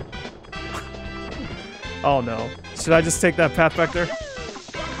 Oh no. Should I just take that path back there?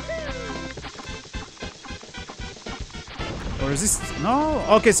 Or is this... No?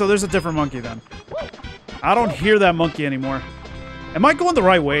 Okay, so there's a different monkey then. I don't hear that monkey anymore. Am I going the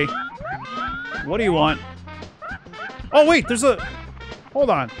right way? What do you want? Oh, wait, there's a... Hold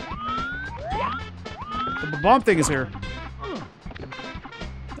on. The bomb thing is here.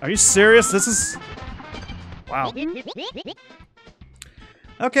 Are you serious? This is... Wow.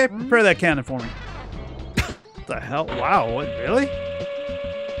 Okay, prepare that cannon for me. What the hell? Wow, what, really?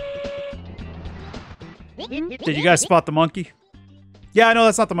 Did you guys spot the monkey? Yeah, I know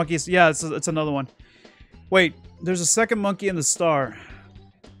that's not the monkey. Yeah, it's another one. Wait, there's a second monkey in the star.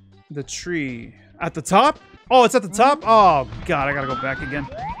 The tree. At the top? Oh, it's at the top? Oh, God, I gotta go back again.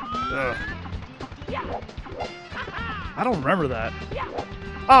 Ugh. I don't remember that.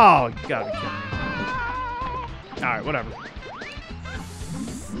 Oh, you gotta be kidding me. Alright, whatever.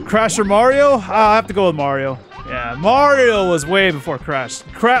 Crash or Mario? I have to go with Mario. Yeah, Mario was way before Crash.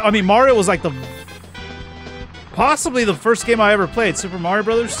 I mean, Mario was like the... Possibly the first game I ever played. Super Mario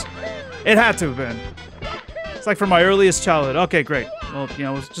Brothers? It had to have been. It's like from my earliest childhood. Okay, great. Well, you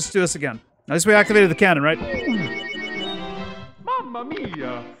know, let's just do this again. At least we activated the cannon, right? Mamma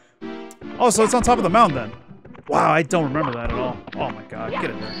mia! Oh, so it's on top of the mountain then. Wow, I don't remember that at all. Oh my God,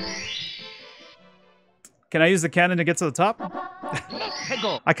 get in there. Can I use the cannon to get to the top?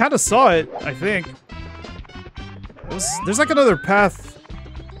 I kind of saw it, I think. There's like another path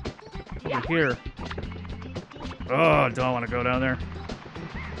over here. Oh, don't want to go down there.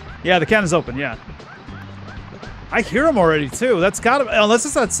 Yeah, the cannon's open, yeah. I hear him already, too. That's gotta... Unless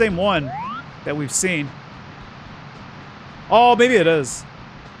it's that same one that we've seen. Oh, maybe it is.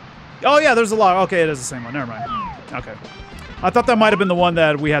 Oh, yeah, there's a lot. Okay, it is the same one. Never mind. Okay. I thought that might have been the one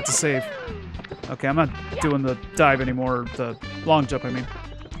that we had to save. Okay, I'm not doing the dive anymore. The long jump, I mean.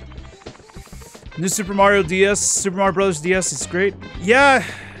 New Super Mario DS. Super Mario Bros. DS is great. Yeah,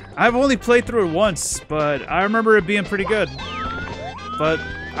 I've only played through it once, but I remember it being pretty good. But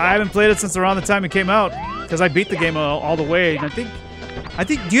I haven't played it since around the time it came out. Because I beat the game all the way, and I think,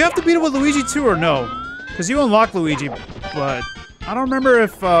 do you have to beat it with Luigi too, or no? Because you unlock Luigi, but I don't remember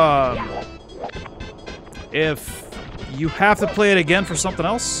if you have to play it again for something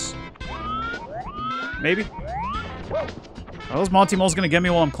else. Maybe. Are those Monty Moles gonna get me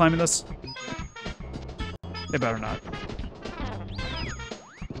while I'm climbing this? They better not.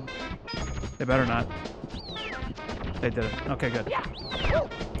 They better not. They did it. Okay, good.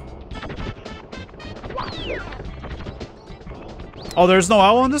 Oh, there's no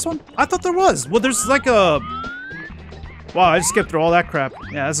owl on this one? I thought there was. Well, there's like a... Wow, I just skipped through all that crap.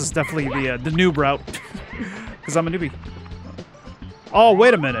 Yeah, this is definitely the noob route. Because I'm a newbie. Oh,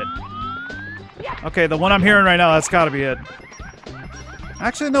 wait a minute. Okay, the one I'm hearing right now, that's gotta be it.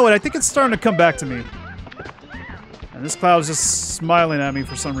 Actually, no, I think it's starting to come back to me. And this cloud's just smiling at me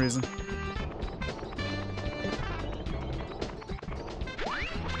for some reason.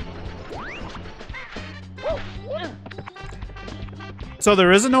 So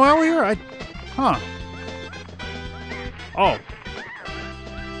there is a no owl here? Huh. Oh.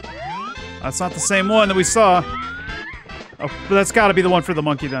 That's not the same one that we saw. Oh, but that's gotta be the one for the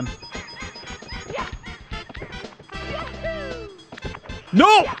monkey then.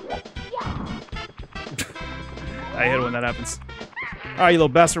 No! I hate it when that happens. Alright, you little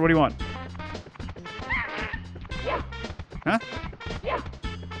bastard, what do you want? Huh?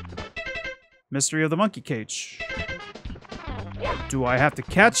 Mystery of the monkey cage. Do I have to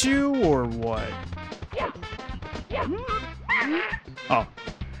catch you, or what? Oh.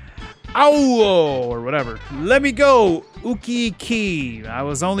 Ow! Or whatever. Let me go, Uki-ki. I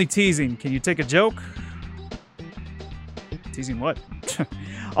was only teasing. Can you take a joke? Teasing what?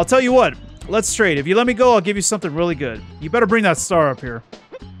 I'll tell you what. Let's trade. If you let me go, I'll give you something really good. You better bring that star up here.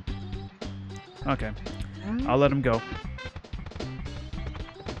 Okay. I'll let him go.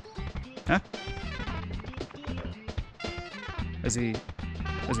 Huh? Is he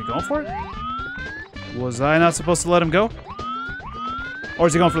going for it? Was I not supposed to let him go? Or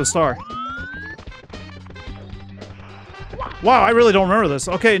is he going for the star? Wow, I really don't remember this.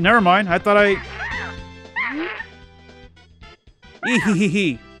 Okay, never mind. I thought I...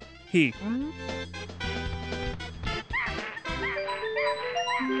 He.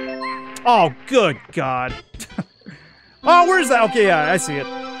 Oh, good God. Oh, where's that? Okay, yeah, I see it.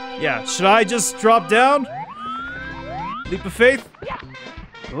 Yeah, should I just drop down? Leap of faith?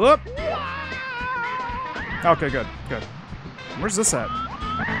 Whoop. Okay, good, good. Where's this at?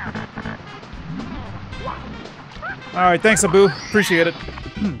 Alright, thanks, Abu. Appreciate it.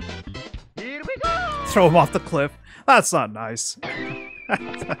 Here we go. Throw him off the cliff. That's not nice.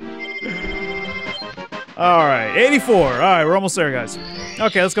 Alright, 84. Alright, we're almost there, guys.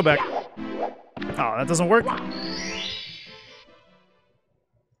 Okay, let's go back. Oh, that doesn't work?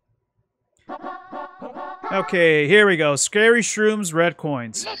 Okay, here we go. Scary shrooms, red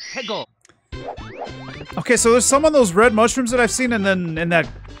coins. Let's go. Okay, so there's some of those red mushrooms that I've seen and then in that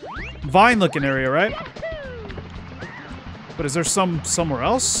vine-looking area, right? But is there some somewhere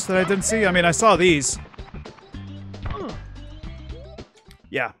else that I didn't see? I mean, I saw these.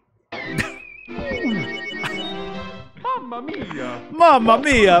 Yeah. Mamma mia. Mamma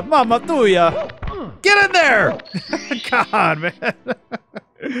mia! Mamma tuya! Get in there! God, man.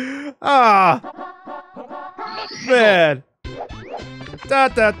 Ah. Man. Da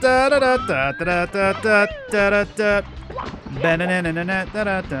da da da da da da da da da da da. Ba-na-na-na-na-na,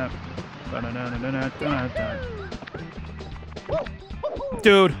 da-da-da. Ba-na-na-na-na-na-da-da.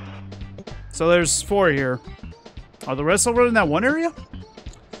 Dude. So there's 4 here. Are the rest over in that one area?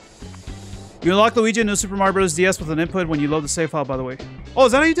 You unlock Luigi in New Super Mario Bros. DS with an input when you load the save file, by the way. Oh,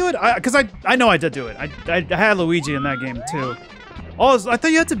 is that how you do it? Because I know I did do it. I had Luigi in that game, too. Oh, I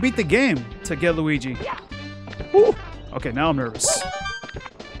thought you had to beat the game to get Luigi. Woo. Okay, now I'm nervous.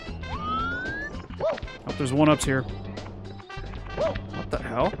 Oh, there's one-ups here. What the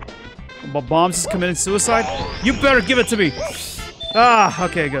hell? Bombs is committing suicide? You better give it to me! Ah,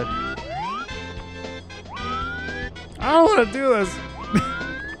 okay, good. I don't want to do this.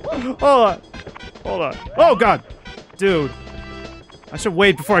 Hold on. Hold on. Oh, God. Dude. I should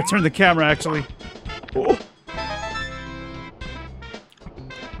wait before I turn the camera, actually. Ooh.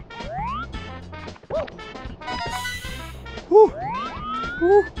 Woo.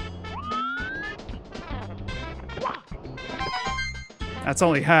 Woo. That's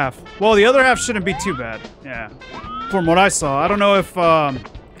only half. Well, the other half shouldn't be too bad. Yeah. From what I saw. I don't know if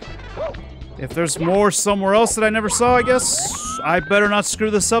there's more somewhere else that I never saw, I guess. I better not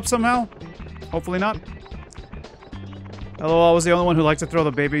screw this up somehow. Hopefully not. LOL, I was the only one who liked to throw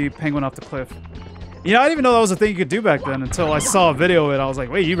the baby penguin off the cliff. You know, I didn't even know that was a thing you could do back then until I saw a video of it. I was like,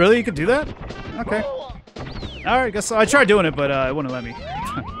 wait, you could do that? Okay. Alright, guess so. I tried doing it, but it wouldn't let me.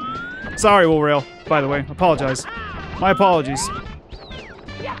 Sorry, WoolRail, by the way. Apologize. My apologies.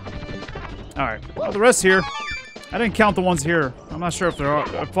 Alright. Well, the rest here. I didn't count the ones here. I'm not sure if there are.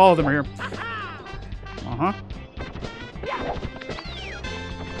 If all of them are here. Uh-huh.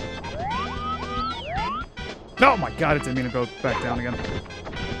 Oh my god, it didn't mean to go back down again.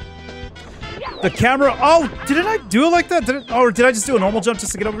 The camera. Oh, didn't I do it like that? Or did I just do a normal jump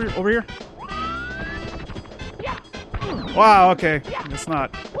just to get over here? Wow, okay. It's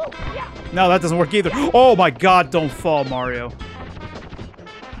not. No, that doesn't work either. Oh my god, don't fall, Mario.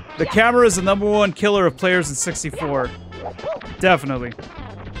 The camera is the #1 killer of players in 64. Definitely.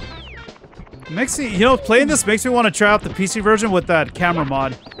 Makes me, you know, playing this makes me want to try out the PC version with that camera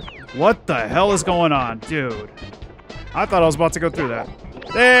mod. What the hell is going on? Dude. I thought I was about to go through that.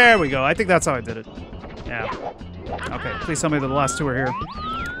 There we go. I think that's how I did it. Yeah. Okay, please tell me that the last 2 are here.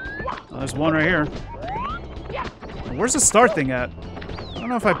 Oh, there's one right here. Where's the start thing at? I don't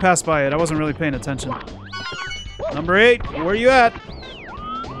know if I passed by it. I wasn't really paying attention. Number 8, where are you at?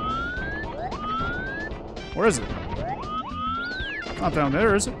 Where is it? Not down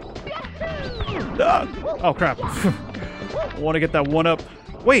there, is it? Oh, crap. I want to get that one up.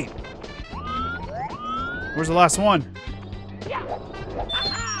 Wait. Where's the last one?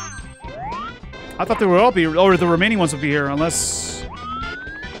 I thought they would all be, or the remaining ones would be here, unless...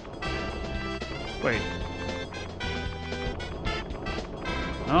 Wait.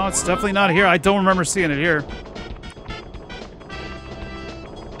 No, it's definitely not here. I don't remember seeing it here.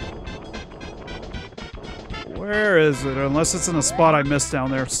 Where is it? Unless it's in a spot I missed down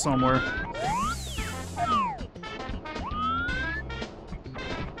there somewhere.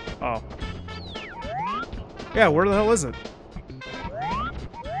 Oh. Yeah, where the hell is it?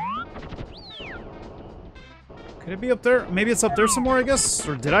 Could it be up there? Maybe it's up there somewhere, I guess?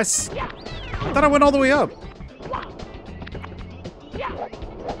 Or did I thought I went all the way up.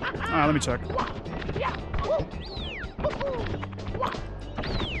 Alright, let me check.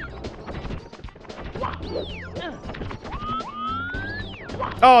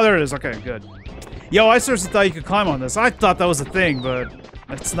 Oh, there it is. Okay, good. Yo, I seriously thought you could climb on this. I thought that was a thing, but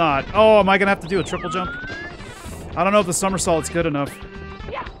it's not. Oh, am I gonna have to do a triple jump? I don't know if the somersault's good enough.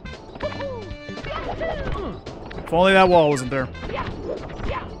 If only that wall wasn't there.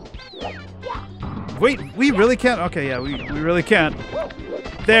 Wait, we really can't? Okay, yeah, we really can't.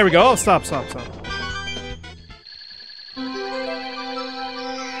 There we go. Oh, stop.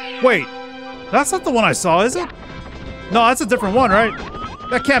 Wait, that's not the one I saw, is it? No, that's a different one, right?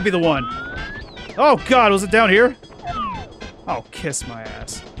 That can't be the one. Oh, God, was it down here? Oh, kiss my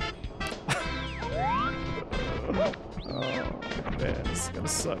ass. Oh, man, this is gonna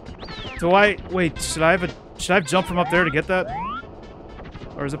suck. Wait, should I jump from up there to get that?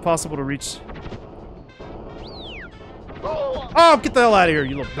 Or is it possible to reach? Oh, get the hell out of here,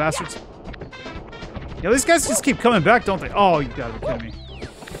 you little bastards. Yeah, these guys just keep coming back, don't they? Oh, you gotta be kidding me.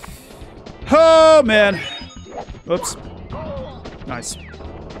 Oh, man. Oops. Nice.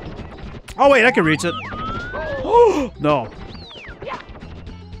 Oh, wait, I can reach it. Oh, no.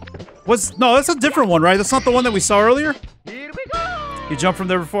 No, that's a different one, right? That's not the one that we saw earlier? Here we go. You jumped from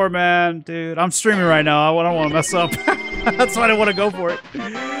there before, man. Dude, I'm streaming right now. I don't want to mess up. That's why I didn't want to go for it.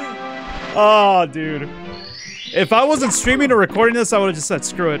 Oh, dude. If I wasn't streaming or recording this, I would have just said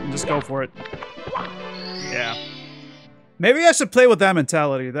screw it and just go for it. Yeah. Maybe I should play with that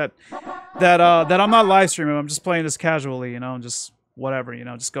mentality. That I'm not live streaming. I'm just playing this casually, you know, just whatever, you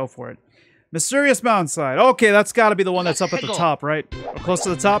know, just go for it. Mysterious Mountainside. Okay, that's got to be the one that's up at the top, right? Or close to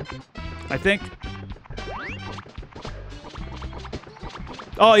the top, I think.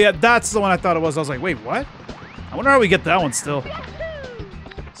 Oh, yeah, that's the one I thought it was. I was like, wait, what? I wonder how we get that one still.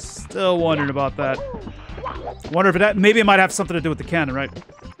 Still wondering about that. Wonder if maybe it might have something to do with the cannon, right?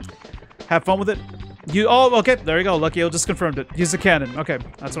 Have fun with it. Oh, okay, there you go. Lucky, you just confirmed it. Use the cannon. Okay,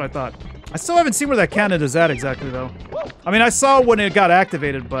 that's what I thought. I still haven't seen where that cannon is at exactly, though. I mean, I saw when it got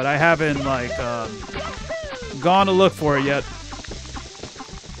activated, but I haven't, like, gone to look for it yet.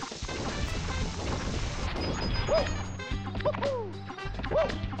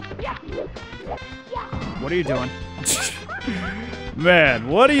 What are you doing? Man,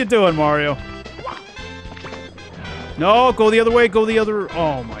 what are you doing, Mario? No, go the other way, go the other...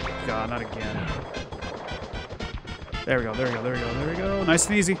 Oh my god, not again. There we go, there we go, there we go, there we go. Nice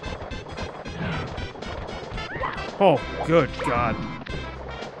and easy. Oh, good god.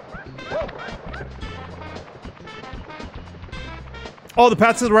 Oh, the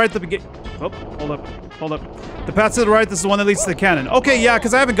path to the right at the beginning. Oh, hold up, hold up. The path to the right, this is the one that leads to the cannon. Okay, yeah,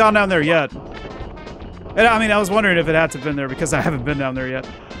 because I haven't gone down there yet. And, I mean, I was wondering if it had to have been there because I haven't been down there yet.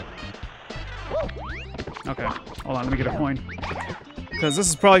 Okay, hold on, let me get a coin. Because this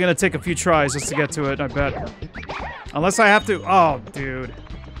is probably going to take a few tries just to get to it, I bet. Unless I have to... Oh, dude.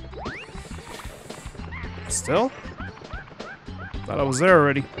 Still? Thought I was there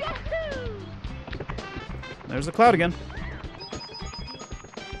already. There's a cloud again.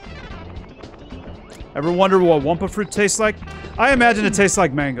 Ever wonder what Wumpa fruit tastes like? I imagine it tastes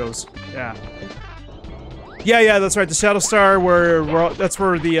like mangoes. Yeah. Yeah, that's right. The Shadow Star, that's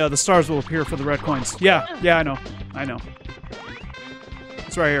where the stars will appear for the red coins. Yeah, I know. I know.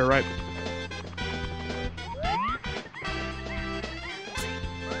 It's right here, right?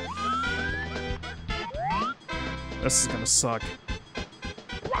 This is gonna suck.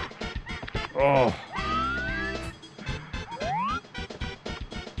 Oh.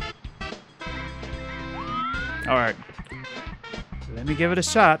 Alright. Let me give it a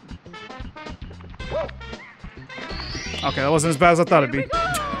shot. Okay, that wasn't as bad as I thought it'd be.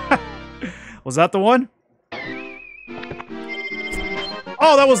 Was that the one?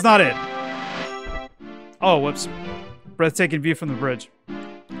 Oh, that was not it. Oh, whoops. Breathtaking view from the bridge.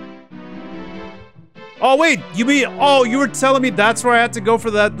 Oh, wait, you mean... Oh, you were telling me that's where I had to go for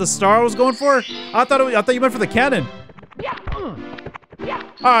the star I was going for? I thought you went for the cannon.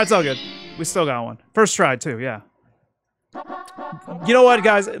 Alright, it's all good. We still got one. First try, too, yeah. You know what,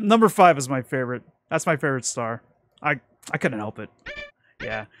 guys? Number 5 is my favorite. That's my favorite star. I couldn't help it.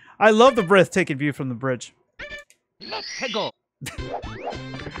 Yeah. I love the breathtaking view from the bridge. Let's go.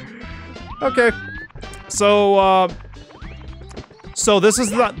 Okay. So, so this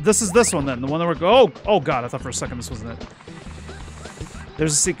is this one then. The one that we're oh god, I thought for a second this wasn't it.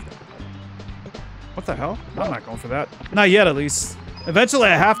 There's a secret. What the hell? I'm not going for that. Not yet, at least. Eventually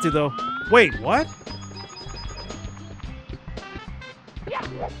I have to, though. Wait, what?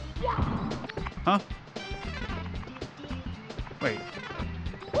 Huh? Wait.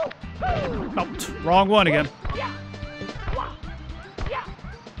 Oh, wrong one again.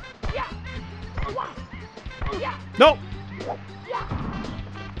 Nope.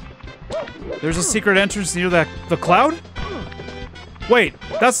 There's a secret entrance near the cloud? Wait,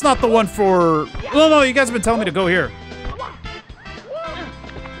 that's not the one for... No, you guys have been telling me to go here.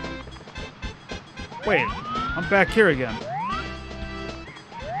 Wait, I'm back here again.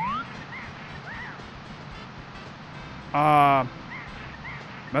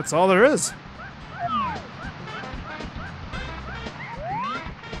 That's all there is.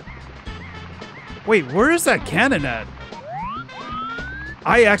 Wait, where is that cannon at?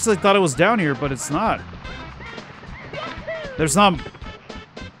 I actually thought it was down here, but it's not. There's some...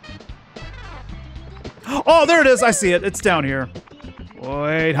 Oh, there it is. I see it. It's down here.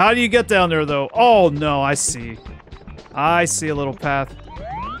 Wait, how do you get down there, though? Oh, no, I see. I see a little path.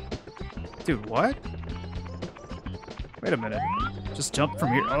 Dude, what? Wait a minute. Just jump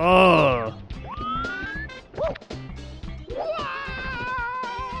from here. Oh.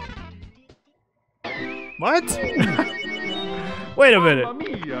 What? Wait a minute. Mamma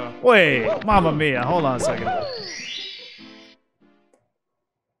mia. Wait, Mamma Mia. Hold on a second.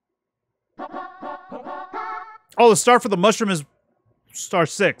 Oh, the star for the mushroom is star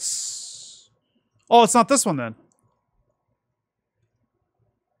 6. Oh, it's not this one then.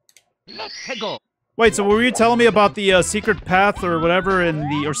 Let's go. Wait, so were you telling me about the secret path or whatever in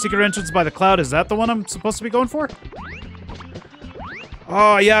the or secret entrance by the cloud? Is that the one I'm supposed to be going for?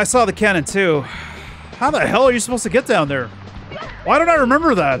 Oh yeah, I saw the cannon too. How the hell are you supposed to get down there? Why don't I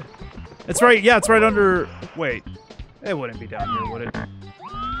remember that? It's right. Yeah, it's right under. Wait, it wouldn't be down here, would it?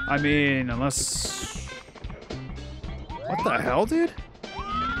 I mean, unless. What the hell, dude?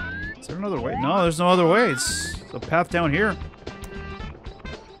 Is there another way? No, there's no other way. It's the path down here.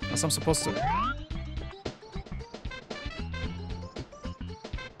 Unless I'm supposed to...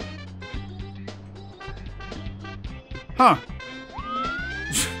 Huh.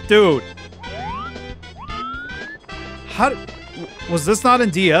 Dude. How... Was this not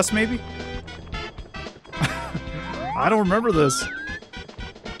in DS, maybe? I don't remember this.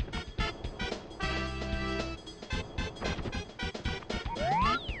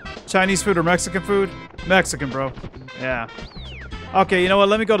 Chinese food or Mexican food? Mexican, bro. Yeah. Okay, you know what?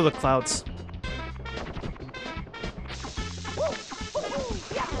 Let me go to the clouds.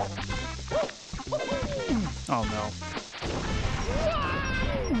 Oh, no.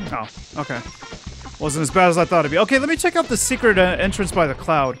 Oh, okay. Wasn't as bad as I thought it'd be. Okay, let me check out the secret entrance by the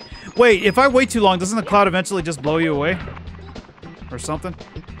cloud. Wait, if I wait too long, doesn't the cloud eventually just blow you away? Or something?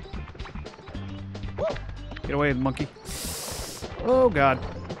 Get away, monkey. Oh, God.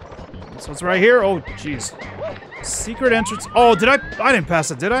 So it's right here? Oh, jeez. Secret entrance. Oh, did I? I didn't pass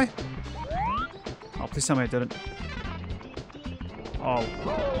it, did I? Oh, please tell me I didn't. Oh.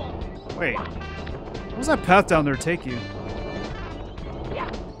 Wait. What was that path down there take you?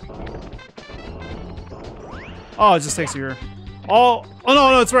 Oh, it just takes you here. Oh, oh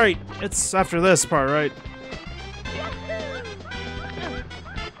no, no, it's right. It's after this part, right?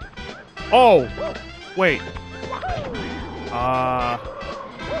 Oh, wait.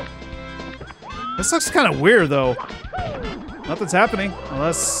 This looks kind of weird, though. Nothing's happening,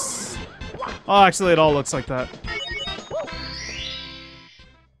 unless... Oh, actually, it all looks like that.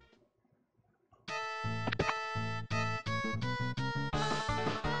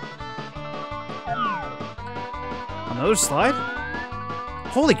 Another slide?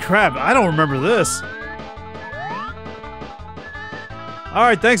 Holy crap, I don't remember this.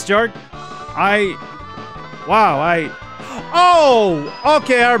 Alright, thanks, Jarg. Wow, Oh!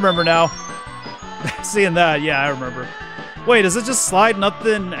 Okay, I remember now. Seeing that, yeah, I remember. Wait, is it just slide,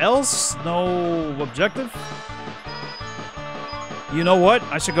 nothing else? No objective? You know what?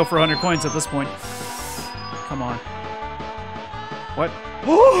 I should go for 100 coins at this point. Come on. What?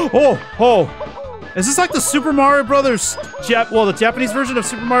 Oh! Oh! Is this like the Super Mario Brothers... the Japanese version of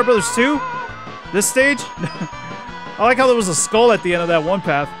Super Mario Brothers 2? This stage? I like how there was a skull at the end of that one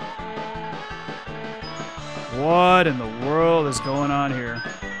path. What in the world is going on here?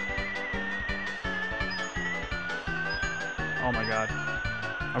 Oh my god.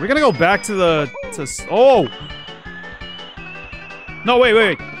 Are we gonna go back to the... Oh! No,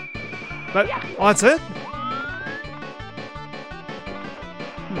 wait. Oh, that's it?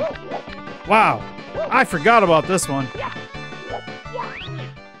 Wow. I forgot about this one.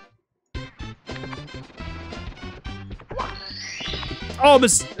 Oh,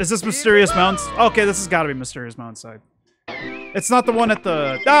 is this Mysterious Mountains? Okay, this has got to be Mysterious Mountainside. It's not the one at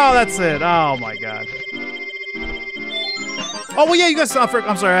the... Oh, that's it. Oh my god. Oh, well, yeah, you guys...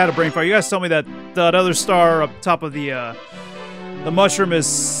 I'm sorry, I had a brain fire. You guys told me that that other star up top of the mushroom is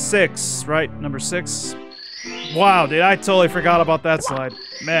 6, right? Number 6. Wow, dude, I totally forgot about that slide.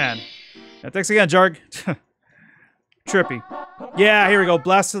 Man. Yeah, thanks again, Jarg. Trippy. Yeah, here we go.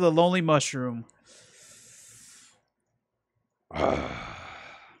 Blast to the Lonely Mushroom.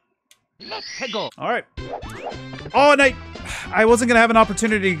 Let's go. All right. Oh, and I wasn't going to have an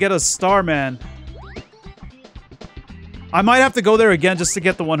opportunity to get a star, man. I might have to go there again just to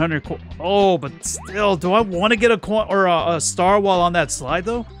get the 100 coin. Oh, but still, do I want to get a coin or a star while on that slide,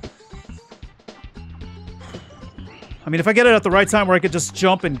 though? I mean, if I get it at the right time where I could just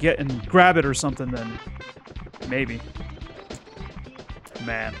jump and grab it or something, then maybe.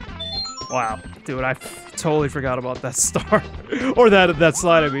 Man. Wow. Dude, I totally forgot about that star. Or that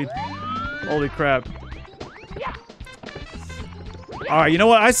slide, I mean. Holy crap. Alright, you know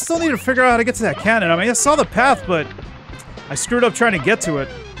what? I still need to figure out how to get to that cannon. I mean, I saw the path, but I screwed up trying to get to it.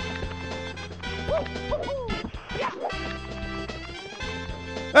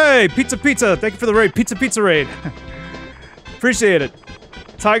 Hey, Pizza Pizza! Thank you for the raid. Pizza raid. Appreciate it.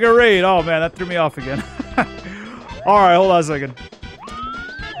 Tiger raid. Oh, man, that threw me off again. Alright, hold on a second.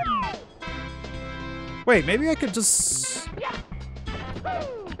 Wait, maybe I could just...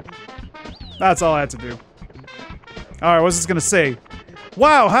 That's all I had to do. Alright, what's this gonna say?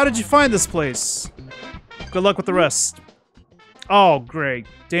 Wow, how did you find this place? Good luck with the rest. Oh, great.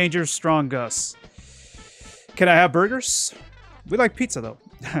 Danger, strong Gus. Can I have burgers? We like pizza, though.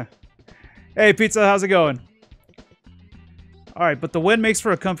 Hey, pizza, how's it going? Alright, but the wind makes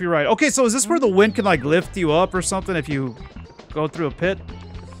for a comfy ride. Okay, so is this where the wind can, like, lift you up or something if you go through a pit?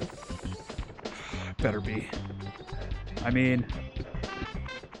 Better be. I mean,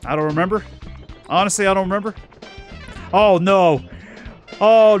 I don't remember. Honestly, I don't remember. Oh, no.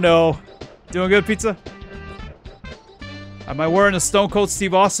 Oh, no. Doing good, pizza? Am I wearing a Stone Cold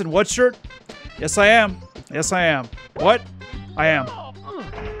Steve Austin what shirt? Yes, I am. Yes, I am. What? I am.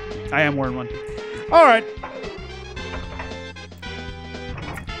 I am wearing one. All right.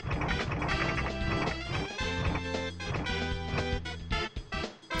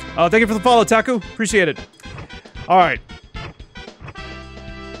 Oh, thank you for the follow, Taku. Appreciate it. All right.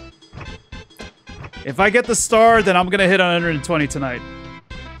 If I get the star, then I'm gonna hit 120 tonight.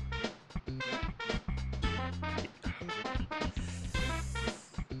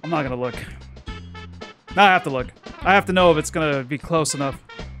 I'm not gonna look. No, I have to look. I have to know if it's gonna be close enough.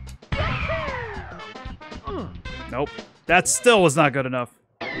 Nope. That still was not good enough.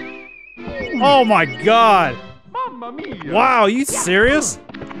 Oh my god! Wow, are you serious?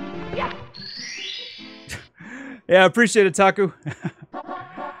 Yeah, appreciate it, Taku.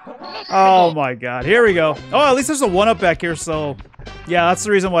 Oh my god, here we go. Oh, at least there's a 1-up back here, so... Yeah, that's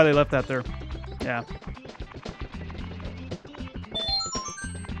the reason why they left that there. Yeah.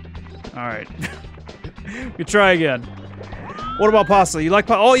 Alright. We try again. What about pasta? You like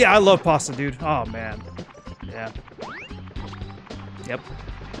pasta? Oh yeah, I love pasta, dude. Oh man. Yeah. Yep.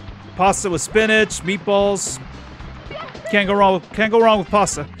 Pasta with spinach, meatballs. Can't go wrong with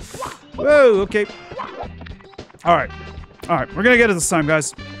pasta. Whoa, okay. Alright. Alright, we're gonna get it this time,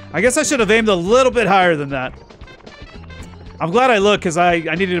 guys. I guess I should have aimed a little bit higher than that. I'm glad I looked, because I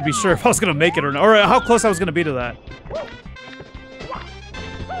needed to be sure if I was gonna make it or not. Or how close I was gonna be to that.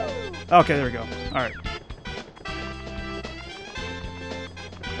 Okay, there we go. Alright.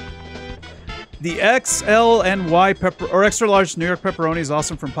 The XL and Y pepper or extra large New York pepperoni is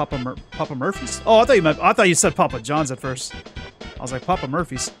awesome from Papa Murphy's. Oh, I thought you said Papa John's at first. I was like Papa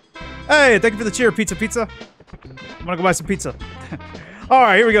Murphy's. Hey, thank you for the cheer, pizza. I'm gonna go buy some pizza. All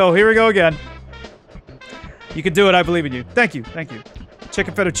right, here we go. Here we go again. You can do it. I believe in you. Thank you. Thank you.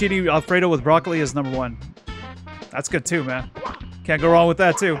 Chicken fettuccine Alfredo with broccoli is #1. That's good too, man. Can't go wrong with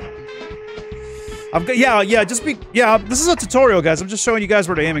that too. Yeah, this is a tutorial, guys. I'm just showing you guys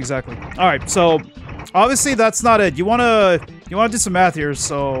where to aim exactly. All right, so obviously that's not it. You wanna do some math here.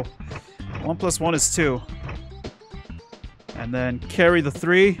 So 1 + 1 is 2, and then carry the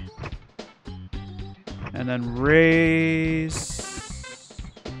 3, and then raise.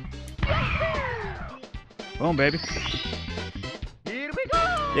 Boom, baby. Here we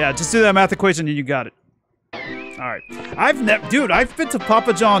go. Yeah, just do that math equation and you got it. All right, I've been to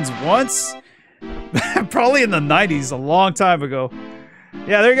Papa John's once. Probably in the 90s, a long time ago.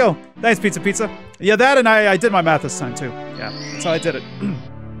 Yeah, there you go. Thanks, Pizza. Yeah, that and I did my math this time, too. Yeah, that's how I did it.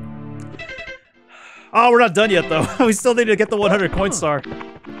 Oh, we're not done yet, though. We still need to get the 100 coin star.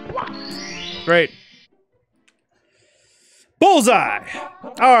 Great. Bullseye!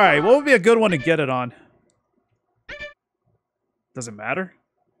 Alright, what would be a good one to get it on? Does it matter?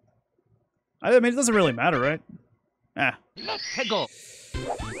 I mean, it doesn't really matter, right? Let's go.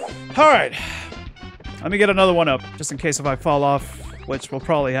 Alright. Let me get another 1-up, just in case if I fall off, which will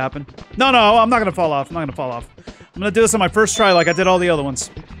probably happen. No, I'm not gonna fall off. I'm gonna do this on my first try like I did all the other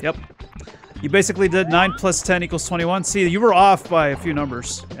ones. Yep. You basically did 9 + 10 = 21. See, you were off by a few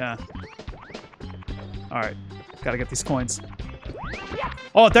numbers. Yeah. Alright. Gotta get these coins.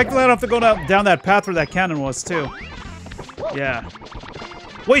 Oh, technically I don't have to go down that path where that cannon was, too. Yeah.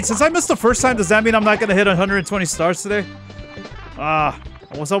 Wait, since I missed the first time, does that mean I'm not gonna hit 120 stars today? I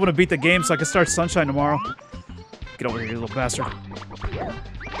was hoping to beat the game so I could start Sunshine tomorrow. Get over here, you little bastard.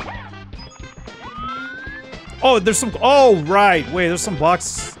 Oh, there's some... Oh, right. Wait, there's some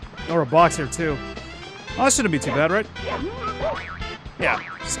box... Or a box here, too. Oh, that shouldn't be too bad, right? Yeah,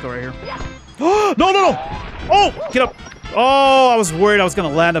 just go right here. No, no, no! Oh, get up! Oh, I was worried I was gonna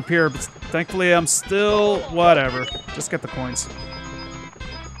land up here, but thankfully I'm still... Whatever. Just get the coins.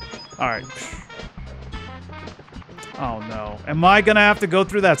 Alright. Oh, no. Am I gonna have to go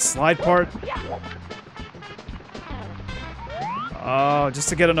through that slide part? Oh, just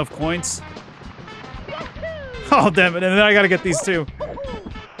to get enough coins? Oh, damn it. And then I gotta get these too.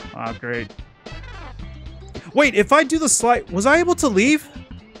 Oh, great. Wait, if I do the slide... Was I able to leave?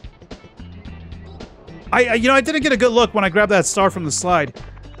 You know, I didn't get a good look when I grabbed that star from the slide.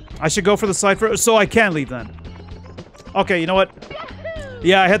 I should go for the slide first, so I can leave then. Okay, you know what?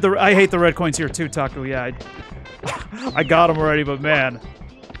 Yeah, I hate the red coins here too, Taku. Yeah, I got them already, but man.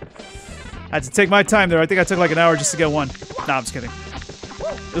 I had to take my time there. I think I took like an hour just to get one. Nah, I'm just kidding.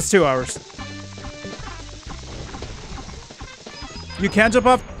 It was 2 hours. You can jump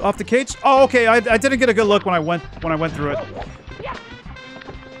off the cage? Oh, okay. I didn't get a good look when I went through it.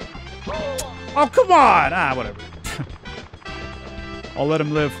 Oh, come on! Ah, whatever. I'll let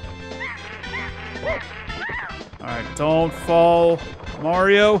him live. Alright, don't fall,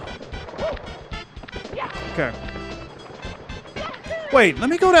 Mario. Okay. Wait, let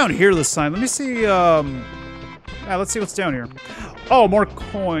me go down here this time. Let me see, yeah, let's see what's down here. Oh, more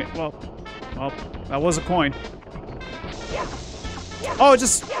coin. Well, that was a coin. Oh,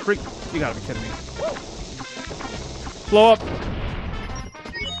 just freak. You gotta be kidding me. Blow up.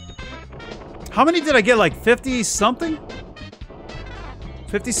 How many did I get? Like 50 something?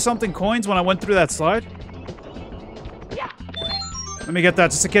 50 something coins when I went through that slide? Let me get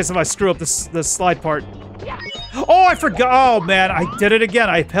that just in case if I screw up this slide part. Oh, I forgot. Oh, man. I did it again.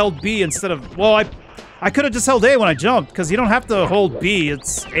 I held B instead of... Well, I could have just held A when I jumped because you don't have to hold B.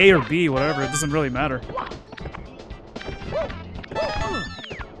 It's A or B, whatever. It doesn't really matter.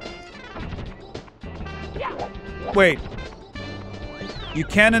 Wait. You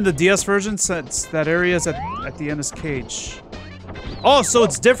can in the DS version since that area is at the end is cage. Oh, so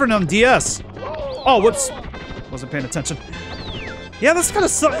it's different on DS. Oh, whoops. Wasn't paying attention. Yeah, that's kind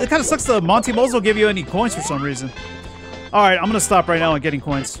of it kind of sucks that Monty Moles don't give you any coins for some reason. All right, I'm gonna stop right now on getting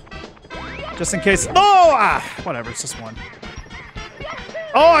coins, just in case. Oh, whatever. It's just one.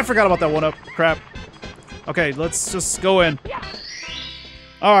 Oh, I forgot about that one up. Crap. Okay, let's just go in.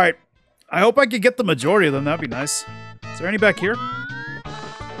 All right. I hope I could get the majority of them. That'd be nice. Is there any back here?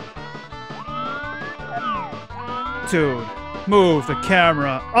 Dude, move the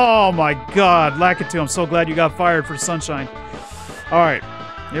camera. Oh my god, Lakitu, I'm so glad you got fired for Sunshine. Alright,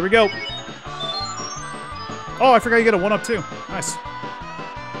 here we go. Oh, I forgot you get a 1-up too. Nice.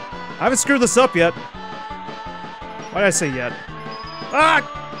 I haven't screwed this up yet. Why did I say yet?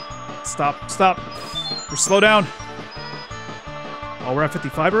 Ah! Stop. We're slow down. Oh, we're at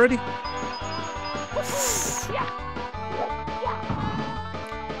 55 already?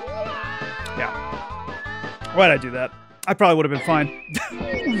 Why'd I do that? I probably would have been fine.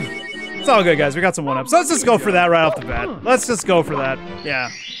 It's all good, guys. We got some 1-ups. Let's just go for that right off the bat. Let's just go for that. Yeah.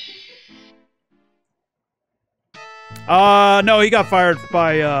 No, he got fired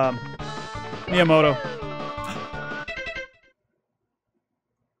by, Miyamoto.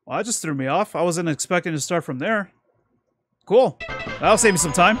 Well, that just threw me off. I wasn't expecting to start from there. Cool. That'll save me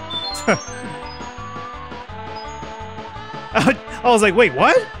some time. I was like, wait,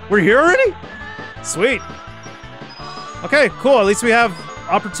 what? We're here already? Sweet. Okay, cool. At least we have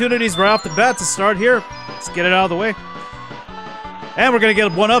opportunities right off the bat to start here. Let's get it out of the way. And we're gonna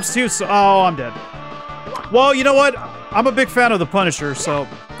get 1-ups too, so... Oh, I'm dead. Well, you know what? I'm a big fan of the Punisher, so...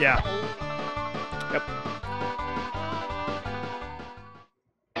 Yeah. Yep.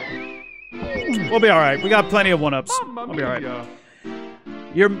 We'll be alright. We got plenty of 1-ups. We'll be alright.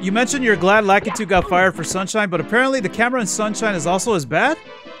 You mentioned you're glad Lakitu got fired for Sunshine, but apparently the camera in Sunshine is also as bad?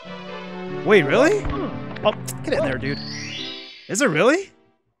 Wait, really? Oh, get in there, dude. Is it really?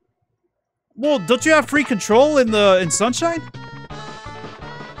 Well, don't you have free control in Sunshine?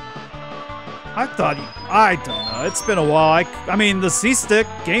 I thought I don't know. It's been a while. I mean, the C-Stick,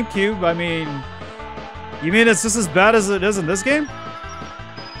 GameCube, I mean... You mean it's just as bad as it is in this game?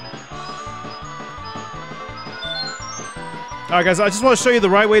 Alright, guys, I just want to show you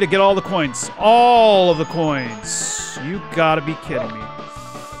the right way to get all the coins. All of the coins. You gotta be kidding me.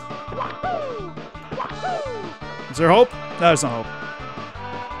 Is there hope? No, there's no hope.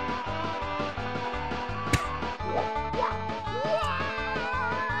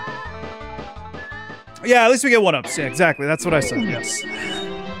 Yeah, at least we get 1-ups. Yeah, exactly. That's what I said. Yes.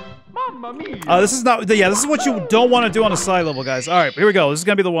 Mamma mia. This is not. Yeah, this is what you don't want to do on a slide level, guys. All right, here we go. This is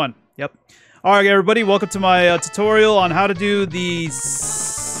gonna be the one. Yep. All right, everybody. Welcome to my tutorial on how to do the.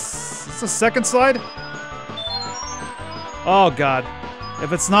 It's the second slide. Oh God.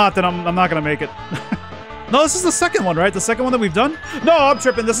 If it's not, then I'm not gonna make it. No, this is the second one, right? The second one that we've done? No, I'm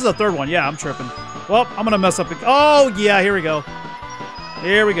tripping. This is the third one. Yeah, I'm tripping. Well, I'm gonna mess up. Oh yeah, here we go.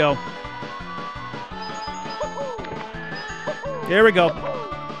 Here we go. Here we go.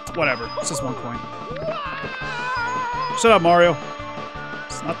 Whatever. It's just 1 coin. Shut up, Mario.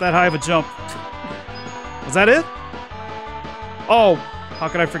 It's not that high of a jump. Was that it? Oh, how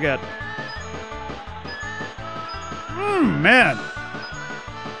could I forget? Man.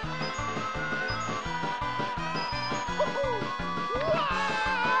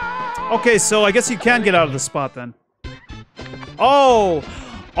 Okay, so I guess you can get out of the spot then. Oh!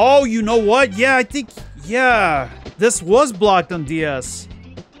 Oh, you know what? Yeah, I think... Yeah. This was blocked on DS.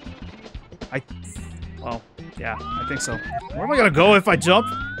 Well, yeah, I think so. Where am I gonna go if I jump?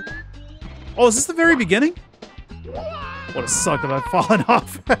 Oh, is this the very beginning? Would have sucked if I'd fallen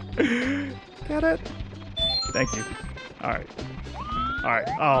off. Get it? Thank you. Alright. Alright.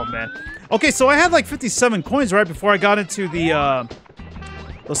 Oh, man. Okay, so I had like 57 coins right before I got into the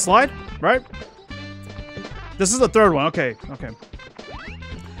slide, right? This is the third one. Okay, okay.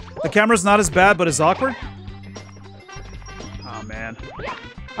 The camera's not as bad, but it's awkward. Oh, man.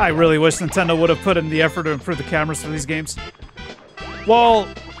 I really wish Nintendo would have put in the effort to improve the cameras for these games. Well,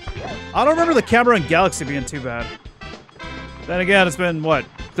 I don't remember the camera in Galaxy being too bad. Then again, it's been, what,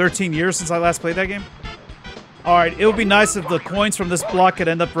 13 years since I last played that game? Alright, it would be nice if the coins from this block could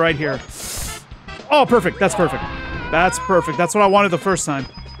end up right here. Oh, perfect. That's perfect. That's perfect. That's what I wanted the first time.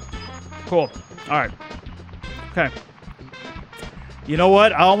 Cool. Alright. Okay. You know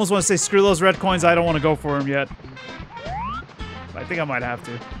what? I almost want to say screw those red coins. I don't want to go for them yet. I think I might have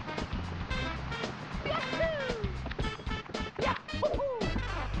to.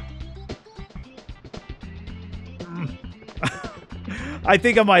 I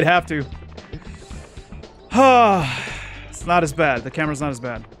think I might have to. It's not as bad. The camera's not as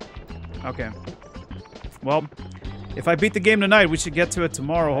bad. Okay. Well, if I beat the game tonight, we should get to it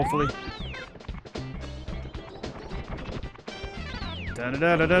tomorrow, hopefully.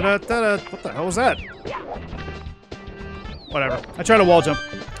 Da-da-da-da-da-da-da. What the hell was that? Whatever. I tried to wall jump.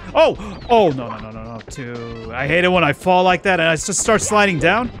 Oh! Oh, no, no, no, no, no. I hate it when I fall like that and I just start sliding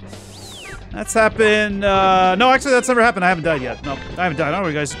down. That's happened, no, actually, that's never happened. I haven't died yet. No, I haven't died. I don't know what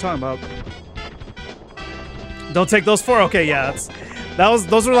you guys are talking about. Don't take those 4? Okay, yeah,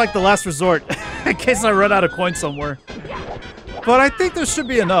 those were like the last resort. In case I run out of coins somewhere. But I think there should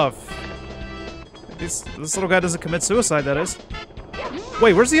be enough. This little guy doesn't commit suicide, that is.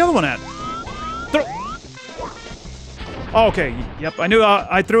 Wait, where's the other one at? Oh, okay, yep, I knew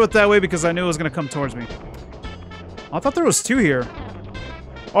I threw it that way because I knew it was gonna come towards me. I thought there was 2 here.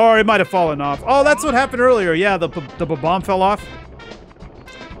 Or it might have fallen off. Oh, that's what happened earlier. Yeah, the bomb fell off.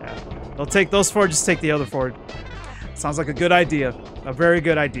 Yeah. Don't take those 4, just take the other 4. Sounds like a good idea. A very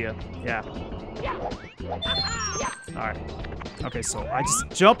good idea. Yeah. Alright. Okay, so I just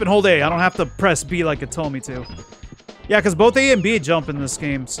jump and hold A. I don't have to press B like it told me to. Yeah, because both A and B jump in this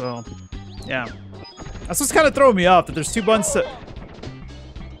game, so... Yeah. That's what's kind of throwing me off, that there's 2 buttons to...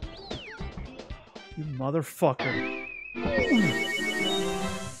 You motherfucker.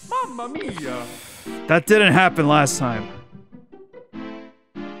 Mamma mia. That didn't happen last time.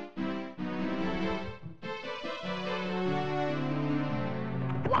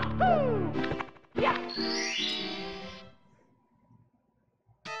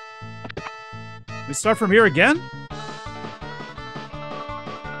 We start from here again?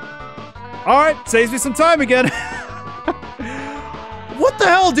 Alright, saves me some time again. What the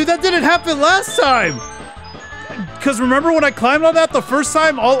hell, dude? That didn't happen last time! Because remember when I climbed on that the first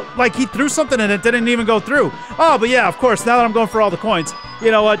time? Like, he threw something and it didn't even go through. Oh, but yeah, of course, now that I'm going for all the coins.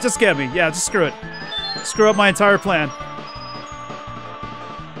 You know what? Just get me. Yeah, just screw it. Screw up my entire plan.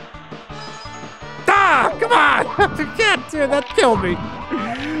 Ah! Come on! You can't, dude. That killed me.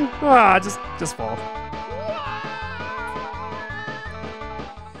 Ah, just fall.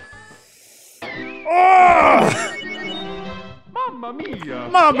 Oh! Mamma mia.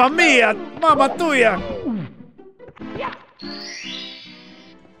 Mamma mia! Mamma tuya!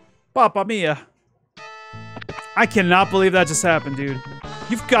 Papa mia. I cannot believe that just happened, dude.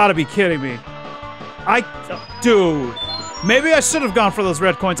 You've got to be kidding me. Dude. Maybe I should have gone for those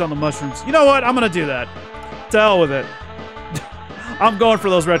red coins on the mushrooms. You know what? I'm going to do that. To hell with it. I'm going for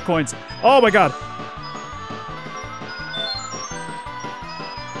those red coins. Oh my god.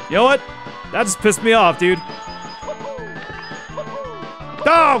 You know what? That just pissed me off, dude.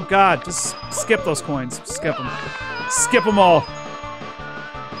 Oh, God. Just skip those coins. Skip them. Skip them all.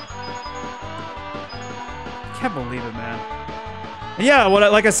 Can't believe it, man. And yeah,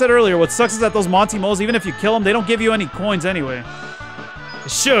 like I said earlier, what sucks is that those Monty moles, even if you kill them, they don't give you any coins anyway. They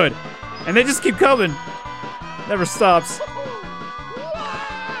should. And they just keep coming. Never stops.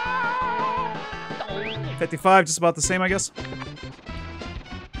 55, just about the same, I guess.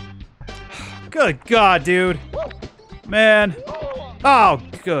 Good God, dude. Man. Oh,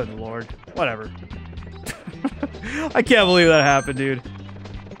 good Lord. Whatever. I can't believe that happened, dude.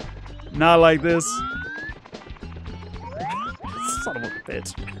 Not like this. Son of a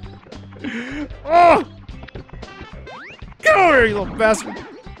bitch. Oh! Get over here, you little bastard.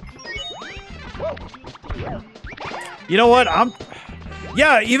 You know what?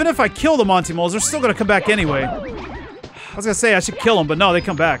 Yeah, even if I kill the Monty moles, they're still gonna come back anyway. I was gonna say I should kill them, but no, they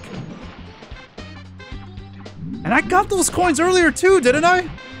come back. And I got those coins earlier too, didn't I?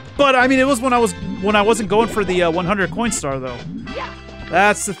 But I mean, it was when I wasn't going for the 100 coin star though.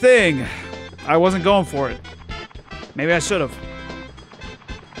 That's the thing. I wasn't going for it. Maybe I should have.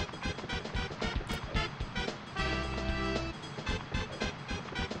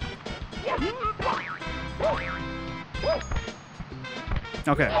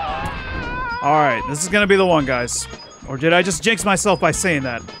 Okay. Alright, this is gonna be the one, guys. Or did I just jinx myself by saying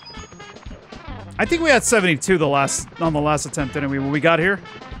that? I think we had 72 on the last attempt, didn't we, when we got here?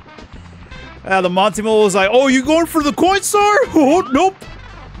 The Monty Mole was like, oh, you going for the coin star? Oh, nope.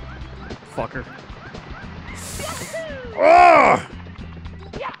 Fucker. Oh!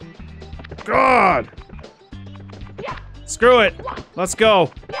 God! Screw it. Let's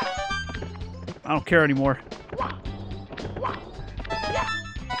go. I don't care anymore.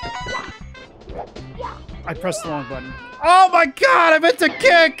 I pressed the wrong button. Oh my God! I meant to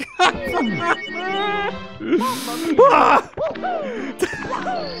kick!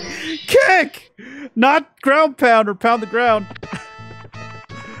 Kick! Not ground pound or pound the ground.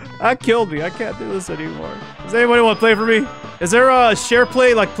 That killed me. I can't do this anymore. Does anybody want to play for me? Is there a share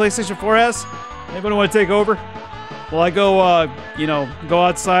play like PlayStation 4 has? Anybody want to take over? Will I go, you know, go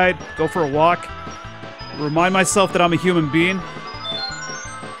outside, go for a walk, remind myself that I'm a human being?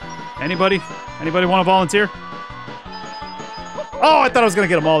 Anybody? Anybody want to volunteer? Oh, I thought I was going to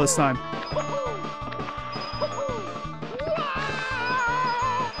get them all this time.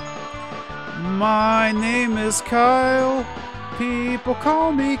 My name is Kyle. People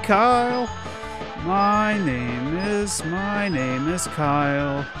call me Kyle. My name is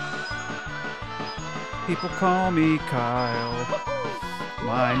Kyle. People call me Kyle.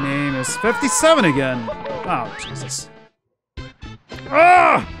 My name is 57 again. Oh, Jesus.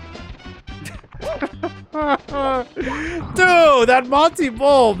 Ah! Dude, that Monty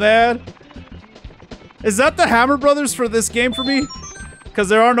Mole, man. Is that the Hammer Brothers for this game for me? Because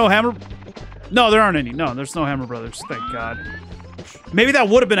there are no Hammer... No, there aren't any. No, there's no Hammer Brothers. Thank God. Maybe that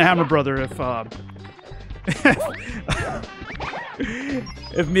would have been a Hammer Brother if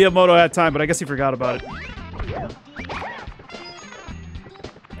if Miyamoto had time, but I guess he forgot about it.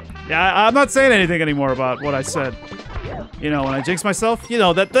 Yeah, I'm not saying anything anymore about what I said. You know, when I jinx myself, you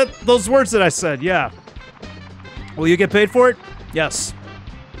know, those words that I said, yeah. Will you get paid for it? Yes.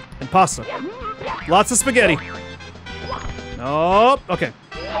 And pasta. Lots of spaghetti. Nope. Okay.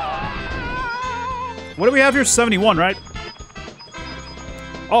 What do we have here? 71, right?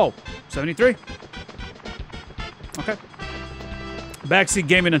 Oh, 73. Okay. Backseat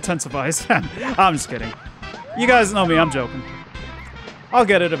gaming intensifies. I'm just kidding. You guys know me, I'm joking. I'll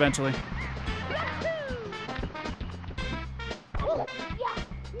get it eventually.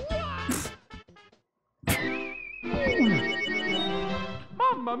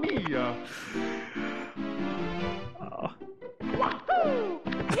 Mamma mia! Oh.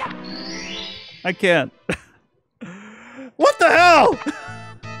 I can't. What the hell?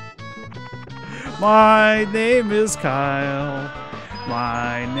 My name is Kyle.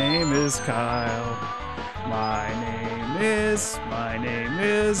 My name is Kyle. My name is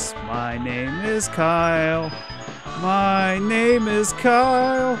Kyle. My name is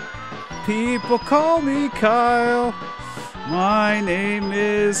Kyle. People call me Kyle. My name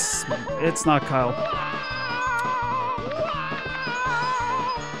is... It's not Kyle.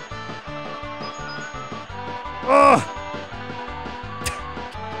 Ugh.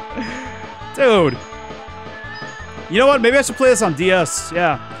 Dude. You know what? Maybe I should play this on DS.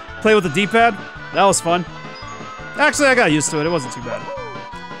 Yeah. Play with the D-pad. That was fun. Actually, I got used to it. It wasn't too bad.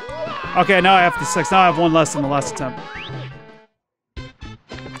 Okay, now I have 56. Now I have one less than the last attempt.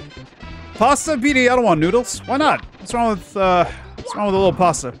 Pasta, BD, I don't want noodles. Why not? What's wrong with a little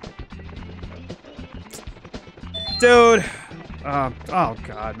pasta? Dude. Oh,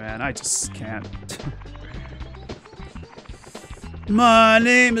 God, man. I just can't. My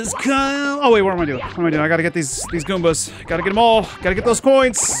name is Kyle. Oh, wait, what am I doing? What am I doing? I gotta get these Goombas. Gotta get them all. Gotta get those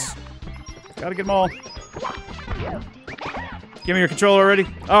coins. Gotta get them all. Give me your controller already.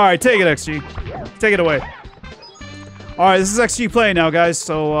 All right, take it, XG. Take it away. All right, this is XG playing now, guys.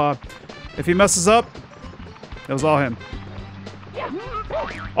 So, if he messes up, it was all him.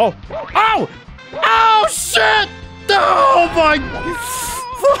 Oh! Ow! Oh, shit! Oh, my...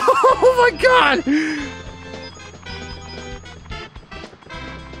 Oh, my God!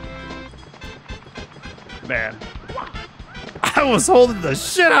 Man. I was holding the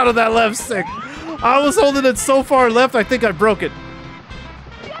shit out of that left stick. I was holding it so far left, I think I broke it.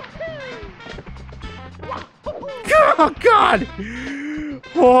 Oh, God!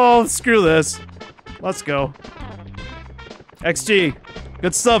 Oh, screw this. Let's go. XG.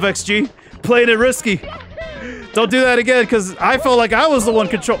 Good stuff, XG. Playing it risky. Don't do that again, because I felt like I was the one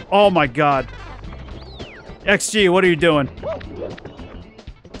control. Oh, my God. XG, what are you doing?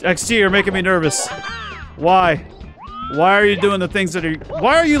 XG, you're making me nervous. Why? Why are you doing the things that are...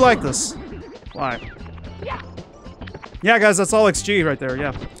 Why are you like this? Why? Yeah, guys, that's all XG right there,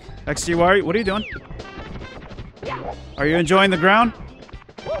 yeah. XG, what are you doing? Are you enjoying the ground?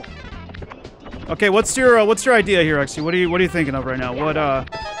 Okay, what's your idea here, XG? What are you thinking of right now? What are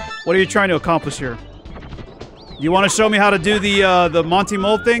you trying to accomplish here? You want to show me how to do the Monty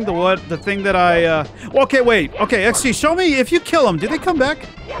Mole thing? The thing that I okay, wait. Okay, XG, show me if you kill them, do they come back?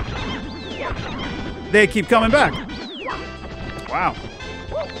 They keep coming back. Wow.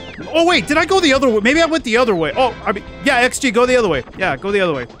 Oh, wait, did I go the other way? Maybe I went the other way. Oh, I mean, yeah, XG, go the other way. Yeah, go the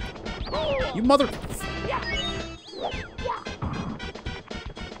other way. You mother...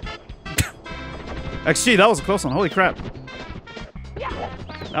 XG, that was a close one. Holy crap.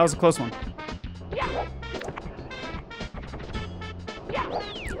 That was a close one.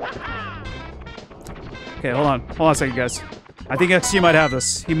 Okay, hold on. Hold on a second, guys. I think XG might have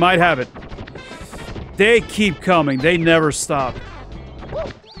this. He might have it. They keep coming. They never stop.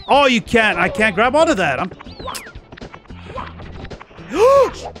 Oh, you can't. I can't grab onto that. I'm...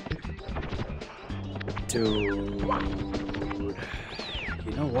 Dude.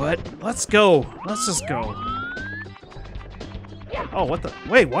 You know what? Let's go. Let's just go. Oh, what the?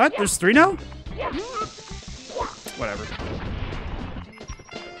 Wait, what? There's 3 now? Whatever.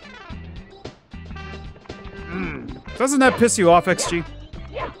 Doesn't that piss you off, XG?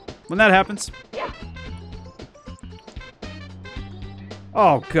 When that happens?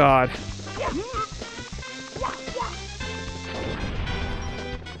 Oh, God.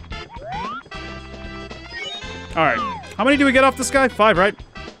 Alright. How many do we get off this guy? 5, right?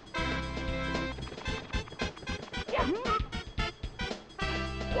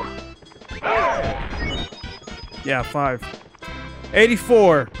 Yeah, 5.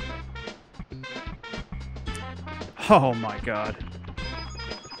 84. Oh, my God.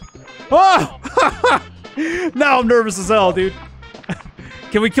 Oh! Now I'm nervous as hell, dude.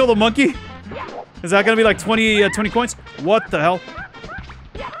 Can we kill the monkey? Is that gonna be like 20 coins? What the hell?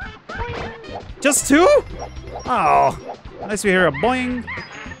 Just 2? Oh. Nice to hear a boing.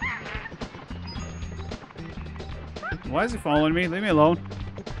 Why is he following me? Leave me alone.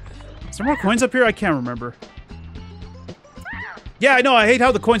 Is there more coins up here? I can't remember. Yeah, I know. I hate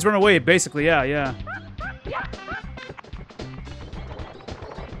how the coins run away, basically. Yeah, yeah.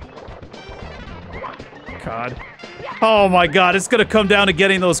 God. Oh my God, it's gonna come down to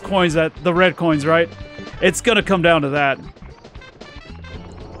getting those coins, the red coins, right? It's gonna come down to that.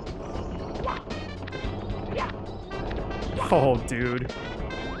 Oh, dude.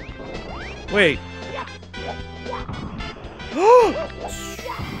 Wait.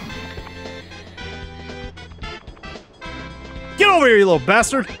 Get over here, you little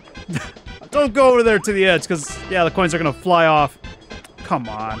bastard! Don't go over there to the edge, because, yeah, the coins are gonna fly off. Come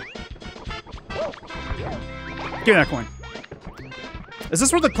on. Give me that coin. Is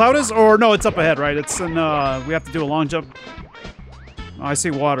this where the cloud is? Or no, it's up ahead, right? It's in, we have to do a long jump. Oh, I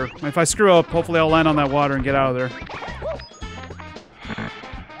see water. If I screw up, hopefully I'll land on that water and get out of there.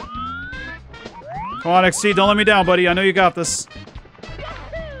 Come on, XG, don't let me down, buddy. I know you got this.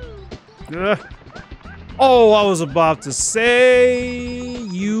 Ugh. Oh, I was about to say...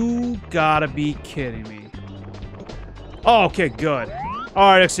 You gotta be kidding me. Oh, okay, good.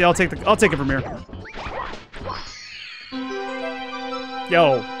 Alright, XG, I'll take it from here.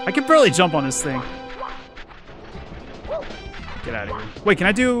 Yo, I can barely jump on this thing. Get out of here. Wait, can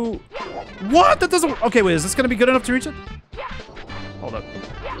I do... What? That doesn't... Okay, wait, is this gonna be good enough to reach it? Hold up.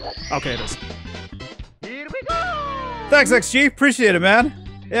 Okay, it is. Here we go! Thanks, XG. Appreciate it, man.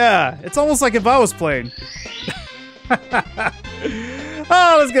 Yeah, it's almost like if I was playing.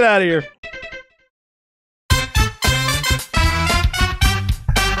 Oh, let's get out of here.